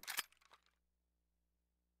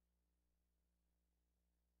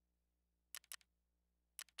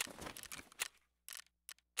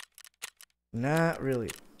 Not really.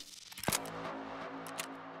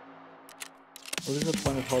 What is the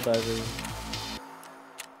point of Helldivers?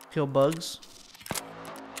 Kill bugs.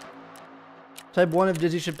 Type 1 if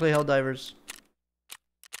Dizzy should play Helldivers.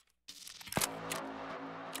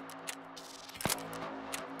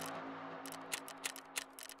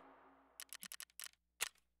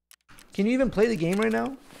 Can you even play the game right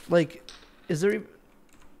now? Like, is there...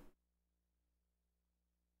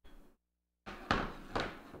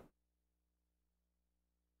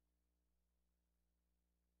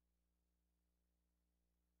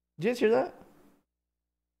 Did you guys hear that?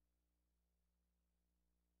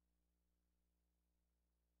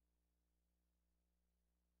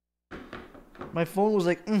 My phone was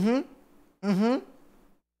like,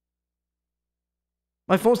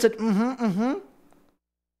 My phone said,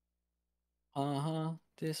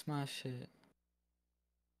 This my shit.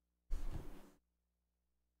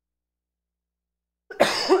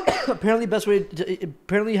 Apparently, best way.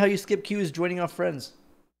 Apparently, how you skip queue is joining off friends.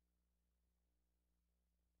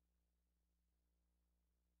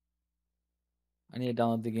 I need to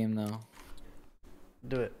download the game now.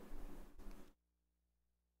 Do it.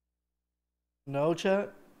 No,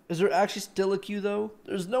 chat? Is there actually still a queue, though?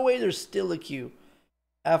 There's no way there's still a queue.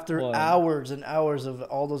 After What? hours and hours of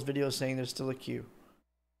all those videos saying there's still a queue.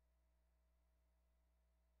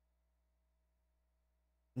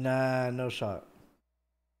 Nah, no shot.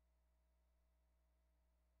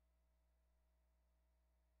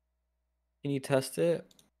 Can you test it?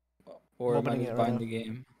 Or am I opening just it right buying now. the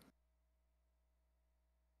game?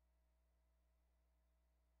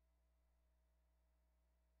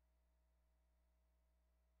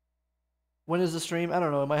 When is the stream? I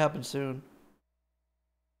don't know. It might happen soon.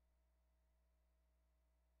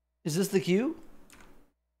 Is this the queue?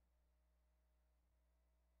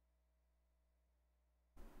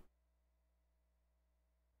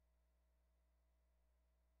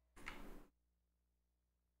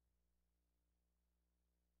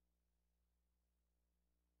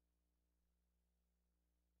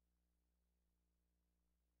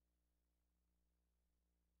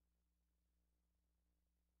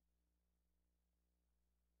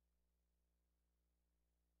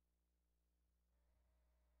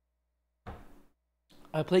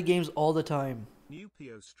 I play games all the time. New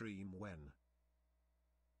PO stream when?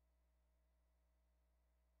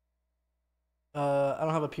 I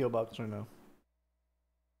don't have a PO box right now.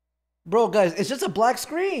 Bro, guys, it's just a black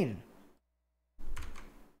screen.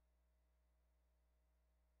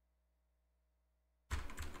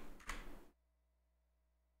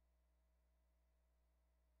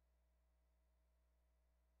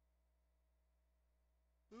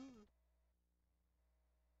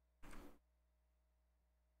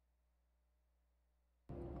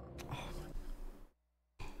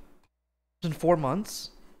 In 4 months?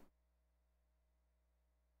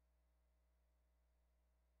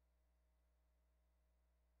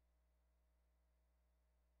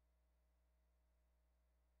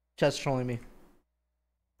 Chat's trolling me.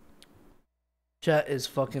 Chat is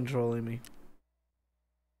fucking trolling me.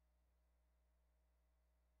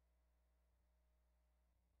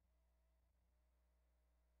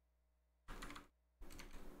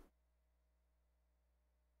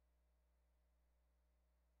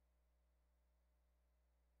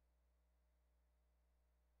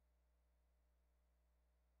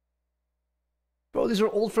 Bro, these are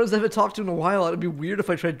old friends I haven't talked to in a while. It'd be weird if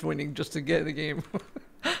I tried joining just to get in the game.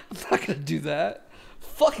 I'm not gonna do that.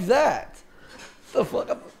 Fuck that. The fuck?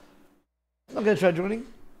 I'm not gonna try joining.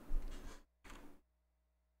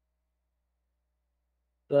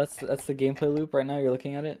 That's the gameplay loop right now. You're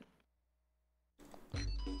looking at it.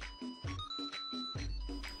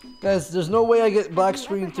 Guys, there's no way I get black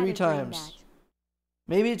screen 3 times.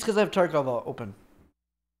 Maybe it's because I have Tarkov open.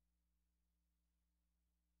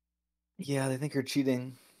 Yeah, they think you're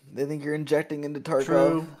cheating. They think you're injecting into Tarkov.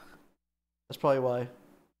 True. That's probably why.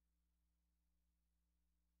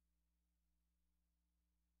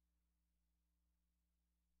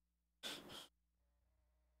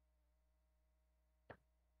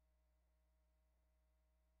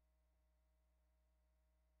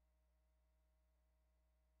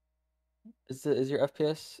 Is your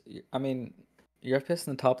FPS? I mean, your FPS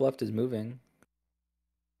in the top left is moving.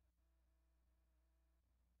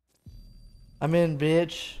 I'm in,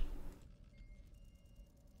 bitch.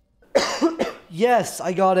 Yes,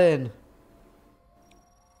 I got in.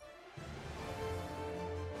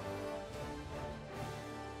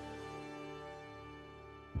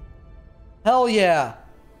 Hell yeah.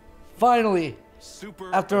 Finally.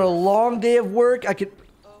 After a long day of work, I could...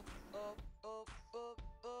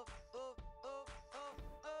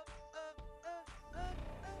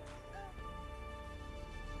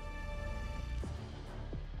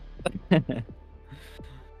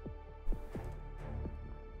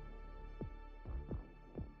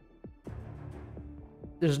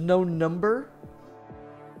 There's no number?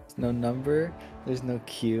 There's no number. There's no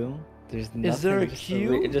queue. There's nothing. Is there a It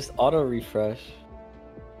queue? it just auto refresh.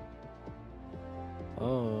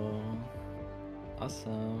 Oh,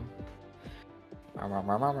 awesome.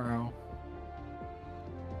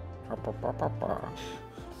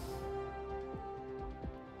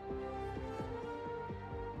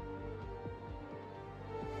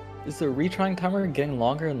 Is the retrying timer getting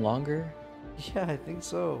longer and longer? Yeah, I think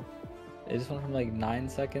so. It just went from like 9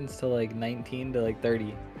 seconds to like 19 to like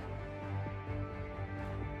 30.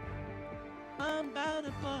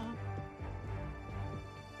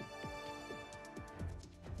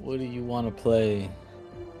 What do you want to play?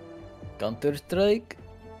 Counter Strike?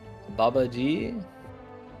 Baba G?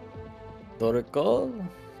 Toriko?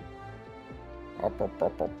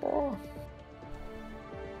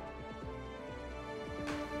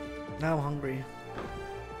 Now I'm hungry.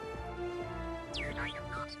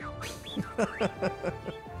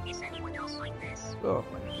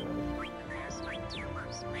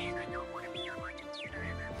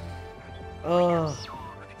 Oh.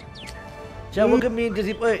 Chad, look at me. Does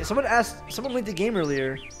he wait? Someone linked the game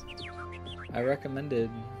earlier. I recommended.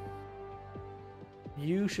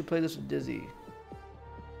 You should play this with Dizzy.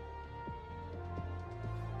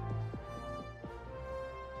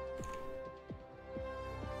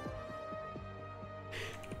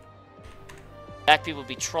 Black people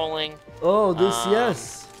be trolling. Oh, this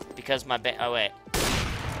yes. Because my oh wait,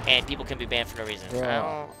 and people can be banned for no reason.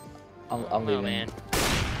 Bro, I'm Oh leaving. man.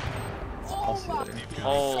 I'll see you later.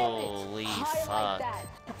 Holy Like fuck. that.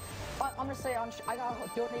 I'm gonna say I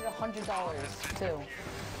got donated $100 too.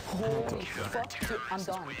 Holy fuck, dude, I'm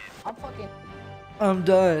done. I'm fucking. I'm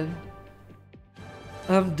done.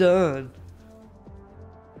 I'm done.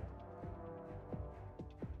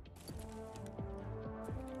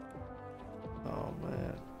 Oh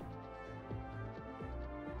man.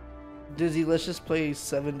 Dizzy, let's just play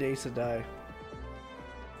 7 Days to Die.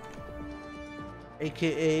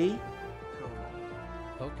 AKA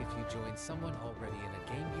Poke, if you join someone already in a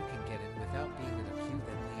game you can get in without being in a queue,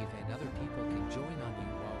 then leave and other people can join on you.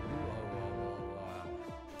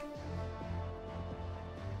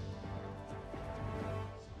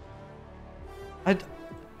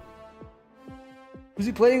 Who's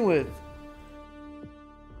he playing with?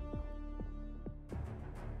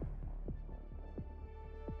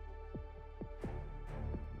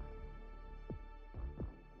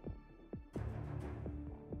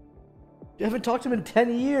 You haven't talked to him in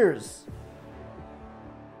 10 years.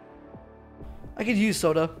 I could use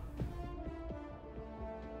soda.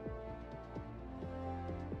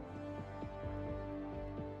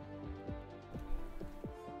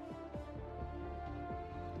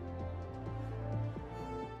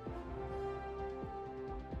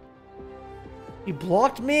 He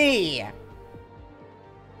blocked me.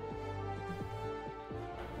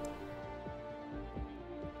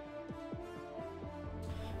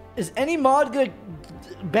 Is any mod gonna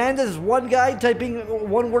ban this one guy typing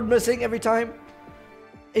one word missing every time?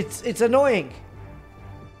 It's annoying.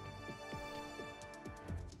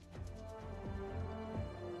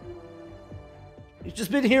 He's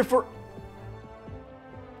just been here for...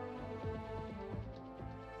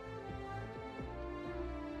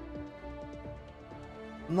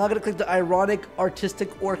 I'm not gonna click the ironic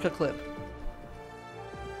artistic orca clip.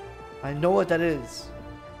 I know what that is.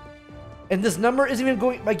 And this number isn't even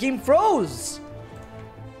going... My game froze!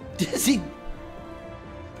 Dizzy.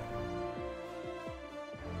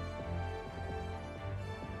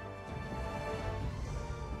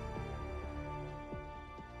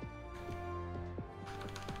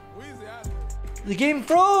 The game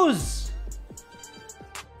froze.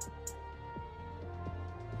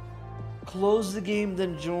 Close the game,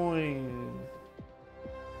 then join.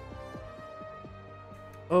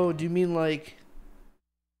 Oh, do you mean like...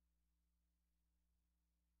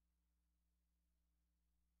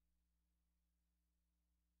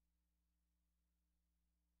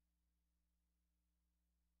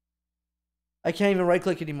 I can't even right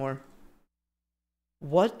click anymore.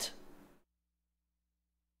 What?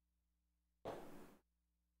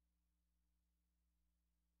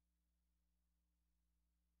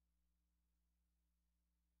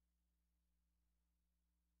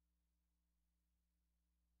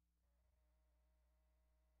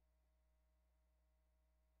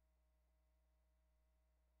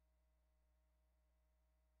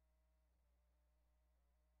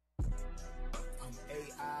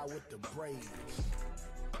 AI with the braids.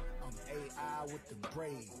 I'm AI with the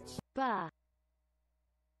braids. Bah.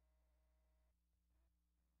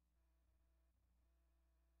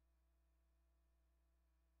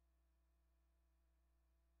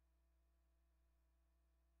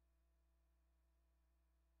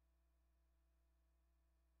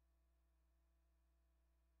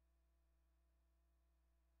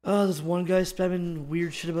 Oh, there's one guy spamming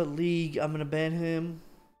weird shit about League. I'm gonna ban him.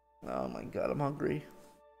 Oh my god, I'm hungry.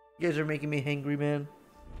 You guys are making me hangry, man.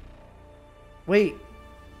 Wait.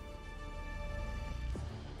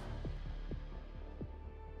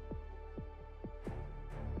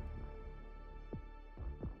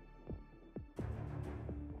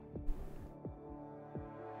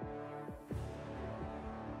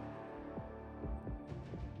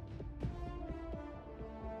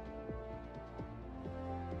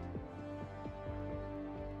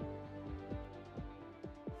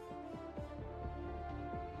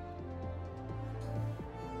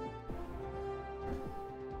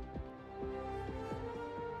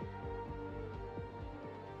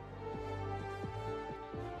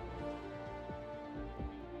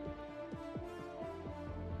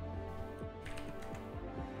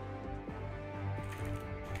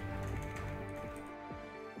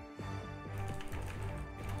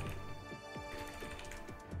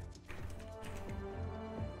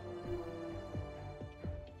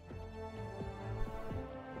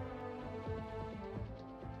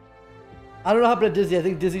 I don't know what happened to Dizzy. I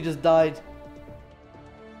think Dizzy just died.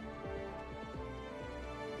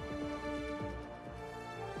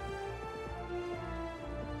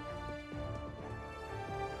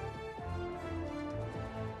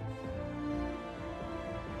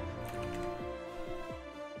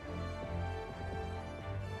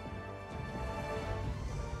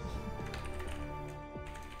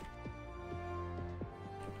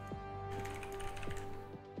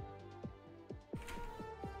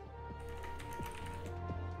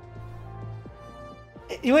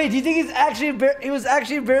 Wait, do you think he's actually he was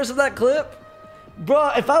actually embarrassed of that clip?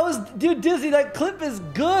 Bro, if I was dude Dizzy, that clip is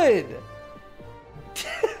good.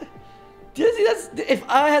 Dizzy, if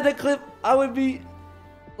I had that clip, I would be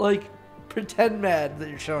like pretend mad that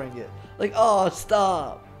you're showing it. Like, oh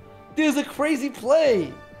stop. Dude, it's a crazy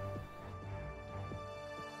play.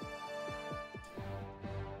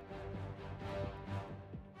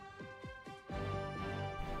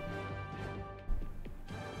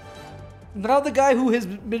 Now the guy who has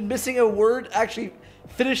been missing a word actually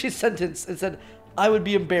finished his sentence and said, I would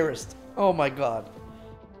be embarrassed. Oh my god.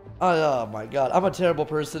 Oh my god. I'm a terrible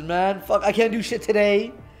person, man. Fuck, I can't do shit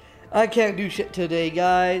today. I can't do shit today,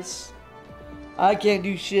 guys. I can't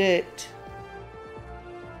do shit.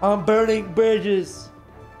 I'm burning bridges.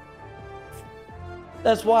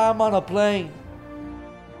 That's why I'm on a plane.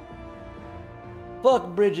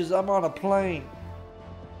 Fuck bridges, I'm on a plane.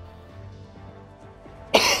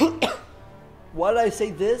 Why did I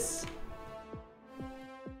say this?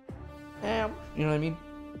 You know what I mean?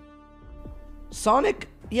 Sonic?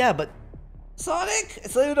 Yeah, but... Sonic?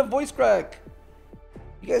 It's not even a voice crack.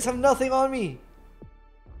 You guys have nothing on me.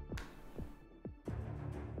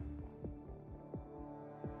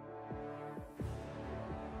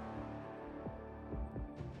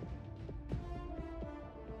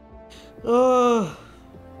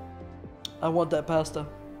 I want that pasta.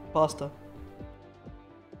 Pasta.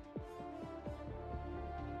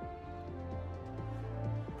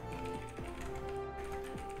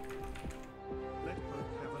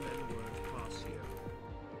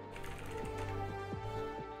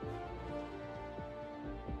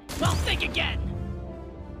 Well, think again!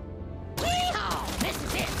 Yeehaw! This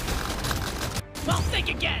is it! Well, think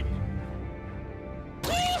again.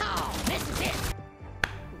 Yeehaw! This is it.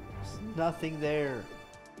 There's nothing there.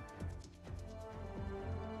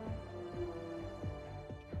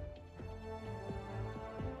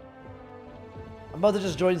 I'm about to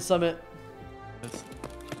just join Summit. It's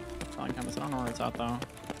on campus. I don't know where it's at though.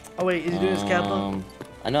 Oh wait, is he doing his Kappa?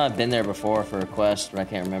 I know I've been there before for a quest, but I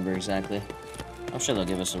can't remember exactly. I'm sure they'll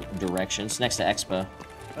give us some directions. Next to Expo.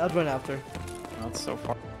 I'll join after. That's so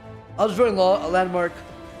far. I'll just join Landmark.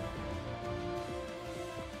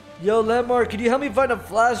 Yo, Landmark, can you help me find a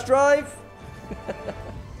flash drive?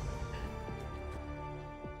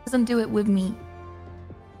 Doesn't do it with me.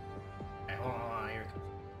 Hold on, here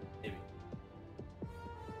it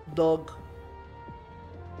comes. Dog.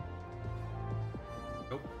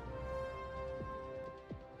 Nope.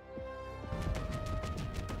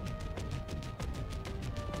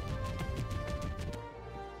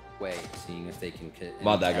 Way, seeing if they can get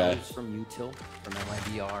About that guy. from util from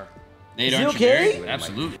MIBR. Is he okay?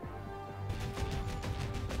 Absolutely.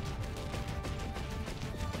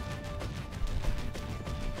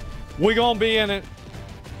 We gonna be in it.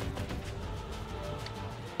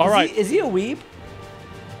 All right. Is he a weeb?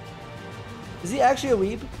 Is he actually a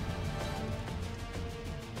weeb?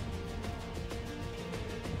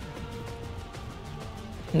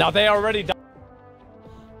 Now they already died.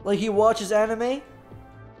 Like he watches anime?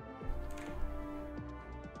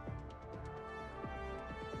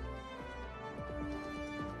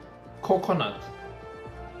 Coconut.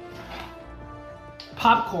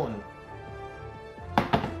 Popcorn.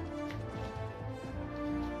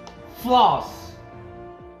 Floss.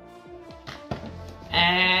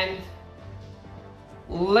 And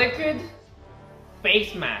liquid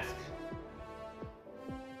face mask.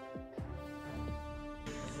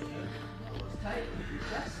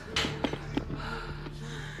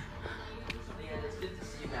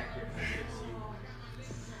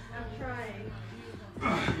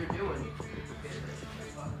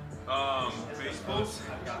 Baseballs?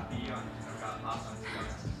 I've got B on. I've got Haas on.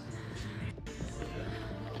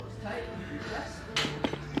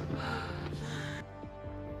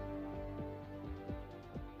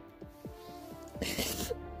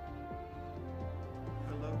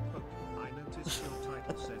 Hello, Poke. I noticed your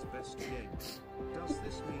title says best game. Does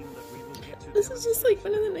this mean that we will get to This is just like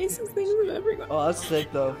one of the nicest things I've ever got. Oh, that's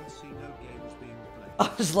sick though. I see no games being I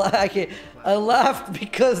was laughing. I laughed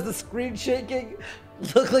because the screen shaking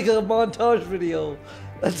looked like a montage video.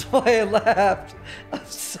 That's why I laughed. I'm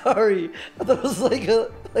sorry. I thought it was like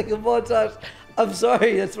a montage. I'm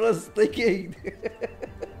sorry. That's what I was thinking.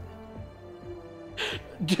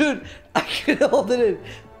 Dude, I couldn't hold it in.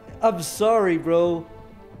 I'm sorry, bro.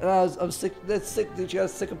 And I'm sick. That's sick. Dude, you got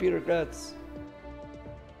sick computer guts.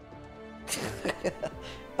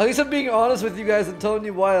 At least I'm being honest with you guys and telling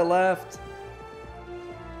you why I laughed.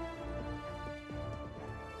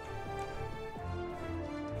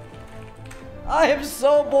 I am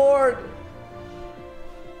so bored.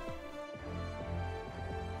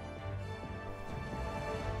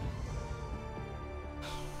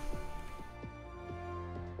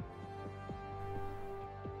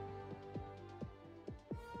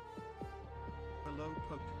 Hello,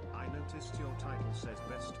 Poke. I noticed your title says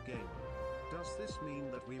best gamer. Does this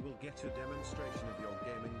mean that we will get a demonstration of your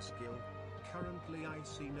gaming skill? Currently, I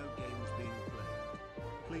see no games being played.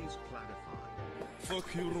 Please clarify.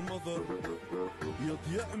 Fuck your mother.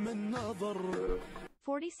 يضيع من نظر.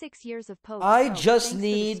 46 years of post. I Oh, just thanks for the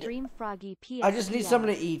need. stream, Froggy. I just need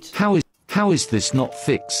something to eat. How is this not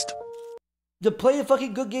fixed? To play a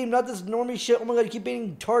fucking good game, not this normie shit. Oh my god, you keep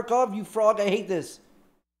beating Tarkov, you frog. I hate this.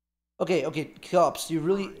 Okay, cops, you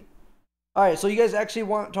really. Alright, so you guys actually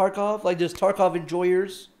want Tarkov? Like, there's Tarkov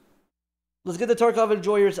enjoyers? Let's get the Tarkov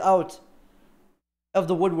enjoyers out of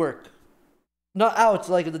the woodwork. Not out,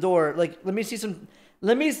 like, at the door. Like, let me see some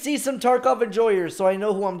Tarkov enjoyers so I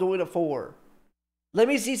know who I'm doing it for. Let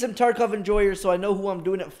me see some Tarkov enjoyers so I know who I'm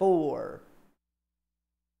doing it for.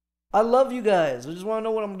 I love you guys. I just want to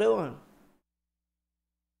know what I'm doing.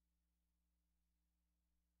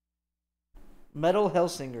 Metal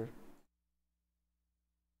Hellsinger.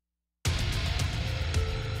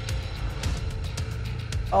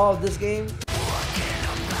 Oh, this game?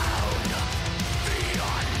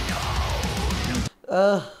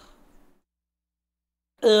 Ugh.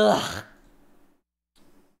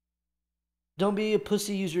 Don't be a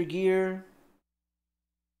pussy, use your gear.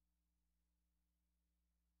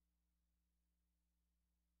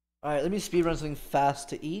 Alright, let me speedrun something fast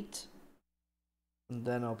to eat. And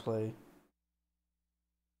then I'll play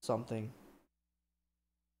something.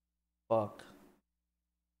 Fuck.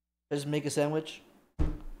 I just make a sandwich?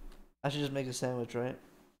 I should just make a sandwich, right?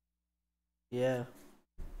 Yeah.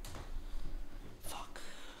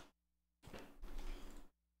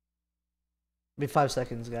 Be 5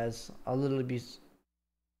 seconds, guys. I'll literally be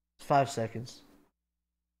 5 seconds.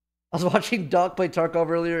 I was watching Doc play Tarkov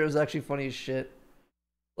earlier. It was actually funny as shit.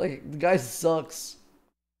 Like, the guy sucks.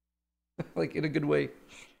 Like, in a good way.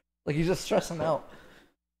 Like, he's just stressing out.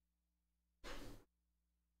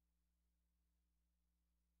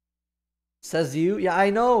 Says you? Yeah, I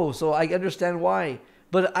know. So I understand why.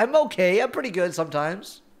 But I'm okay. I'm pretty good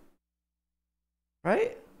sometimes.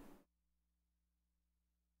 Right?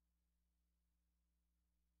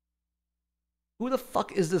 Who the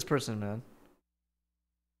fuck is this person, man?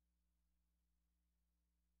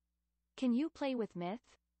 Can you play with Myth?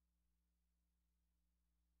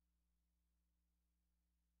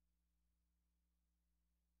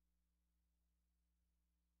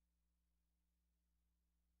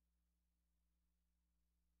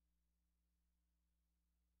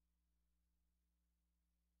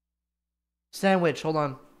 Sandwich, hold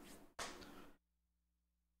on.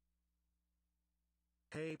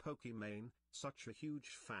 Hey Pokimane, such a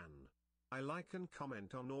huge fan. I like and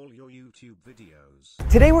comment on all your YouTube videos.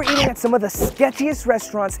 Today we're eating at some of the sketchiest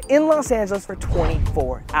restaurants in Los Angeles for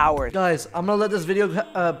 24 hours. Guys, I'm gonna let this video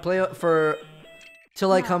play for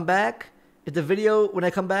till I come back. If the video, when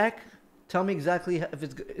I come back, tell me exactly if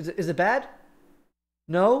it's is it bad?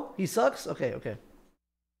 No? He sucks? Okay, okay.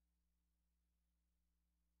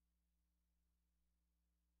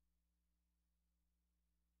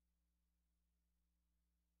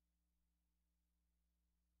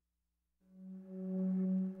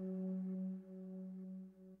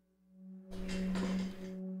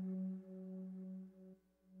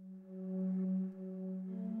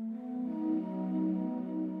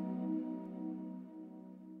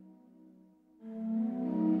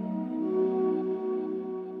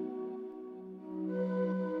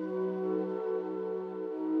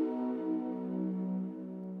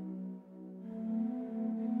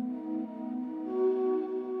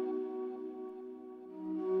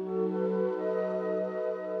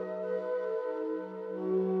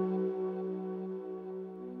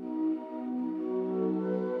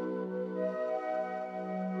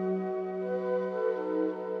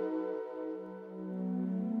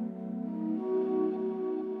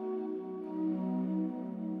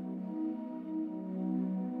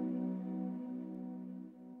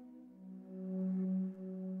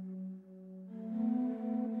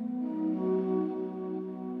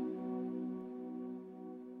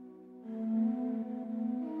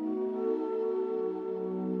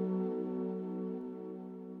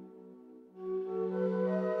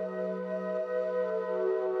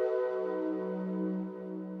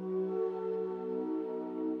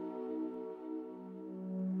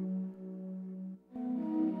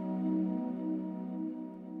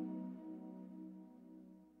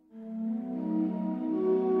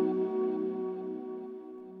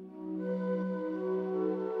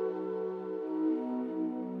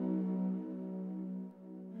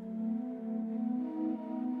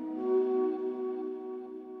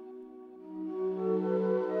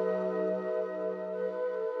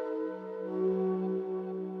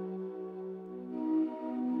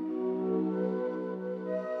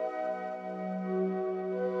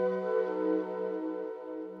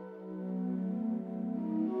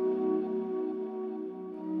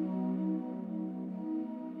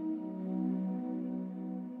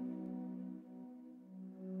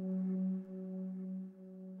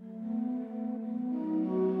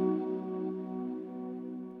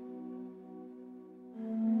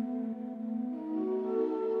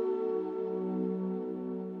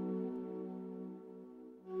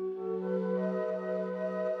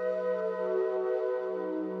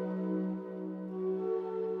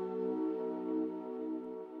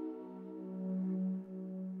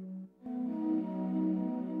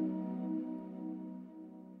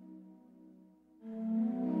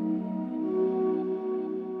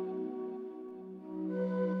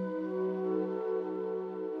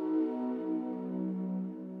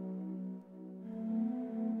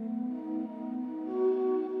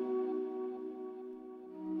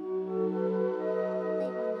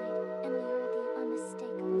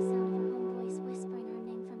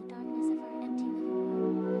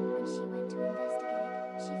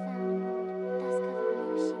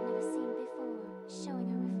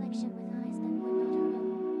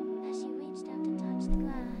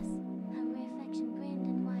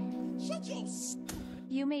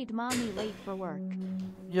 You made mommy late for work.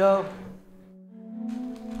 Yo.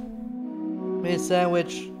 Made a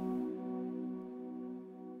sandwich.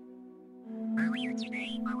 Earlier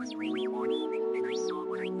today, I was rewatching and I saw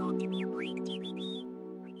what I thought to be a break DVD.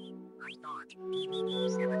 I thought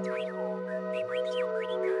DVDs have a title. They might feel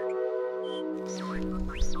pretty good. So I put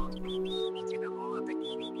my salt BB into the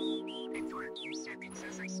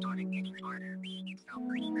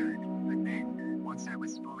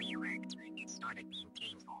was fully erect, it started being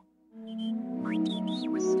painful. My TV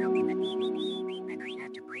was stuck in the DVD, and I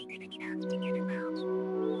had to break it in half to get it out.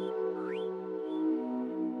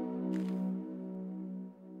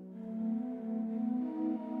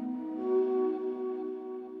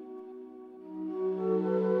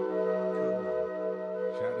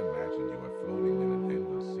 Chad imagined you are floating in an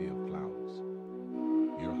endless sea of clouds.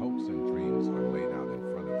 Your hopes and dreams are laid out in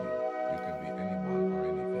front of you. You can be anyone or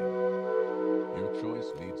anything. Your choice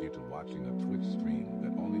leads you to watching a Twitch stream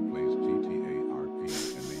that only plays GTA RP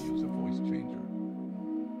and they use a voice changer.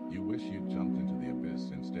 You wish you jumped into the abyss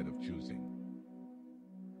instead of choosing.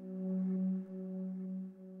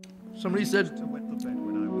 Somebody said,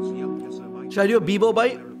 When I was younger, so I should I do a Bebo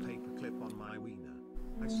bite? wear a paper clip on my wiener.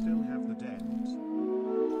 I still have the dent.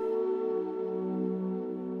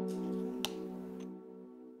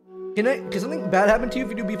 Can something bad happen to you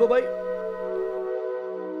if you do Bevo bite?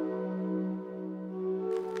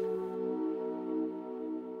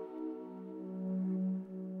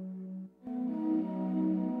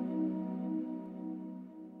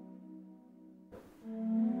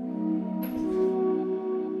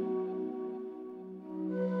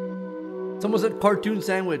 Someone said cartoon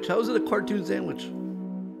sandwich. How is it a cartoon sandwich? A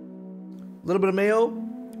little bit of mayo, a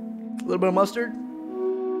little bit of mustard,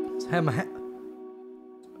 ham.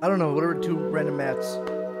 I don't know, whatever two random mats.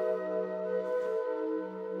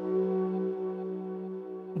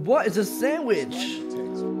 What is a sandwich?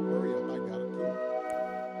 Hurry up, I gotta poop.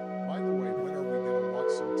 By the way, when are we gonna watch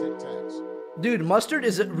some Tic Tacs? Dude, mustard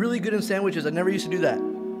is really good in sandwiches. I never used to do that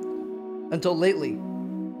until lately.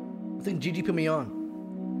 I think Gigi put me on.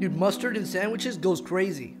 Dude, mustard in sandwiches goes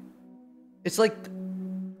crazy. It's like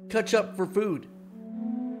ketchup for food.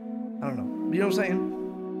 I don't know. You know what I'm saying?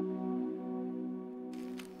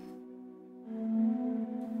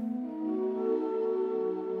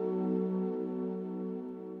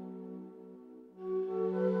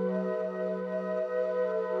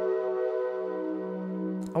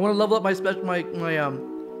 I want to level up my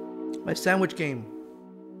sandwich game.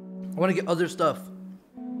 I want to get other stuff.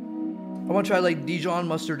 I want to try like Dijon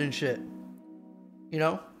mustard and shit. You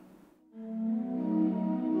know?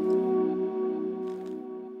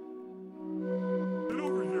 Get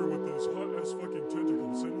over here with those hot ass fucking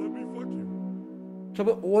tentacles and let me fuck you. How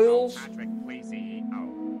about oils? Patrick, please eat.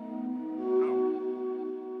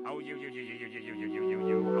 Oh, you.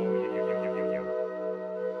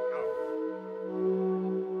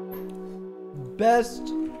 Best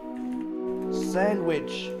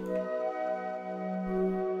sandwich.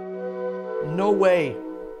 No way.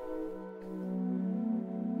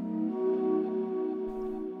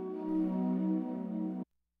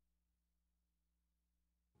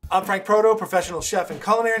 I'm Frank Proto, professional chef and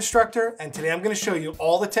culinary instructor, and today I'm going to show you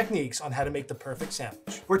all the techniques on how to make the perfect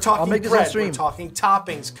sandwich. We're talking bread, we're talking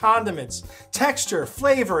toppings, condiments, texture,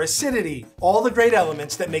 flavor, acidity, all the great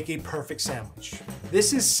elements that make a perfect sandwich.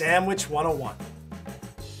 This is Sandwich 101.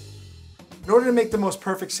 In order to make the most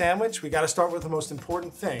perfect sandwich, we got to start with the most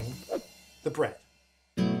important thing, the bread.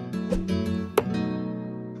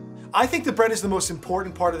 I think the bread is the most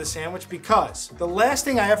important part of the sandwich because the last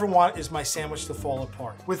thing I ever want is my sandwich to fall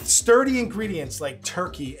apart. With sturdy ingredients like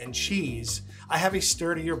turkey and cheese, I have a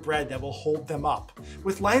sturdier bread that will hold them up.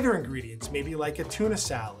 With lighter ingredients, maybe like a tuna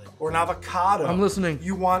salad or an avocado, I'm listening.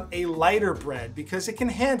 You want a lighter bread because it can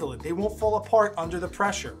handle it. They won't fall apart under the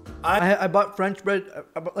pressure. I bought French bread,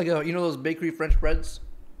 I bought like you know those bakery French breads?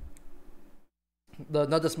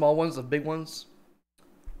 Not the small ones, the big ones.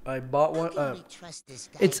 I bought one.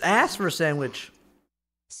 It's ass for a sandwich.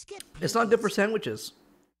 It's not good for sandwiches.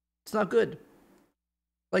 It's not good.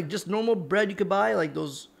 Like just normal bread you could buy, like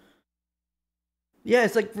those. Yeah,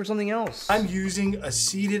 it's like for something else. I'm using a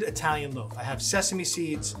seeded Italian loaf. I have sesame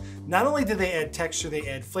seeds. Not only do they add texture, they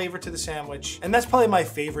add flavor to the sandwich, and that's probably my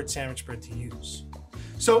favorite sandwich bread to use.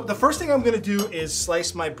 So the first thing I'm gonna do is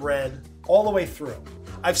slice my bread all the way through.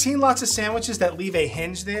 I've seen lots of sandwiches that leave a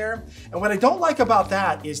hinge there, and what I don't like about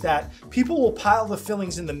that is that people will pile the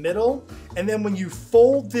fillings in the middle, and then when you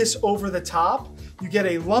fold this over the top, you get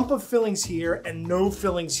a lump of fillings here and no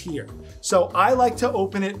fillings here. So I like to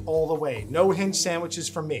open it all the way. No hinge sandwiches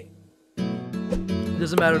for me. It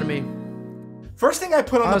doesn't matter to me. First thing I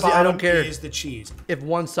put on Honestly, the bottom I don't care is the cheese. If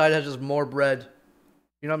one side has just more bread.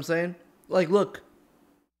 You know what I'm saying? Like, look.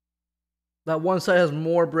 That one side has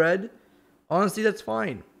more bread. Honestly, that's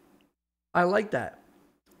fine. I like that.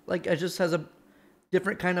 Like, it just has a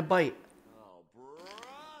different kind of bite. Oh,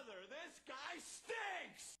 brother, this guy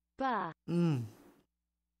stinks! Bah. Mmm.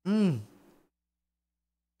 Mmm.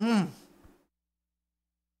 Mmm.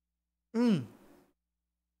 Mmm.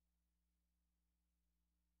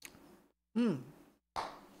 Mmm.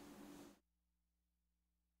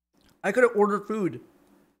 I could have ordered food,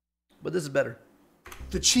 but this is better.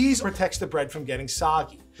 The cheese protects the bread from getting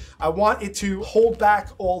soggy. I want it to hold back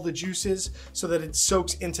all the juices so that it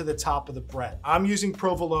soaks into the top of the bread. I'm using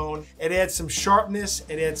provolone. It adds some sharpness,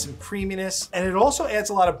 it adds some creaminess, and it also adds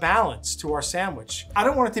a lot of balance to our sandwich. I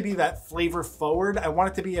don't want it to be that flavor forward. I want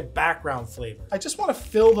it to be a background flavor. I just want to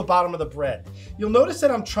fill the bottom of the bread. You'll notice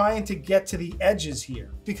that I'm trying to get to the edges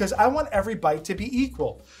here because I want every bite to be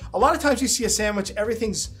equal. A lot of times you see a sandwich,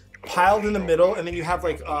 everything's piled in the middle, and then you have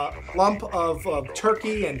like a lump of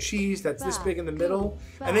turkey and cheese that's this big in the middle,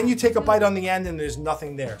 and then you take a bite on the end and there's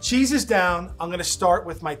nothing there. Cheese is down. I'm gonna start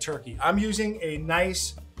with my turkey. I'm using a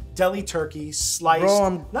nice deli turkey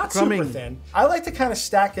sliced, not super thin. I like to kind of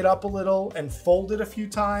stack it up a little and fold it a few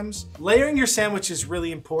times. Layering your sandwich is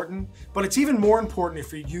really important, but it's even more important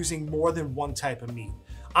if you're using more than one type of meat.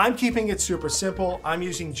 I'm keeping it super simple. I'm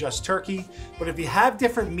using just turkey, but if you have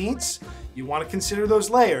different meats, you want to consider those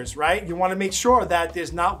layers, right? You want to make sure that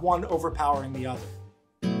there's not one overpowering the other.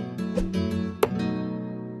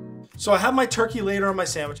 So I have my turkey later on my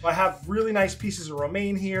sandwich. I have really nice pieces of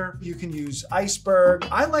romaine here. You can use iceberg.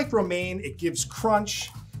 I like romaine. It gives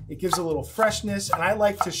crunch. It gives a little freshness, and I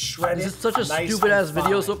like to shred it. This is such a nice stupid ass and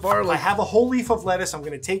video fine. so far. Like, I have a whole leaf of lettuce. I'm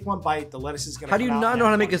gonna take one bite. The lettuce is gonna how do you come out not and know how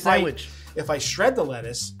to have make a one bite. sandwich? If I shred the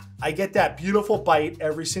lettuce, I get that beautiful bite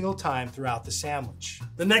every single time throughout the sandwich.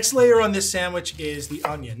 The next layer on this sandwich is the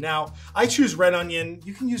onion. Now, I choose red onion.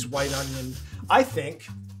 You can use white onion. I think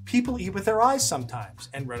people eat with their eyes sometimes,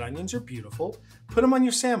 and red onions are beautiful. Put them on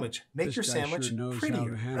your sandwich. Make your sandwich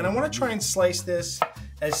prettier. And I want to try and slice this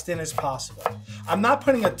as thin as possible. I'm not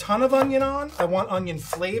putting a ton of onion on. I want onion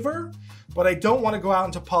flavor, but I don't want to go out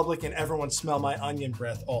into public and everyone smell my onion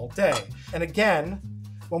breath all day. And again,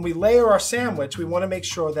 when we layer our sandwich, we want to make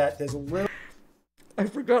sure that there's a little... I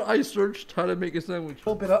forgot I searched how to make a sandwich. A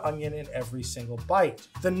little bit of onion in every single bite.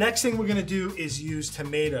 The next thing we're gonna do is use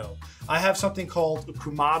tomato. I have something called a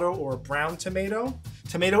kumato, or a brown tomato.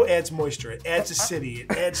 Tomato adds moisture, it adds acidity,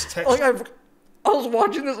 it adds texture. Like I was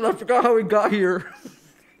watching this and I forgot how we got here.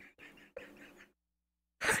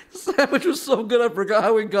 The sandwich was so good I forgot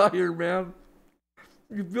how we got here, man.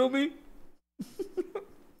 You feel me?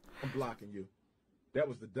 I'm blocking you. That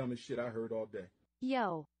was the dumbest shit I heard all day.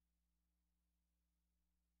 Yo.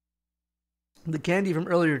 The candy from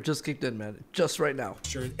earlier just kicked in, man. Just right now.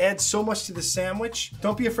 Sure, it adds so much to the sandwich.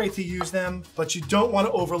 Don't be afraid to use them, but you don't want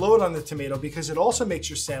to overload on the tomato because it also makes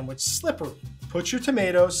your sandwich slippery. Put your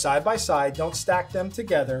tomatoes side by side. Don't stack them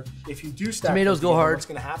together. If you do stack tomatoes them together, go hard. what's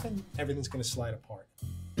going to happen? Everything's going to slide apart.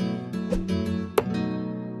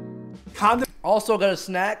 Also got a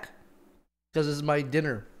snack because this is my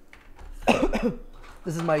dinner.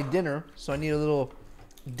 This is my dinner, so I need a little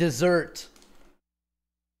dessert.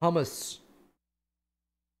 Hummus.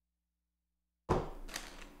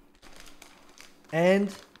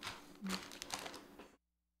 And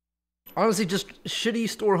honestly, just shitty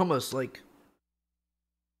store hummus, like,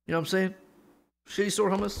 you know what I'm saying? Shitty store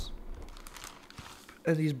hummus.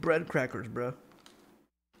 And these bread crackers, bro.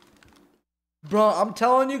 Bro, I'm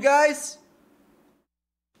telling you guys,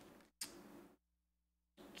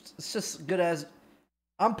 it's just good as.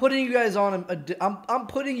 I'm putting you guys on I'm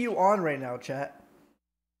putting you on right now, chat.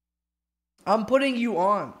 I'm putting you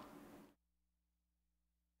on.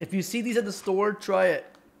 If you see these at the store, try it.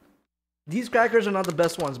 These crackers are not the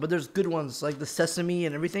best ones, but there's good ones, like the sesame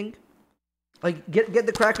and everything. Like, get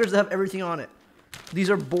the crackers that have everything on it.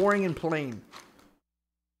 These are boring and plain.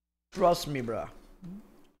 Trust me, bruh.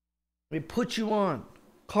 We put you on.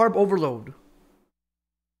 Carb overload.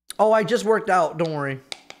 Oh, I just worked out, don't worry.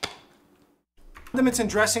 Condiments and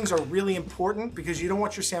dressings are really important because you don't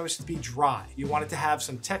want your sandwich to be dry. You want it to have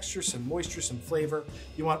some texture, some moisture, some flavor.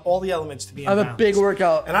 You want all the elements to be in balance. I have a big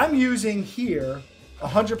workout. And I'm using here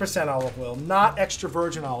 100% olive oil, not extra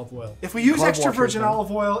virgin olive oil. If we use extra virgin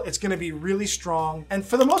olive oil, it's gonna be really strong. And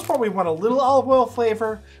for the most part, we want a little olive oil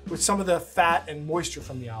flavor with some of the fat and moisture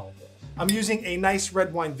from the olive oil. I'm using a nice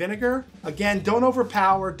red wine vinegar. Again, don't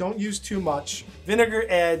overpower, don't use too much. Vinegar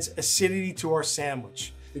adds acidity to our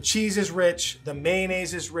sandwich. The cheese is rich, the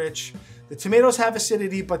mayonnaise is rich, the tomatoes have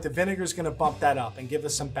acidity, but the vinegar is gonna bump that up and give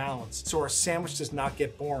us some balance so our sandwich does not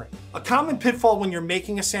get boring. A common pitfall when you're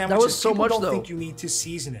making a sandwich is people don't think you need to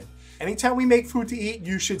season it. Anytime we make food to eat,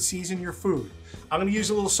 you should season your food. I'm gonna use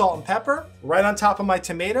a little salt and pepper right on top of my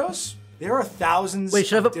tomatoes. There are thousands Wait,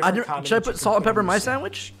 should of I put salt and pepper in my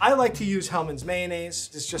sandwich? I like to use Hellmann's mayonnaise.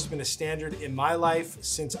 It's just been a standard in my life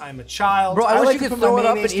since I'm a child. Bro, I wish like you to could put my throw it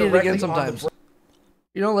up and mayonnaise eat it directly again on the sometimes.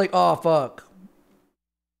 You know, like, oh, fuck.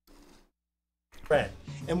 bread.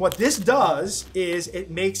 And what this does is it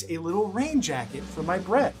makes a little rain jacket for my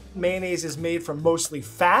bread. Mayonnaise is made from mostly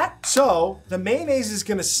fat, so the mayonnaise is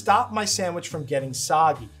gonna stop my sandwich from getting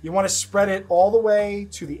soggy. You wanna spread it all the way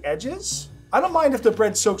to the edges. I don't mind if the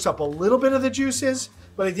bread soaks up a little bit of the juices,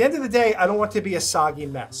 but at the end of the day, I don't want it to be a soggy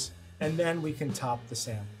mess. And then we can top the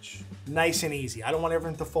sandwich. Nice and easy. I don't want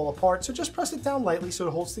everything to fall apart, so just press it down lightly so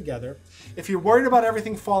it holds together. If you're worried about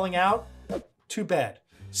everything falling out, too bad.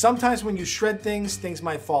 Sometimes when you shred things, things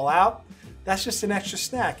might fall out. That's just an extra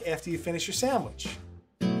snack after you finish your sandwich.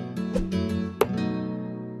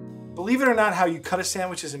 Believe it or not, how you cut a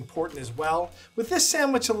sandwich is important as well. With this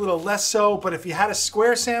sandwich, a little less so, but if you had a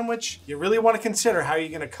square sandwich, you really want to consider how you're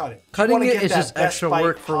going to cut it. Cutting it is just extra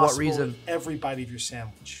work for what reason? Every bite of your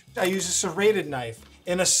sandwich. I use a serrated knife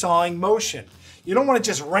in a sawing motion. You don't want to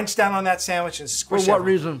just wrench down on that sandwich and squish it. For what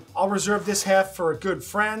reason? I'll reserve this half for a good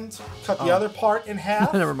friend, cut the other part in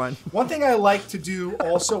half. Never mind. One thing I like to do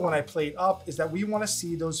also when I plate up is that we want to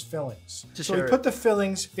see those fillings. So we put the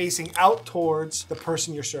fillings facing out towards the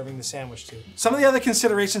person you're serving the sandwich to. Some of the other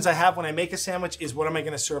considerations I have when I make a sandwich is what am I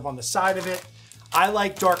going to serve on the side of it. I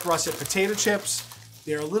like dark russet potato chips.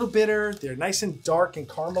 They're a little bitter. They're nice and dark and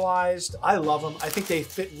caramelized. I love them. I think they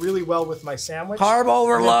fit really well with my sandwich. Carb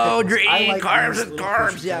overload. You're eating like carbs and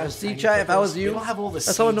carbs. Yeah, see, Chai, if I was you, don't have all the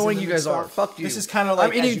that's how annoying you guys are. Fuck you. This is kind of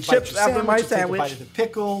like I'm eating chips after my you take a bite sandwich. of the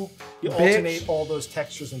pickle. You Bitch. alternate all those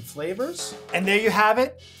textures and flavors. And there you have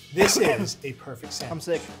it. This is a perfect sandwich. I'm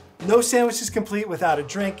sick. No sandwich is complete without a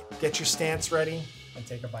drink. Get your stance ready and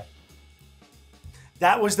take a bite.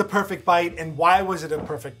 That was the perfect bite. And why was it a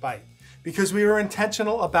perfect bite? Because we were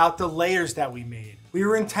intentional about the layers that we made. We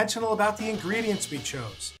were intentional about the ingredients we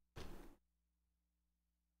chose.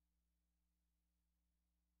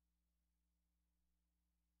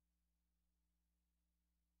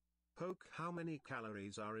 Poke, how many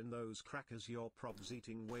calories are in those crackers? You're probs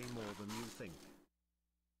eating way more than you think.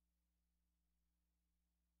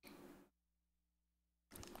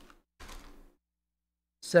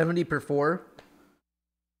 $70 per 4.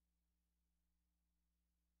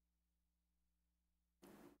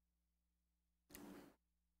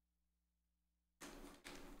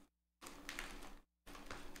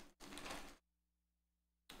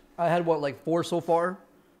 I had what, like 4 so far?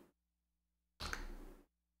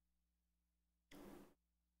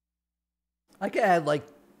 I can add like,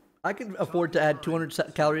 I can afford to add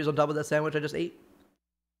 200 calories on top of that sandwich I just ate.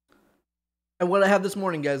 And what I have this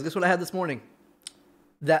morning, guys, guess what I had this morning?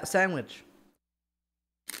 That sandwich.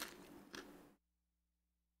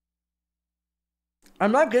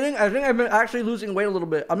 I'm not kidding. I think I've been actually losing weight a little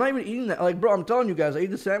bit. I'm not even eating that. Like, bro, I'm telling you guys, I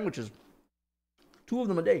eat the sandwiches. 2 of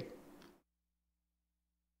them a day.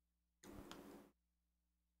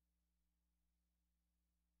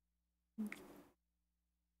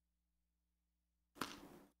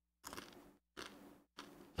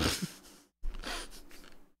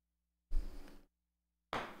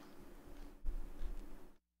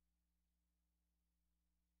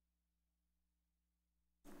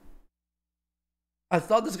 I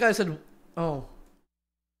thought this guy said, oh.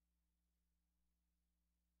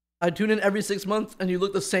 I tune in every 6 months and you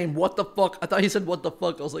look the same. What the fuck? I thought he said, what the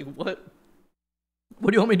fuck? I was like, what?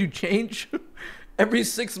 What do you want me to change? Every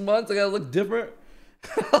 6 months I gotta look different?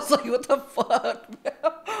 I was like, what the fuck,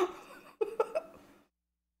 man?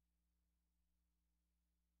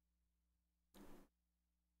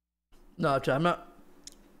 No, I'm not.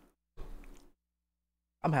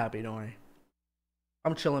 I'm happy, don't worry.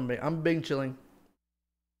 I'm chilling, babe. I'm big chilling.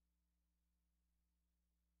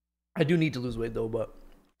 I do need to lose weight though, but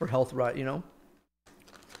for health, right? You know,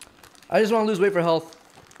 I just want to lose weight for health.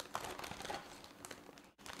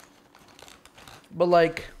 But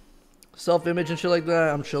like self-image and shit like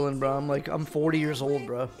that, I'm chilling, bro. I'm 40 years old,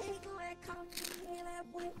 bro.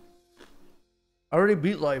 I already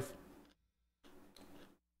beat life.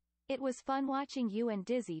 It was fun watching you and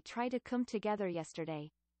Dizzy try to come together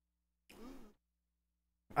yesterday.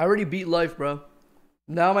 I already beat life, bro.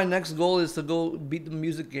 Now my next goal is to go beat the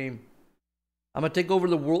music game. I'm gonna take over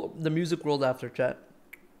the world, the music world after, chat.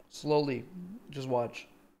 Slowly, just watch.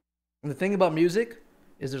 And the thing about music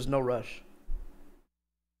is there's no rush.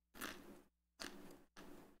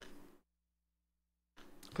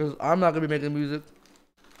 Cause I'm not gonna be making music.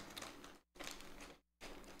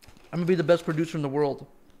 I'm gonna be the best producer in the world.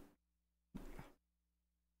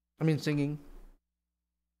 I mean singing.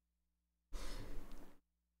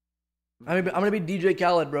 I'm gonna be DJ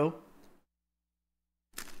Khaled, bro.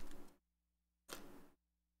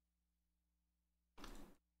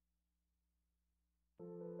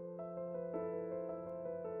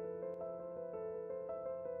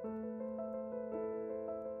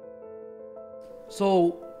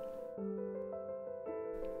 So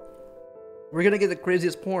we're gonna get the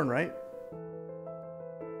craziest porn, right?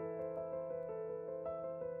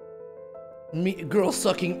 Me, girl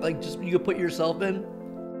sucking, like, just you put yourself in,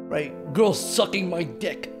 right? Girl sucking my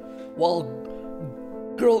dick while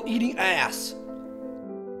girl eating ass.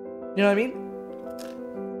 You know what I mean?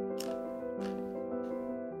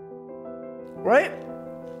 Right?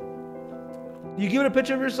 You give it a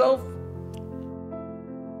picture of yourself.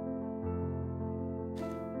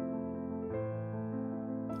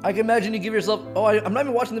 I can imagine you give yourself. Oh, I'm not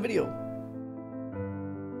even watching the video.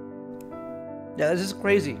 Yeah, this is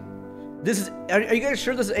crazy. This is. Are you guys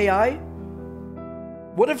sure this is AI?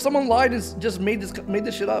 What if someone lied and just made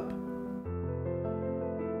this shit up?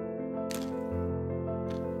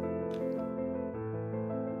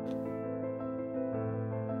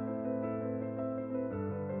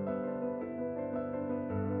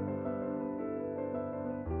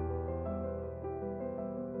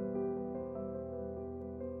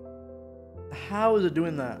 How is it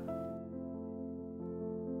doing that?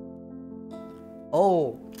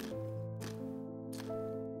 Oh.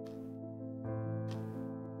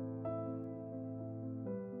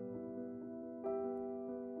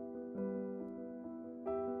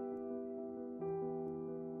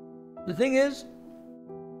 The thing is,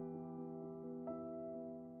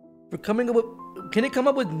 we're coming up with, can it come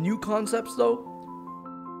up with new concepts though?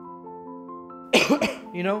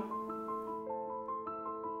 You know?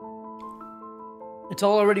 It's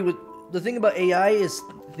all already with, the thing about AI is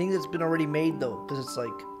the thing that's been already made though, because it's like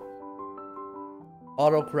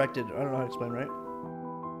auto-corrected. I don't know how to explain, right?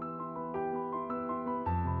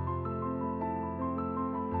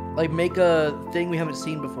 Like make a thing we haven't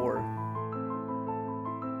seen before.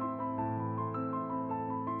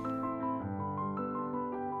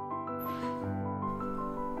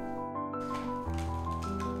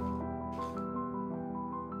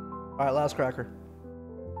 Alright, last cracker.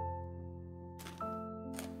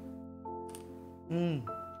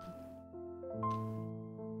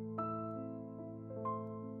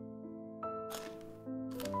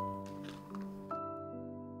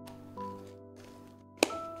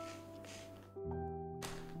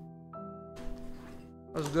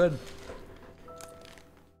 That was good.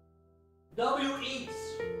 W eats.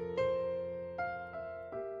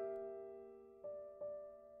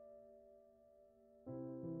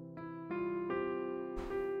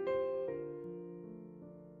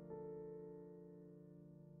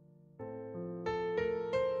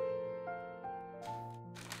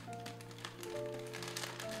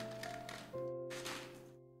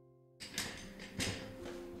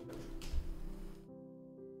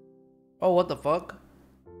 Oh, what the fuck?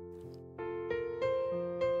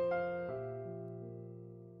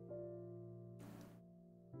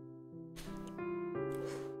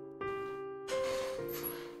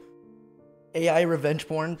 AI revenge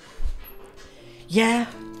porn? Yeah.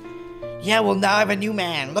 Yeah, well now I have a new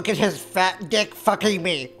man. Look at his fat dick fucking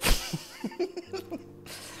me.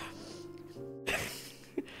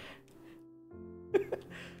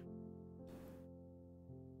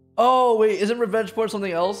 Oh, wait, isn't revenge porn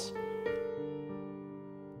something else?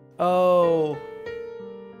 Oh.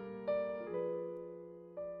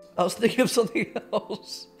 I was thinking of something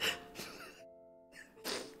else.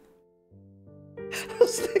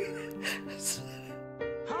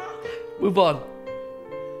 Move on.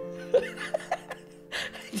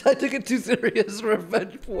 I took it too serious.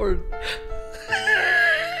 Revenge porn.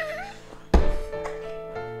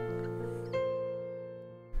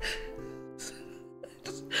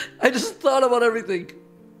 I just thought about everything.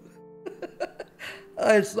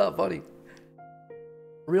 It's not funny.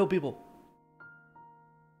 Real people.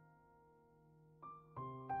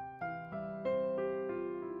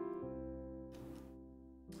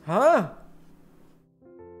 Huh?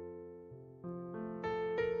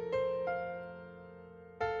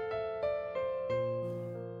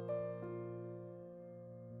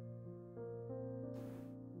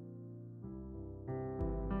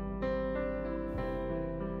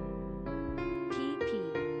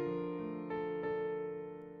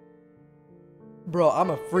 Bro, I'm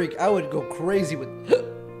a freak. I would go crazy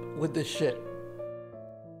with this shit.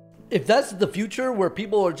 If that's the future where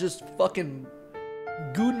people are just fucking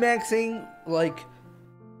goon maxing, like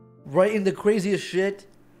writing the craziest shit,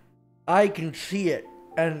 I can see it.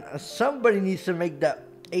 And somebody needs to make that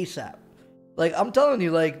ASAP. Like, I'm telling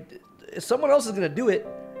you, like, someone else is gonna do it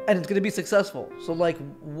and it's gonna be successful. So, like,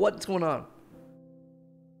 what's going on?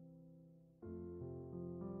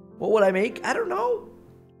 What would I make? I don't know.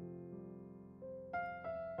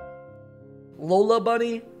 Lola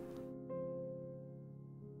Bunny?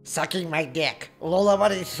 Sucking my dick. Lola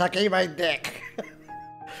Bunny sucking my dick.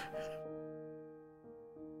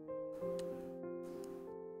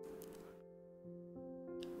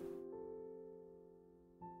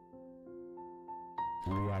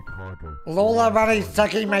 Lola Bunny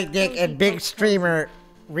sucking my dick and big streamer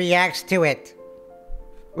reacts to it.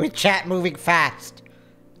 With chat moving fast.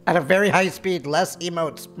 At a very high speed, less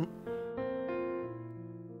emotes.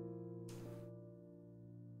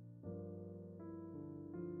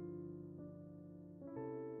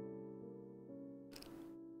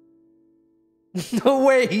 No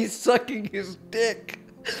way, he's sucking his dick.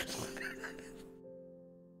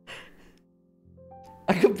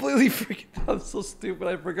 I completely freaking. I'm so stupid.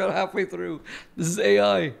 I forgot halfway through. This is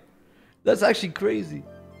AI. That's actually crazy.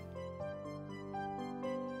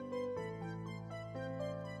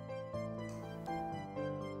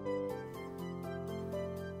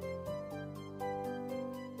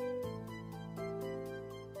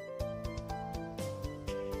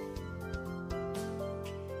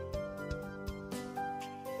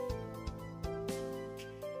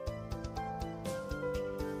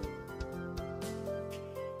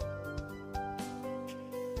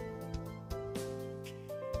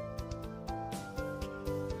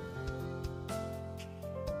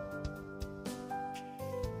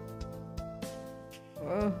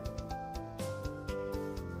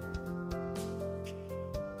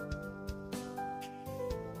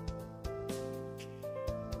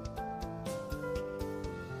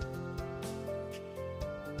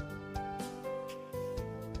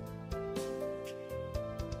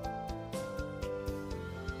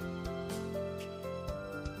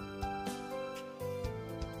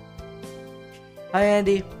 Hi,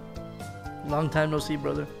 Andy. Long time no see,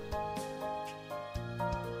 brother.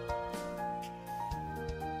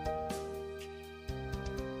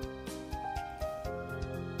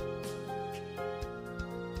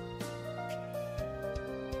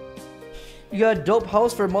 You got a dope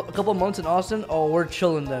house for a couple months in Austin? Oh, we're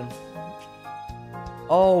chilling then.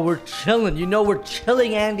 Oh, we're chilling. You know we're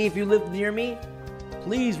chilling, Andy, if you live near me.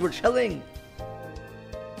 Please, we're chilling.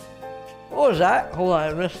 What was that? Hold on,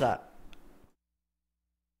 I missed that.